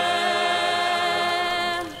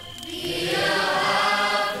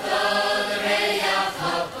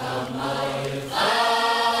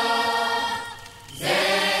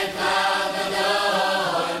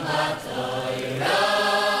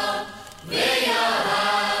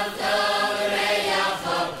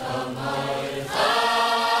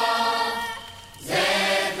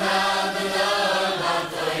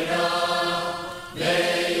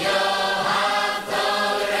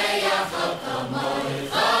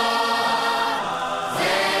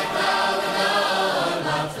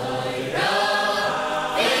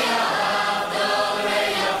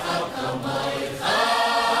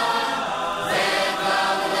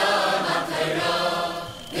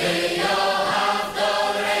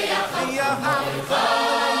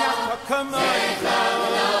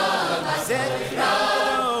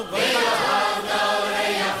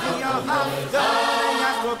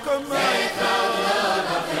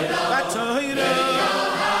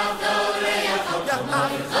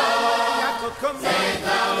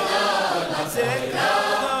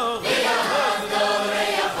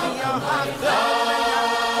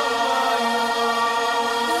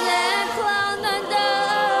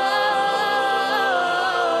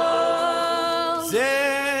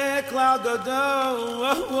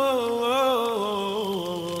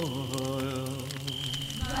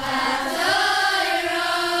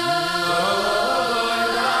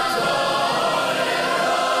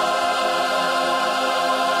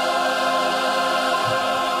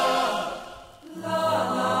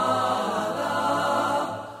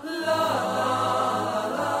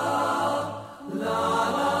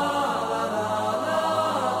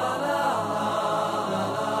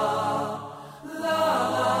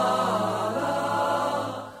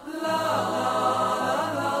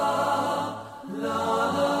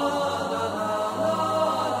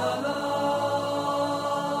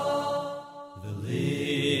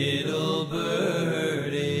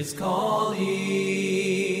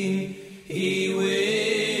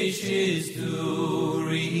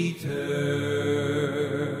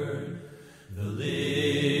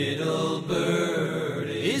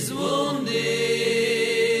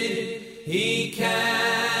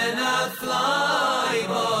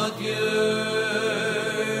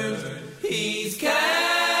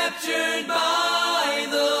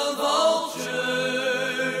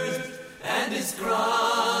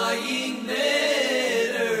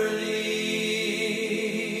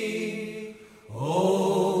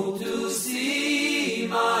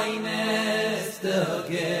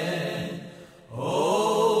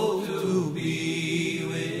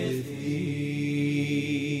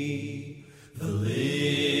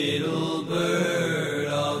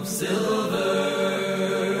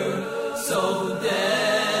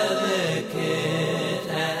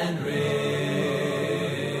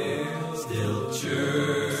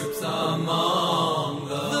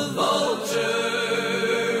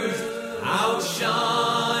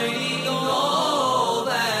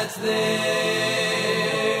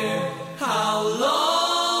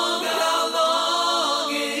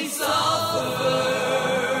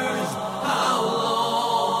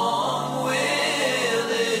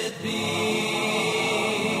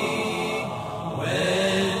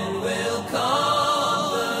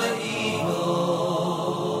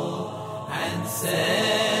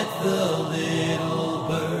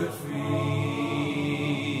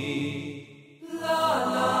La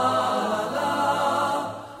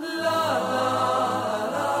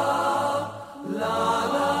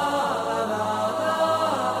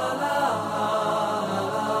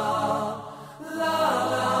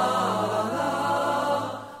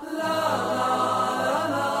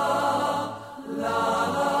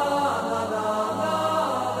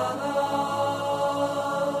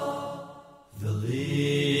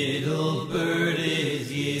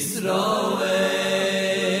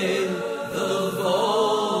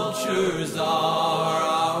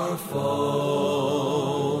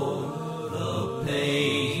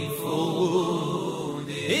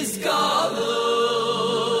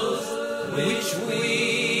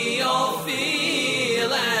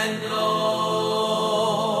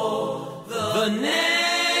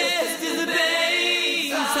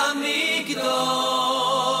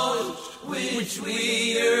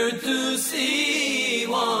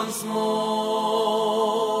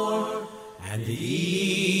And the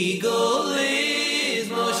eagle is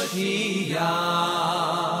Moshiach,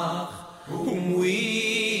 whom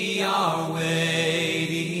we are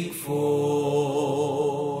waiting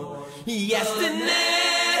for. Yes, the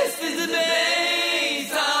nest is the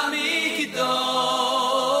Beis HaMikdash,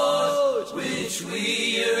 which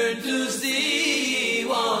we yearn to see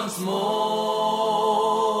once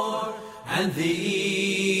more. And the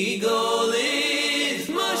eagle is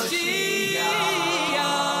Moshiach,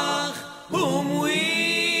 whom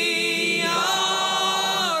we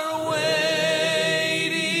are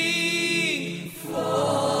waiting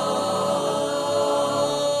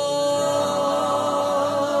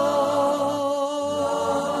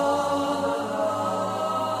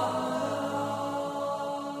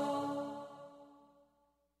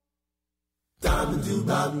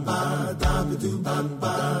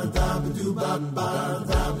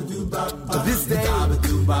This day, there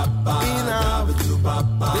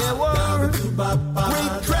were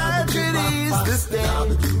great tragedies. This day,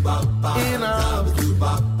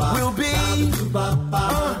 will be a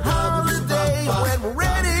holiday when we're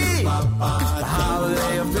ready. The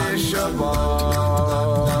holiday of Tisha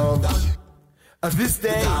B'Av. This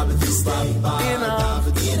day,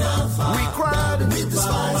 we cried in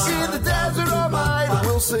the desert of night.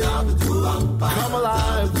 We'll sing, come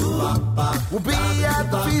alive. We'll be at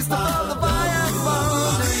the feast of the fire and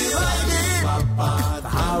fun. Do you like it? The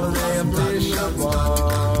holiday of Tisha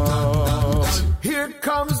B'Av. Here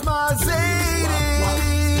comes my Zadie,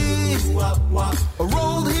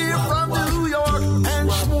 rolled here from New York, and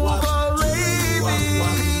Shmuel Levi.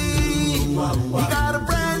 He got a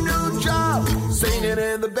brand new job, singing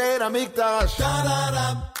in the Beit HaMikdash.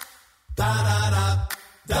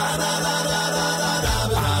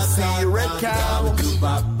 I see a red cow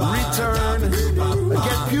return,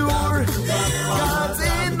 get pure. God's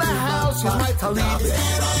in the house, he's my talit.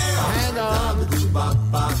 Hang on,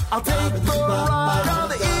 I'll take the ride on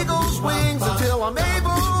the eagle's wings until I'm able.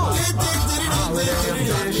 Holiday of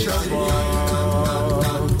Tisha B'Av.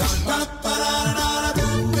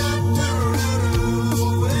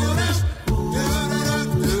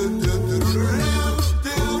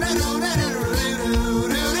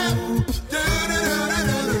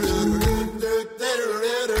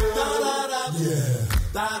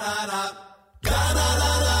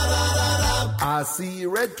 I see a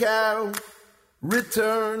red cow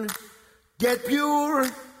return, get pure.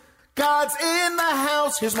 God's in the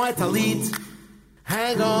house, here's my talit.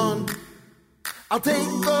 Hang on, I'll take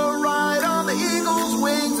a ride on the eagle's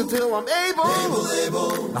wings until I'm able.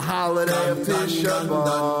 The holiday of Tisha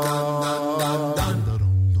B'Av.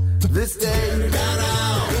 This day, there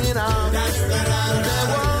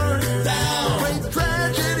were great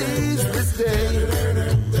tragedies. This day,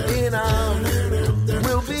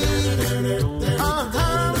 will be a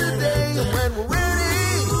holiday when we're ready.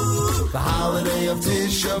 The holiday of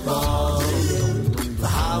Tisha B'Av. The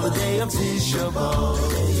holiday of Tisha B'Av.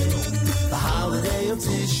 The holiday of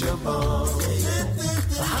Tisha B'Av.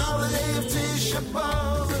 The holiday of Tisha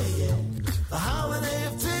B'Av. The holiday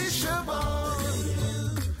of Tisha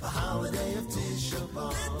B'Av. The holiday of Tisha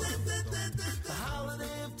B'Av. The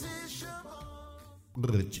holiday of Tisha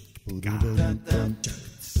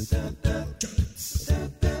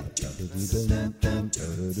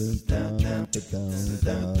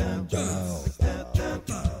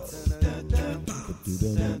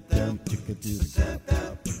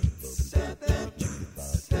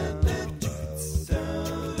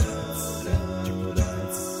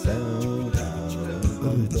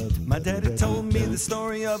My daddy told me the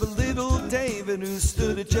story of a little David who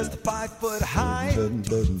stood at just 5 foot high.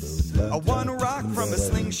 A one rock from a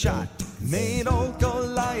slingshot made old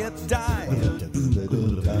Goliath die.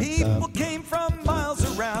 People came from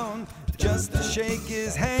miles around just to shake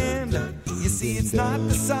his hand. You see, it's not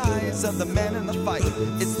the size of the man in the fight,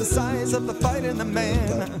 it's the size of the fight in the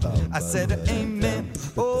man. I said amen,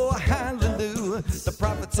 oh hallelujah. The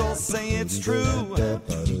prophets all say it's true.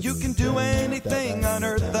 You can do anything on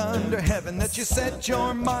earth under heaven that you set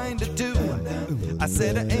your mind to do. I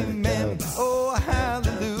said amen, oh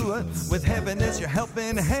hallelujah. With heaven as your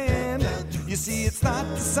helping hand. You see, it's not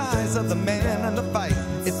the size of the man and the fight,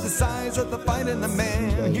 it's the size of the fight in the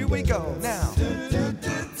man. Here we go now.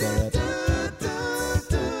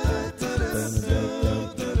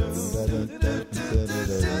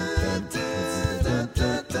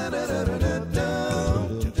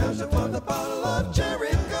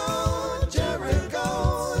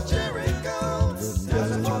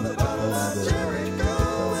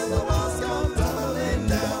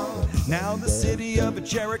 Now the city of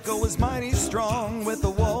Jericho was mighty strong, with the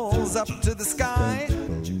walls up to the sky.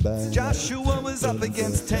 Joshua was up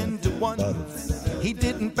against 10-1. He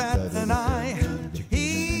didn't bat an eye.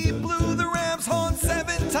 He blew the ram's horn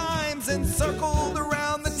 7 times and circled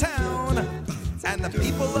around the town. And the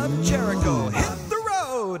people of Jericho hit the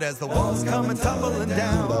road as the walls come tumbling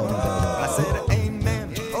down. I said,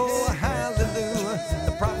 amen, oh hallelujah.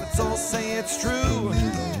 The prophets all say it's true.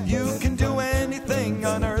 You can do anything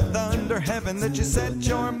on earth, under heaven, that you set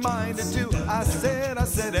your mind to do. I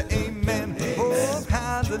said, amen, oh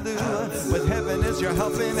hallelujah. With heaven as your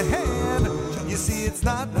helping hand. You see, it's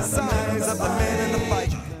not the size of the man in the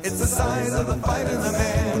fight, it's the size of the fight in the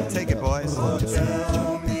man. Take it, boys. Oh,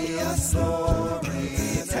 tell me a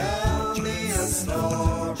story, tell me a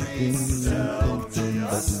story, tell me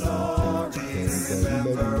a story.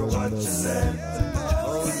 Remember what you said.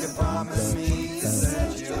 Oh, you promised me, you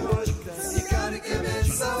said you would. You gotta give it,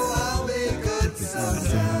 so I'll be good. So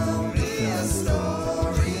tell me a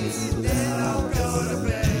story, then I'll go to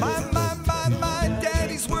bed. My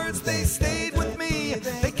daddy's words, they stayed with me.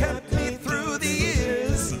 They kept me through the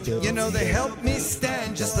years. You know, they helped me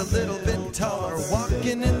stand just a little bit taller,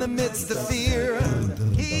 walking in the midst of fear.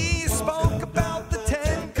 He spoke about the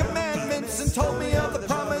 10 commandments and told me of the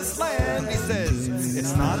promised land. He says,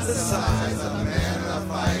 it's not the size of the man in the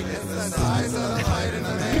fight, it's the size of the fight in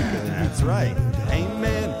the man. That's right.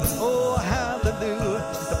 Amen. Oh, hallelujah.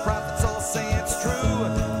 The prophets all say it's true.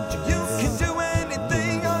 You can do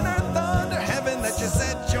anything on earth, under heaven, that you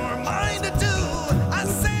set your mind to do. I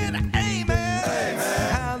said, amen. Amen.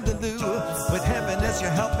 Hallelujah. With heaven as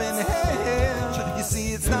your helping hand. You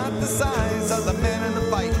see, it's not the size of the man in the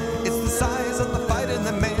fight, it's the size of the fight in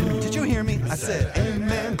the man. Did you hear me? I said,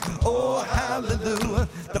 amen. Oh, hallelujah.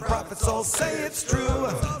 The prophets all say it's true.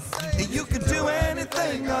 You can do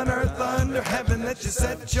anything on earth, under heaven, that you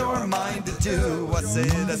set your mind to do. I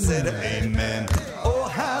said, amen. Oh,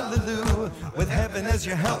 hallelujah. With heaven as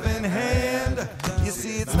your helping hand. You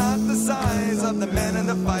see, it's not the size of the man in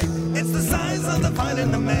the fight, it's the size of the fight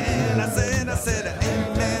in the man. I said,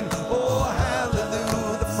 amen. Oh,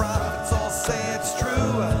 hallelujah. The prophets all say it's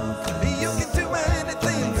true. You can do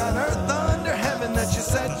anything on earth, under heaven, that you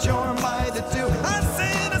set your mind to do. I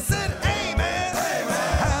said, amen.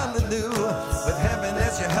 Amen. Hallelujah. With heaven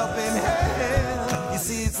as your helping hand. You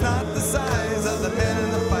see, it's not the size of the man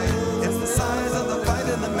in the fight, it's the size of the fight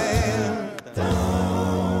in the man.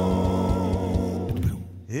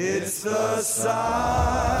 It's the size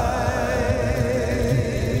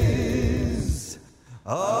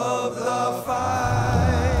of the fight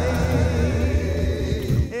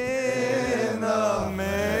in the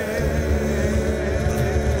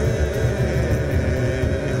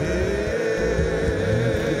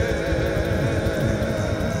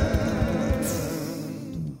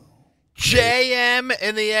JM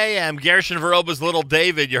in the AM. Gershon Veroba's Little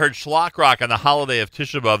David. You heard Schlock Rock on the holiday of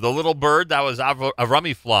Tisha B'Av. The Little Bird, that was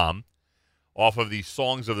Avrami Flam off of the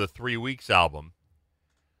Songs of the 3 Weeks album.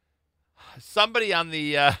 Somebody on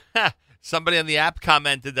the app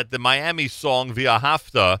commented that the Miami song Via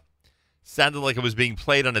Hafta sounded like it was being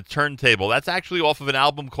played on a turntable. That's actually off of an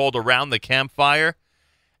album called Around the Campfire,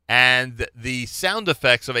 and the sound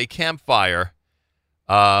effects of a campfire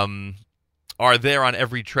are there on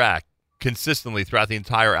every track consistently throughout the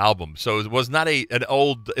entire album. So it was not it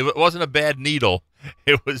wasn't a bad needle.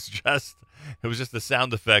 It was just the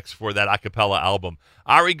sound effects for that a cappella album.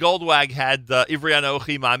 Ari Goldwag had Ivri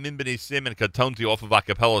Anochi, Ma'amin B'Nisim, and Katonti off of A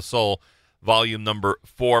Cappella Soul, volume number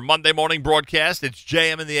 4. Monday morning broadcast. It's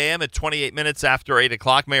JM in the AM at 28 minutes after 8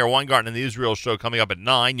 o'clock. Meir Weingarten and the Israel show coming up at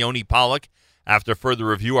 9. Yoni Pollack, after further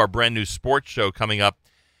review, our brand new sports show coming up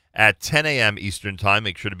at 10 a.m. Eastern Time.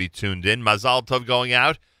 Make sure to be tuned in. Mazal Tov going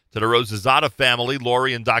out to the Rosazada family.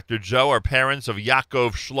 Lori and Dr. Joe are parents of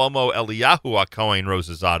Yaakov Shlomo Eliyahu HaKohen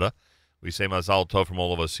Rosazada. We say Mazal Tov from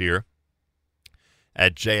all of us here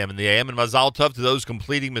at JM in the AM. And Mazal Tov to those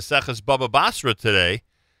completing Maseches Baba Basra today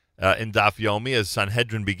in Daf Yomi as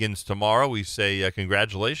Sanhedrin begins tomorrow. We say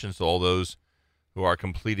congratulations to all those who are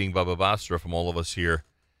completing Baba Basra from all of us here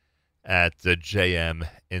at JM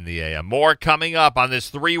in the AM. More coming up on this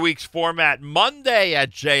 3 weeks format Monday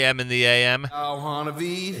at JM in the AM. Eliyahu,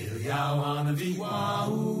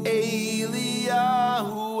 Eliyahu,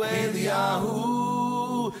 Eliyahu,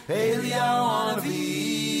 Eliyahu, Eliyahu,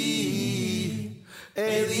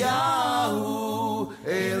 Eliyahu,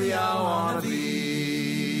 Eliyahu,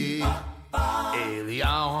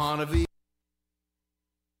 Eliyahu.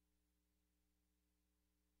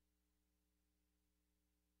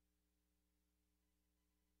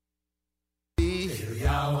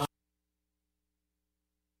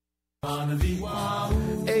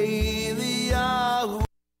 Eliyahu,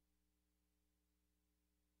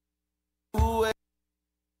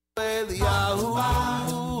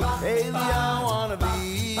 Eliyahu wannabe.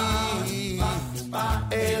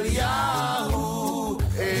 Eliyahu,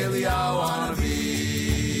 Eliyahu wannabe.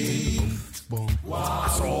 I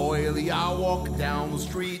saw Eliyahu walking down the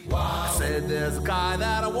street. I said, there's a guy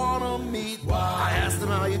that I want to meet. I asked him,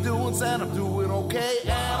 how you doing? Said, I'm doing okay.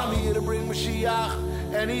 And I'm here to bring Mashiach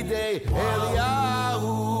any day.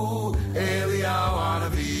 Eliyahu, Eliyahu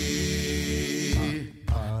wannabe.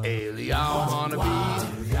 Eliyahu wannabe.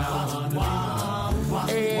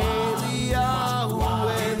 Eliyahu,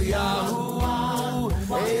 Eliyahu,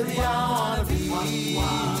 Eliyahu wannabe.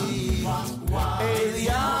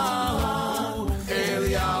 Eliyahu,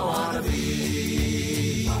 Eliyahu wannabe.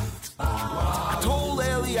 I told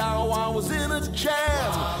Eliyahu I was in a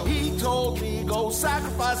jam. He told me go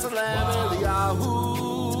sacrifice a lamb. Eliyahu,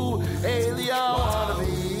 Eliyahu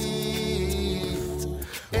wannabe.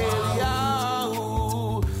 Eliyahu,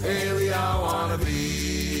 Eliyahu wannabe.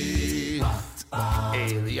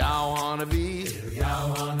 Eliyahu wannabe. Eliyahu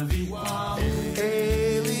wannabe.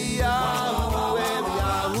 Eliyahu,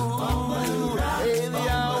 Eliyahu,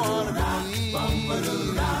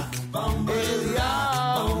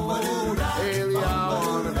 Eliyahu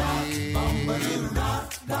wannabe.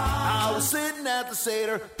 I was sitting at the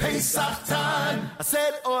Seder, Pesach time. I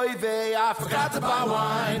said, oy vey, I forgot to buy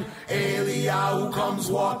wine. Eliyahu comes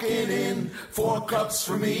walking in, 4 cups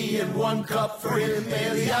for me and 1 cup for him.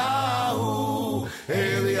 Eliyahu,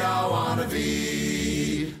 Eliyahu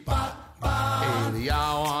wannabe.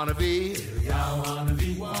 Eliyahu wannabe. Eliyahu wannabe.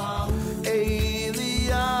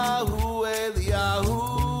 Eliyahu, Eliyahu,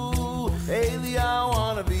 Eliyahu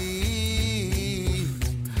wannabe.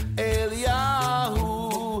 Eliyahu,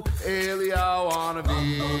 Eliyahu wannabe.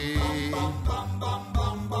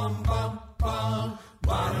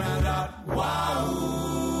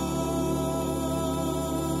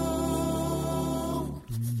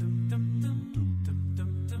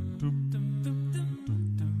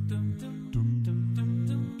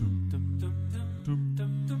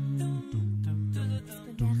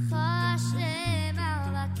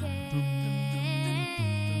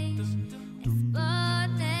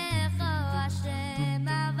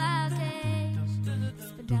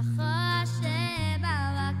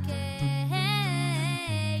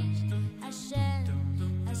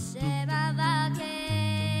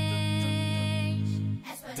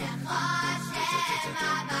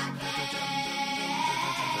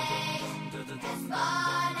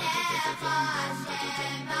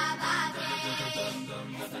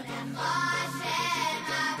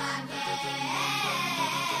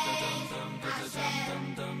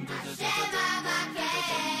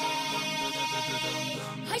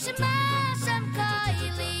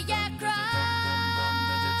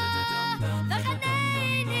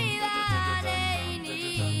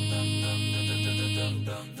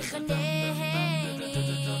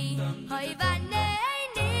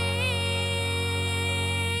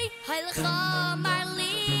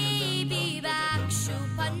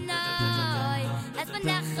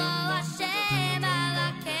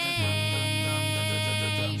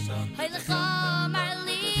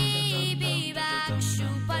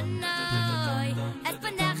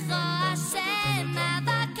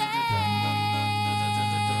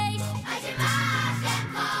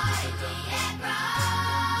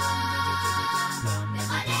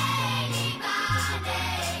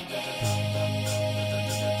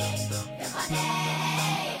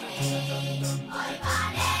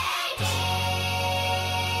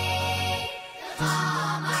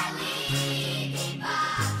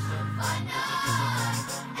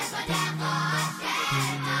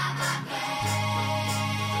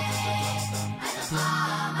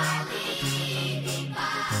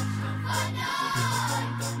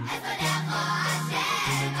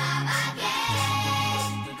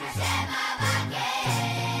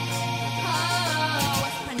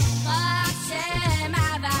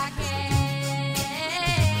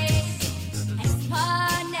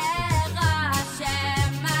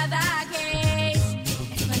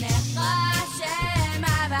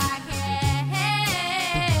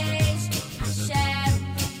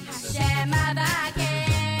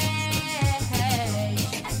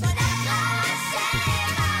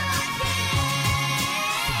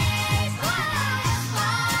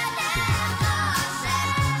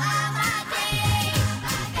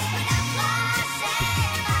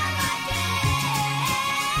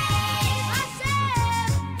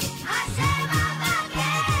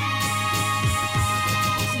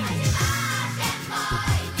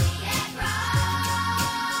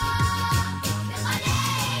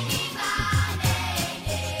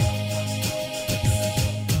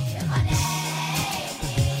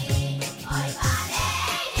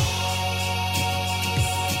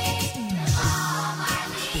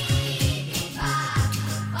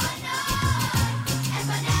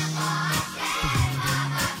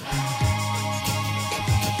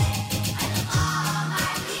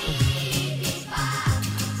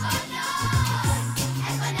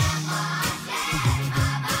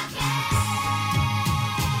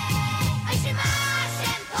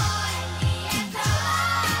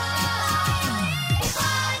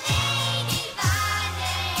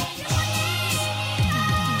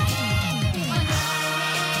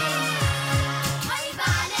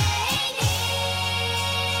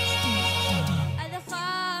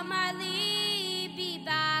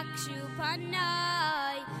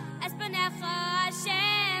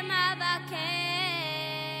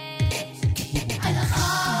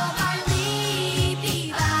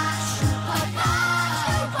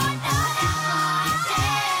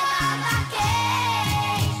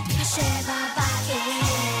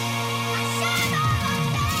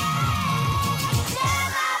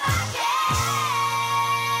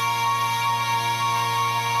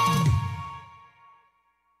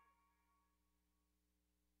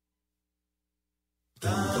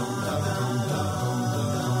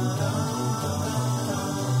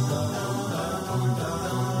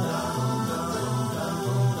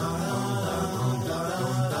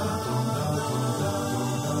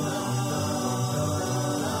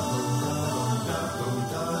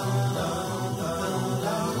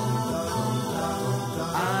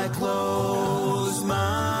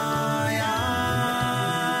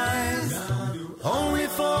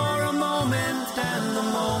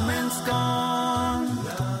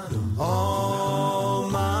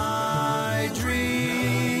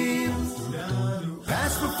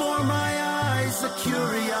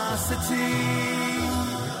 curiosity.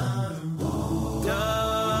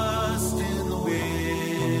 Dust in the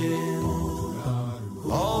wind.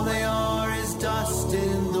 All they are is dust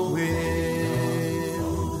in the wind.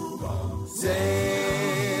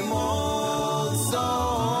 Same old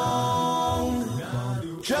song.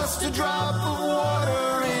 Just a drop of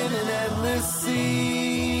water in an endless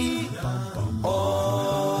sea.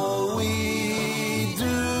 All we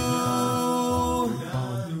do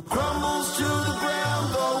crumbles to the ground,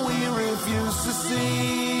 though we refuse to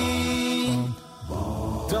see.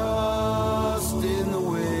 Dust in the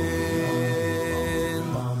wind.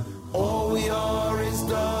 All we are is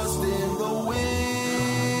dust in the wind.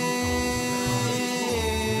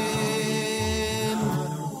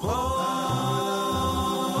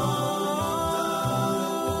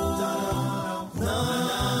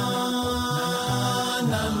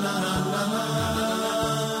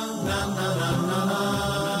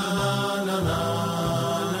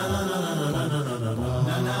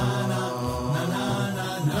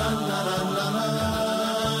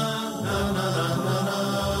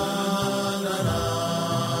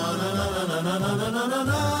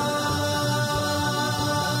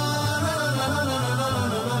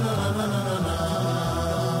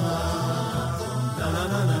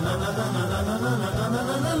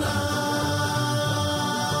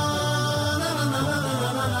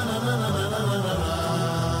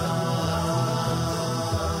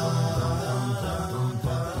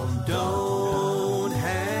 Don't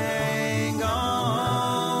hang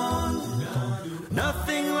on.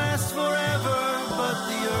 Nothing lasts forever but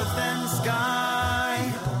the earth and sky.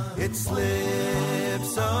 It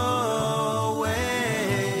slips away,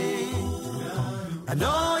 and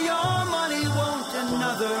all your money won't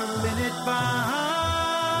another minute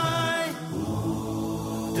buy.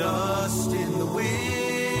 Dust in the wind.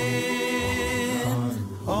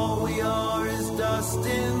 All we are is dust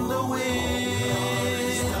in the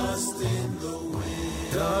wind. Dust in the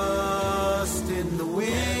wind. Dust in the wind.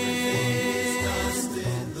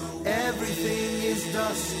 Everything is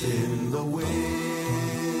dust in the wind.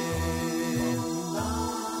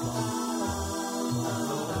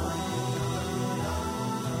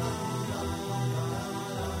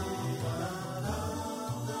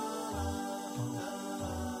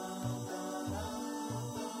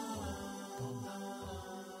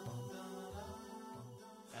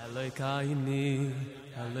 Elokaini,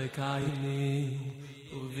 Elokaini,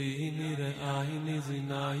 Uvini re'aini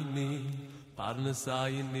zinaini,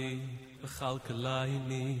 Parnasaini,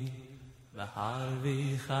 V'chalkalaini,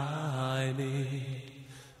 V'harvichaini.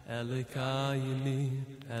 Elokaini,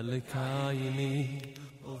 Elokaini,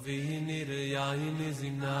 Uvini re'aini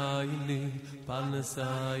zinaini,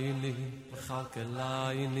 Parnasaini,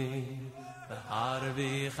 V'chalkalaini,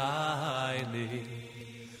 V'harvichaini.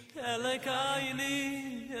 Elokaini,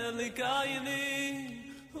 Elokaini,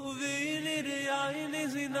 uvini re'aini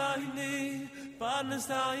zinaini,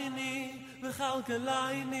 parnasaini,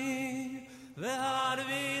 v'chalkalaini,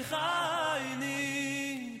 v'harvichaini.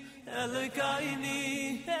 Elokaini,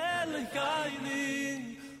 Elokaini,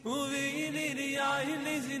 uvini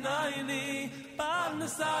re'aini zinaini,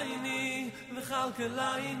 parnasaini,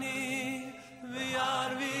 v'chalkalaini,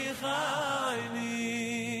 v'harvichaini.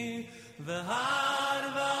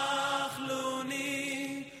 V'harvachluni,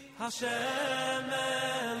 Hashem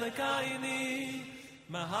Elokaini,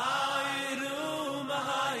 Mahayru,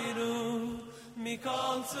 Mahayru,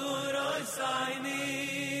 Mikol Tzurosaini.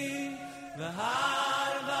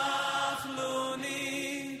 V'harvachluni,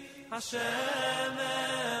 Hashem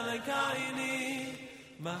Elokaini,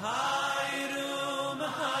 Mahayru,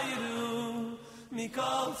 Mahayru,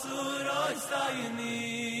 Mikol Tzurosaini.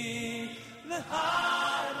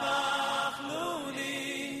 V'harvachluni,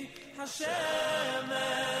 Hashem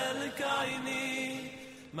Elokaini,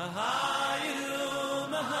 Mahayru,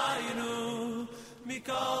 Mahayru,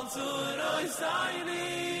 Mikol Tzurosaini.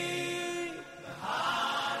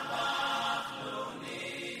 V'harvachluni,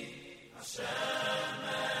 Hashem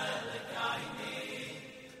Elokaini,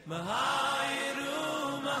 Mahayru,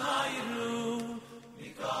 Mahayru,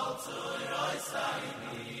 Mikol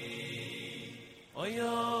Tzurosaini. Oy,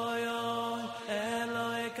 oy, oy,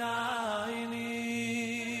 Elokaini.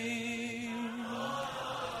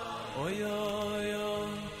 Oy, oy,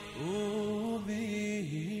 oy,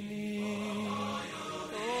 uvini.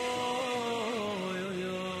 Oy, oy,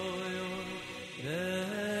 oy,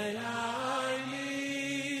 re'aini.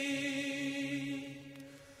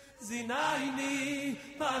 Zinaini,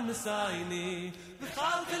 parnasaini,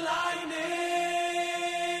 v'chalkalaini.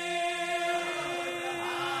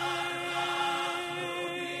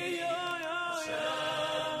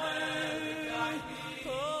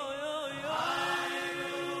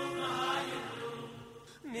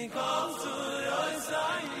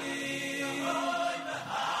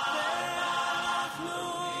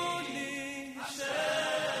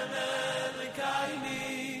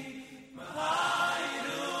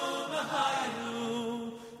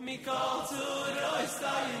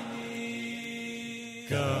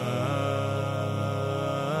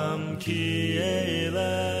 כי אלך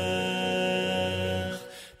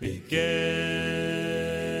בגיא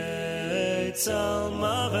צל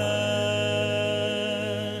מוות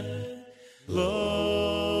לא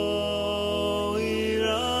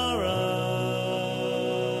ירא רע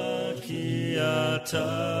כי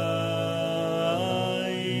אתה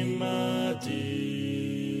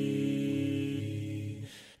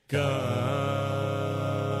גם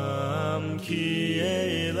כי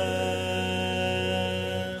אלך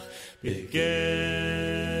בגיא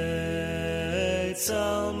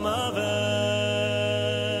צל מוות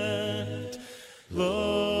לא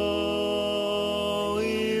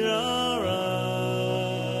ירא רע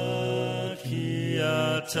כי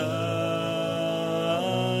אתה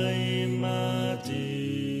עמדי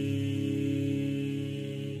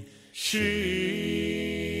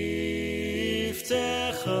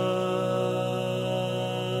שבטך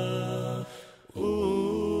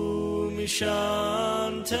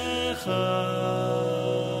ומשענתך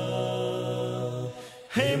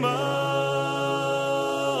המה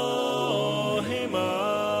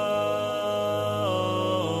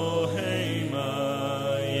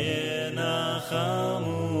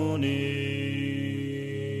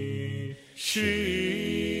ינחמוני שבטך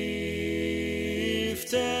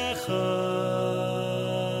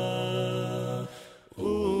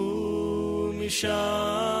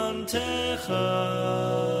ומשענתך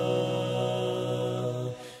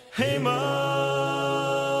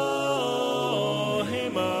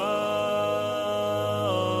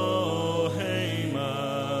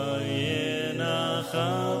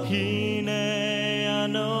הנה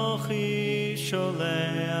אנוכי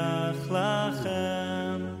שולח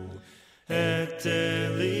לכם את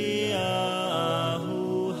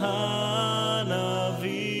אליהו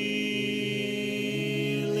הנביא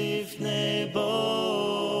לפני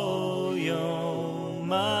בוא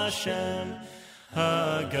יום השם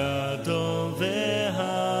הגדול והנורא.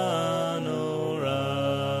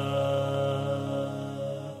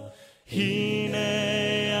 הנה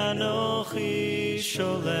אנוכי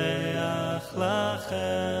שולח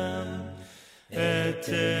לכם את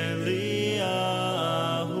אליהו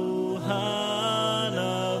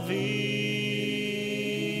הנביא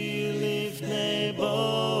לפני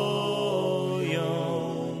בוא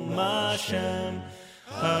יום השם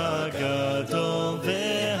הגדול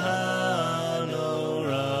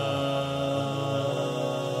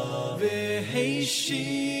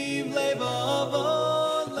והשיב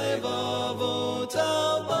לבבות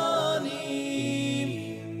על בנים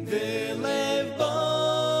ולב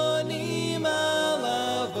בנים על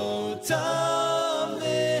אבותם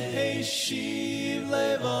והשיב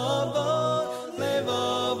לבבות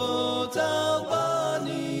על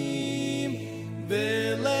בנים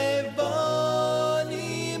ולב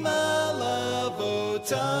בנים על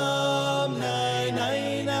אבותם נאי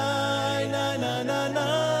נאי נאי נאי נאי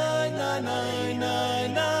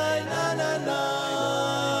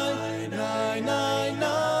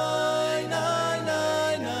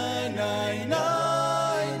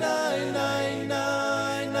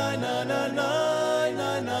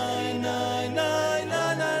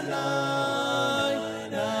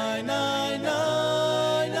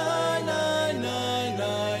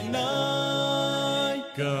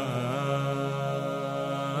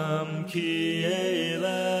גם כי אלך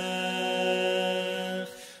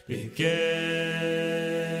בגיא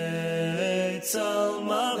צל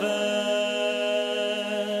מוות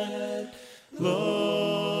לא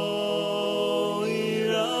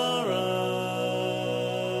ירא רע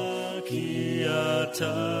כי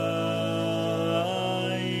אתה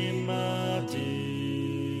עמדי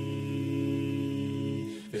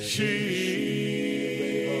שבטך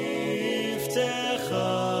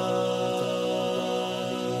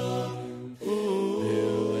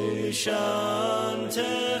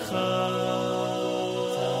ושענתך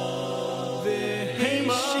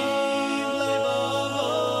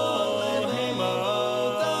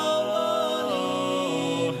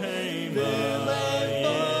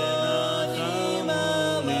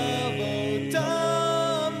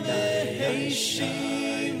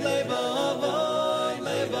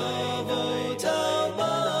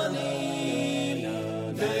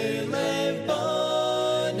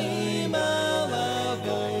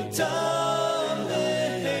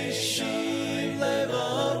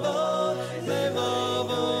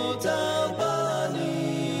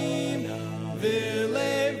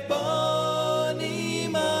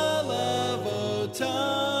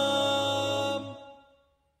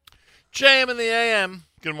JM in the AM.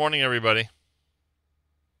 Good morning, everybody.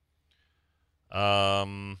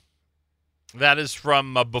 That is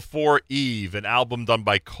from Before Eve, an album done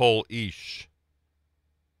by Cole Ish.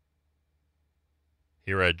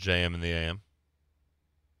 here at JM in the AM.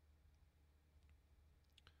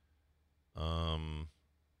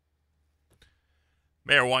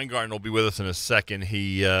 Meir Weingarten will be with us in a second.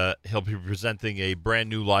 He'll be presenting a brand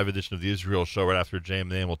new live edition of the Israel Show right after JM in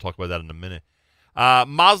the AM. We'll talk about that in a minute.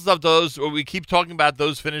 Mazel tov, those we keep talking about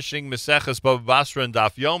those finishing Meseches Bava Basra and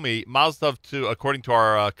Daf Yomi. Mazel tov to, according to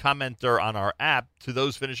our commenter on our app, to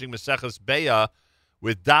those finishing Meseches Beya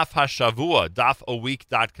with Daf HaShavua,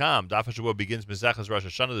 dafaweek.com. Daf HaShavua begins Meseches Rosh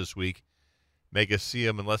Hashanah this week. Make us see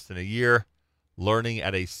him in less than a year, learning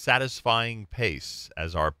at a satisfying pace,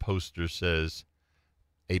 as our poster says,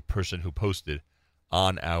 a person who posted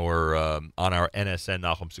on our NSN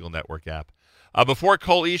Nachum Segal Network app. Before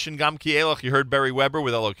Kol Ish and Gam Kielach, you heard Barry Weber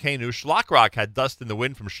with Elokeinu. Shlak Rock had Dust in the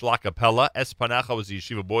Wind from Shlak A Cappella. Espanecha was the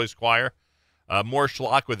Yeshiva Boys Choir. More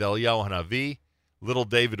Shlak with Eliyahu Hanavi. Little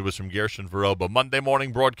David was from Gershon Veroba. Monday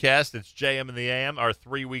morning broadcast. It's JM in the AM, our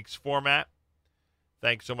 3 weeks format.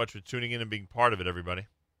 Thanks so much for tuning in and being part of it, everybody.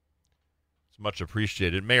 It's much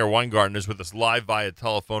appreciated. Meir Weingarten is with us live via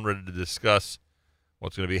telephone, ready to discuss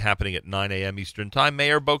what's going to be happening at 9 a.m. Eastern Time.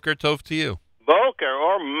 Meir, Boker Tov to you. Boker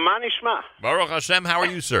or Manishma. Baruch Hashem, how are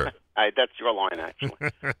you, sir? That's your line,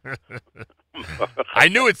 actually. I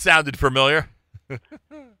knew it sounded familiar.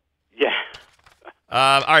 Yeah.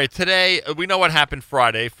 All right, today, we know what happened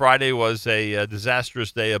Friday. Friday was a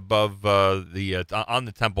disastrous day above on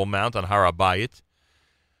the Temple Mount on Har HaBayit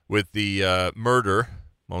with the murder,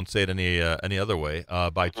 won't say it any other way,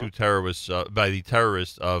 by the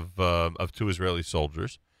terrorists of two Israeli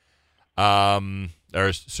soldiers.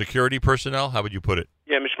 Or security personnel, how would you put it?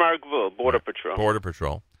 Yeah, Mishmar Gvul, Border Patrol. Border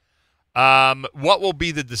Patrol. What will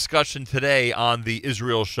be the discussion today on the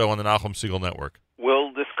Israel Show on the Nachum Segal Network?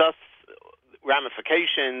 We'll discuss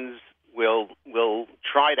ramifications. We'll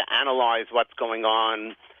try to analyze what's going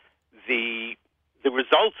on, the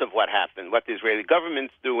results of what happened, what the Israeli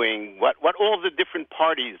government's doing, what all the different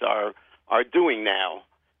parties are doing now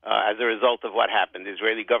as a result of what happened. The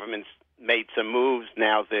Israeli government's made some moves.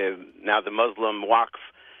 Now the Muslim Waqf,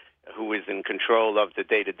 who is in control of the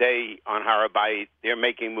day-to-day on Har HaBayit, they're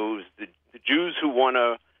making moves. The Jews who want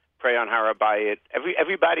to pray on Har HaBayit,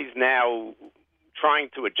 everybody's now trying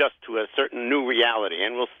to adjust to a certain new reality.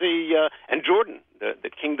 And we'll see, and Jordan,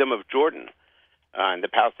 the Kingdom of Jordan, and the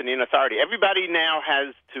Palestinian Authority. Everybody now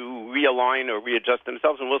has to realign or readjust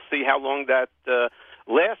themselves, and we'll see how long that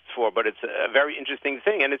lasts for, but it's a very interesting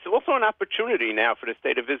thing. And it's also an opportunity now for the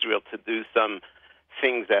State of Israel to do some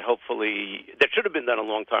things that should have been done a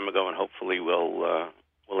long time ago and hopefully will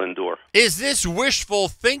endure. Is this wishful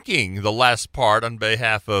thinking, the last part, on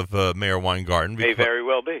behalf of Meir Weingarten? May very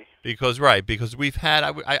well be. Because we've had,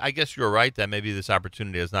 I guess you're right that maybe this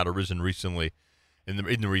opportunity has not arisen recently in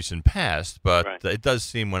the recent past, but it does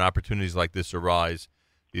seem when opportunities like this arise,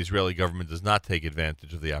 the Israeli government does not take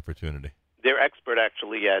advantage of the opportunity. They're expert,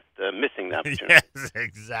 actually, at missing the opportunity. Yes,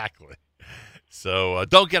 exactly. So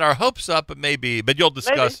don't get our hopes up, but you'll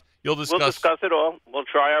discuss. We'll discuss it all. We'll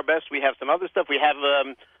try our best. We have some other stuff. We have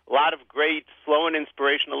a lot of great, slow and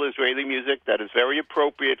inspirational Israeli music that is very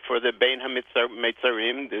appropriate for the Bein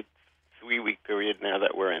HaMetzarim, the 3-week period now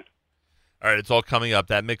that we're in. All right, it's all coming up.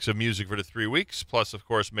 That mix of music for the 3 weeks, plus, of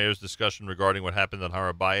course, Meir's discussion regarding what happened on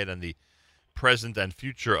Har HaBayit and the present and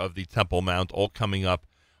future of the Temple Mount, all coming up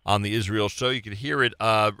on the Israel Show. You can hear it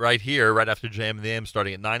right here, right after JM in the AM,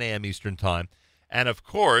 starting at 9 a.m. Eastern Time. And, of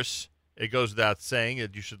course, it goes without saying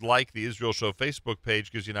that you should like the Israel Show Facebook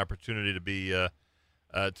page. Gives you an opportunity to be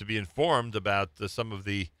informed about some of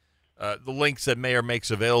the links that Meir makes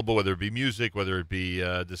available, whether it be music, whether it be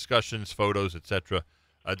discussions, photos, etc.,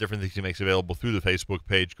 different things he makes available through the Facebook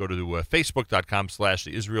page. Go to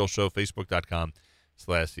facebook.com/The Israel Show,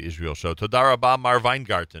 facebook.com/The Israel Show. Toda Rabah, Meir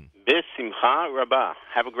Weingarten. B'simcha Rabbah.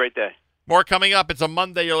 Have a great day. More coming up. It's a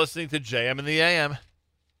Monday. You're listening to JM in the AM.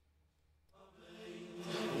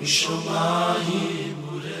 Yishomayim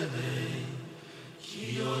urevei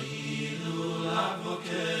ki hoyilu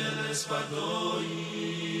lagvokeles vagoyim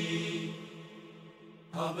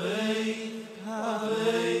Habei,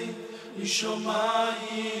 habei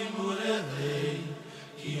Yishomayim urevei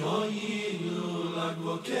ki hoyilu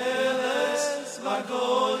lagvokeles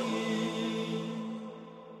vagoyim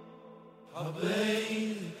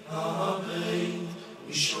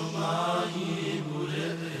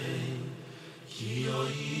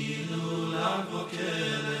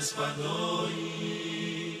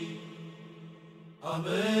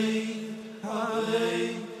Habei,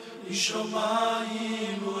 habei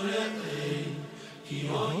Yishomayim urevei Ki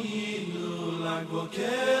hoinu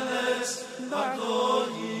lagvokeles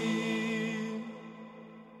vagoyim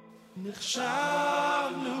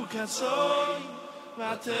Nichshavnu katzoy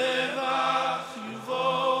והטבח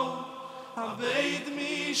יבוא הבית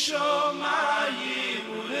משומיים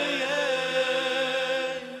ולאי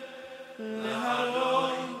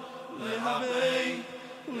להרוי להבית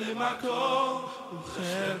למקום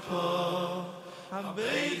וחרפו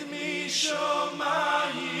הבית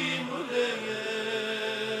משומיים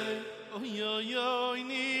ולאי אוי אוי אוי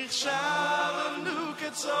נכשלנו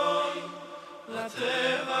כצאן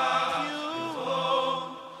לטבח יבוא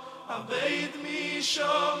הבית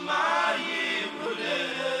משומיים ולאי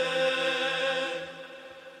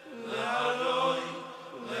להרוי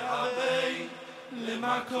להבית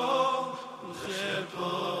למקום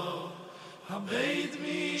וחרפו הבית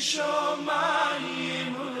משומיים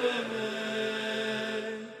ולאי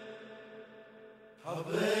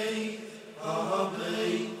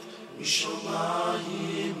הבית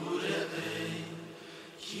משומיים ולאי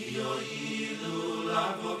כי יועילו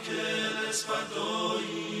לבוא כלס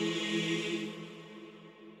בגויים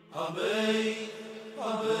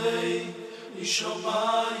הבית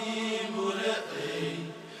משומיים ולאי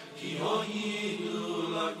כי יועילו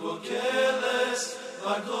לבוא כלס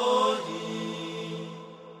בגויים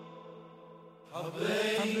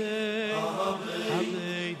הבית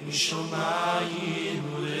משומיים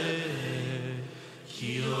ולאי כי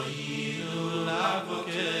יועילו לבוא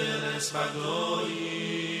כלס בגויים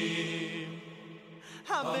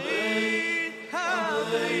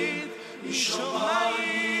הבית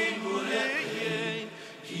משומיים ולאי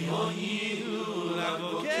כי יועילו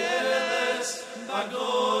לבוא כלס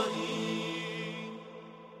בגויים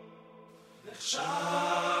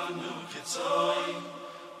נחשבנו כצאן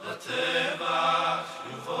לטבח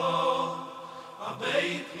יבוא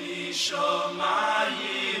הבית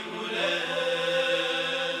משומיים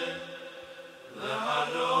ולאי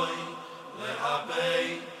להרוי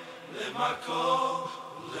להבית למקום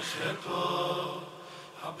לחרפו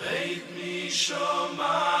הבית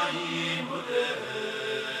משומיים ולאי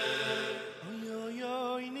אוי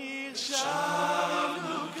אוי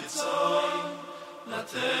נכשלנו כצאן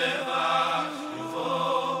לטבח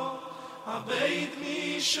יבוא הבית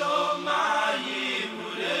משומיים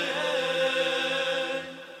ולאי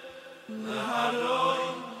להרוי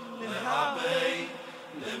להבית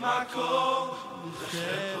למקום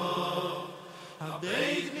לחרפו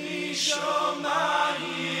הבית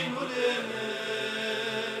משומיים ולאי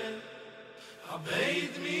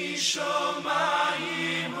הבית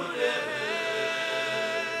משומיים ולאי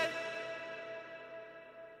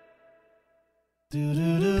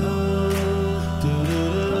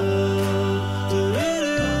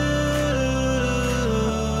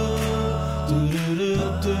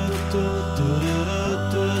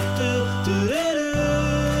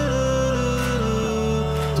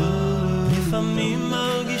לפעמים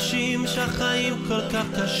מרגישים שהחיים כל כך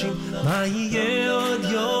קשים, מה יהיה עוד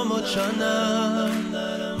יום עוד שנה,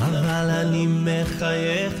 אבל אני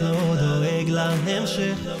מחייך לא דואג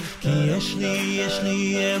להמשך, כי יש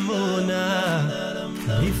לי אמונה.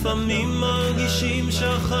 לפעמים מרגישים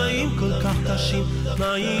שהחיים כל כך קשים,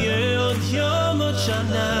 מה יהיה עוד יום עוד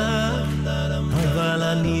שנה, אבל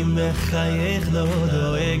אני מחייך לא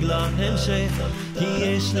דואג להמשך, כי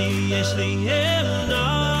יש לי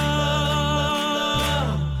אמונה.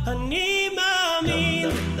 אני מאמין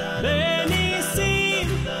בניסים,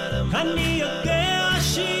 אני יודע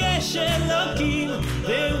שיש אלוקים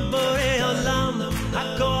והוא בורא עולם,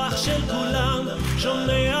 הכוח של כולם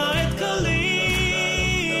שומע את קולי.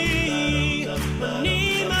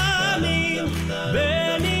 אני מאמין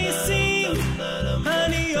בניסים,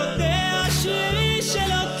 אני יודע שיש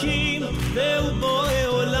אלוקים והוא בורא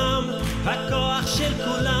עולם, הכוח של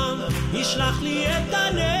כולם ישלח לי את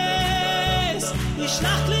הנס,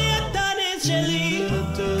 ישלח לי את הנס שלי.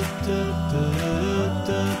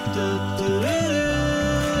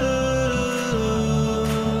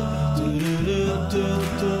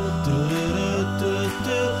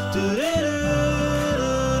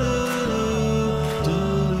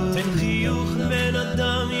 תן חיוך בן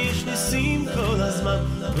אדם, יש ניסים כל הזמן,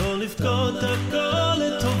 לא לבכות הכל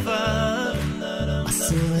לטובה,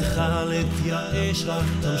 אסור לך להתייאש, רק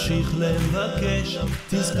תמשיך לבקש,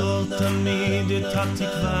 תזכור תמיד את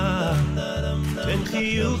התקווה. תן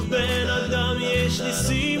חיוך בן אדם, יש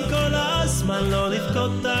ניסים כל הזמן, לא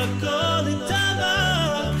לבכות הכל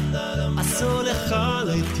לטובה, אסור לך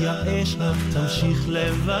להתייאש, רק תמשיך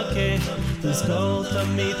לבקש, תזכור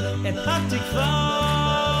תמיד את התקווה.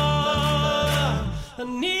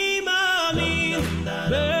 אני מאמין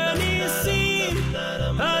בניסים,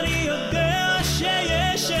 אני יודע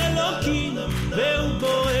שיש אלוקים והוא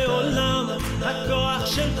בורא עולם, הכוח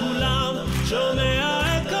של כולם שומע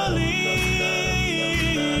את קולי.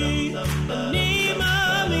 אני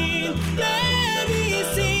מאמין בניסים,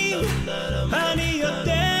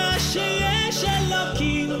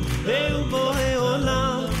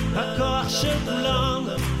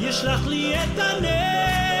 ישלח לי את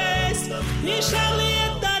הנס, ישלח לי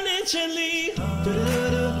את הנס שלי.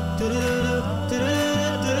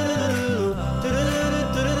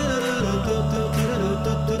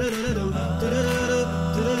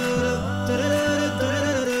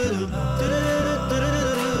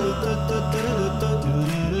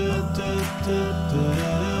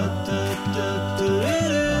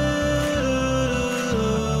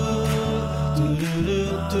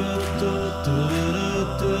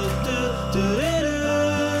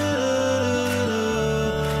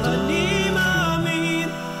 אני מאמין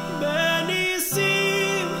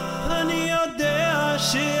בניסים, אני יודע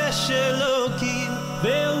שיש אלוקים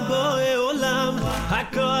והוא בורא עולם,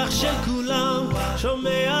 הכוח של כולם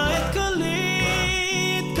שומע את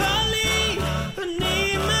קולי, את קולי.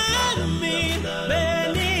 אני מאמין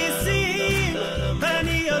בניסים,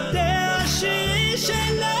 אני יודע שיש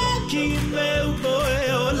אלוקים והוא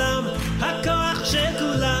בורא עולם, הכוח של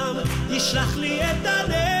כולם ישלח לי את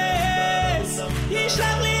הנס,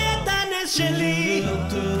 ישלח לי את הנס שלי.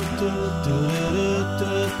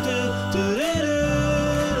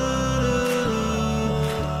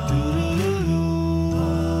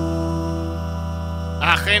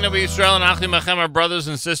 Achenu Israel and Achim Achem, our brothers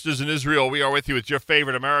and sisters in Israel. We are with you. It's your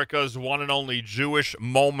favorite America's one and only Jewish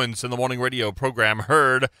Moments in the Morning radio program,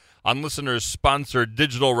 heard on listeners-sponsored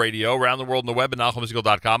digital radio around the world on the web at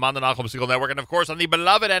NachumSegal.com, on the Nachum Segal Network, and of course on the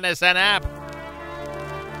beloved NSN app.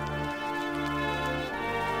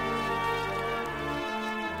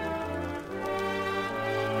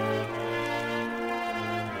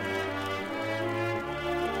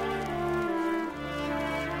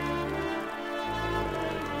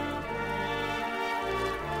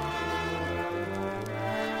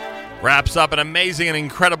 Wraps up an amazing and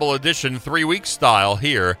incredible edition, 3-week style,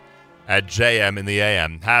 here at JM in the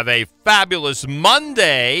AM. Have a fabulous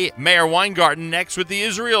Monday. Meir Weingarten next with the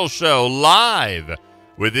Israel Show, live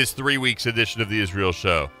with this 3 weeks edition of the Israel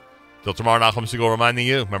Show. Till tomorrow, Nachum Segal reminding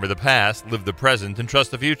you, remember the past, live the present, and trust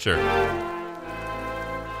the future.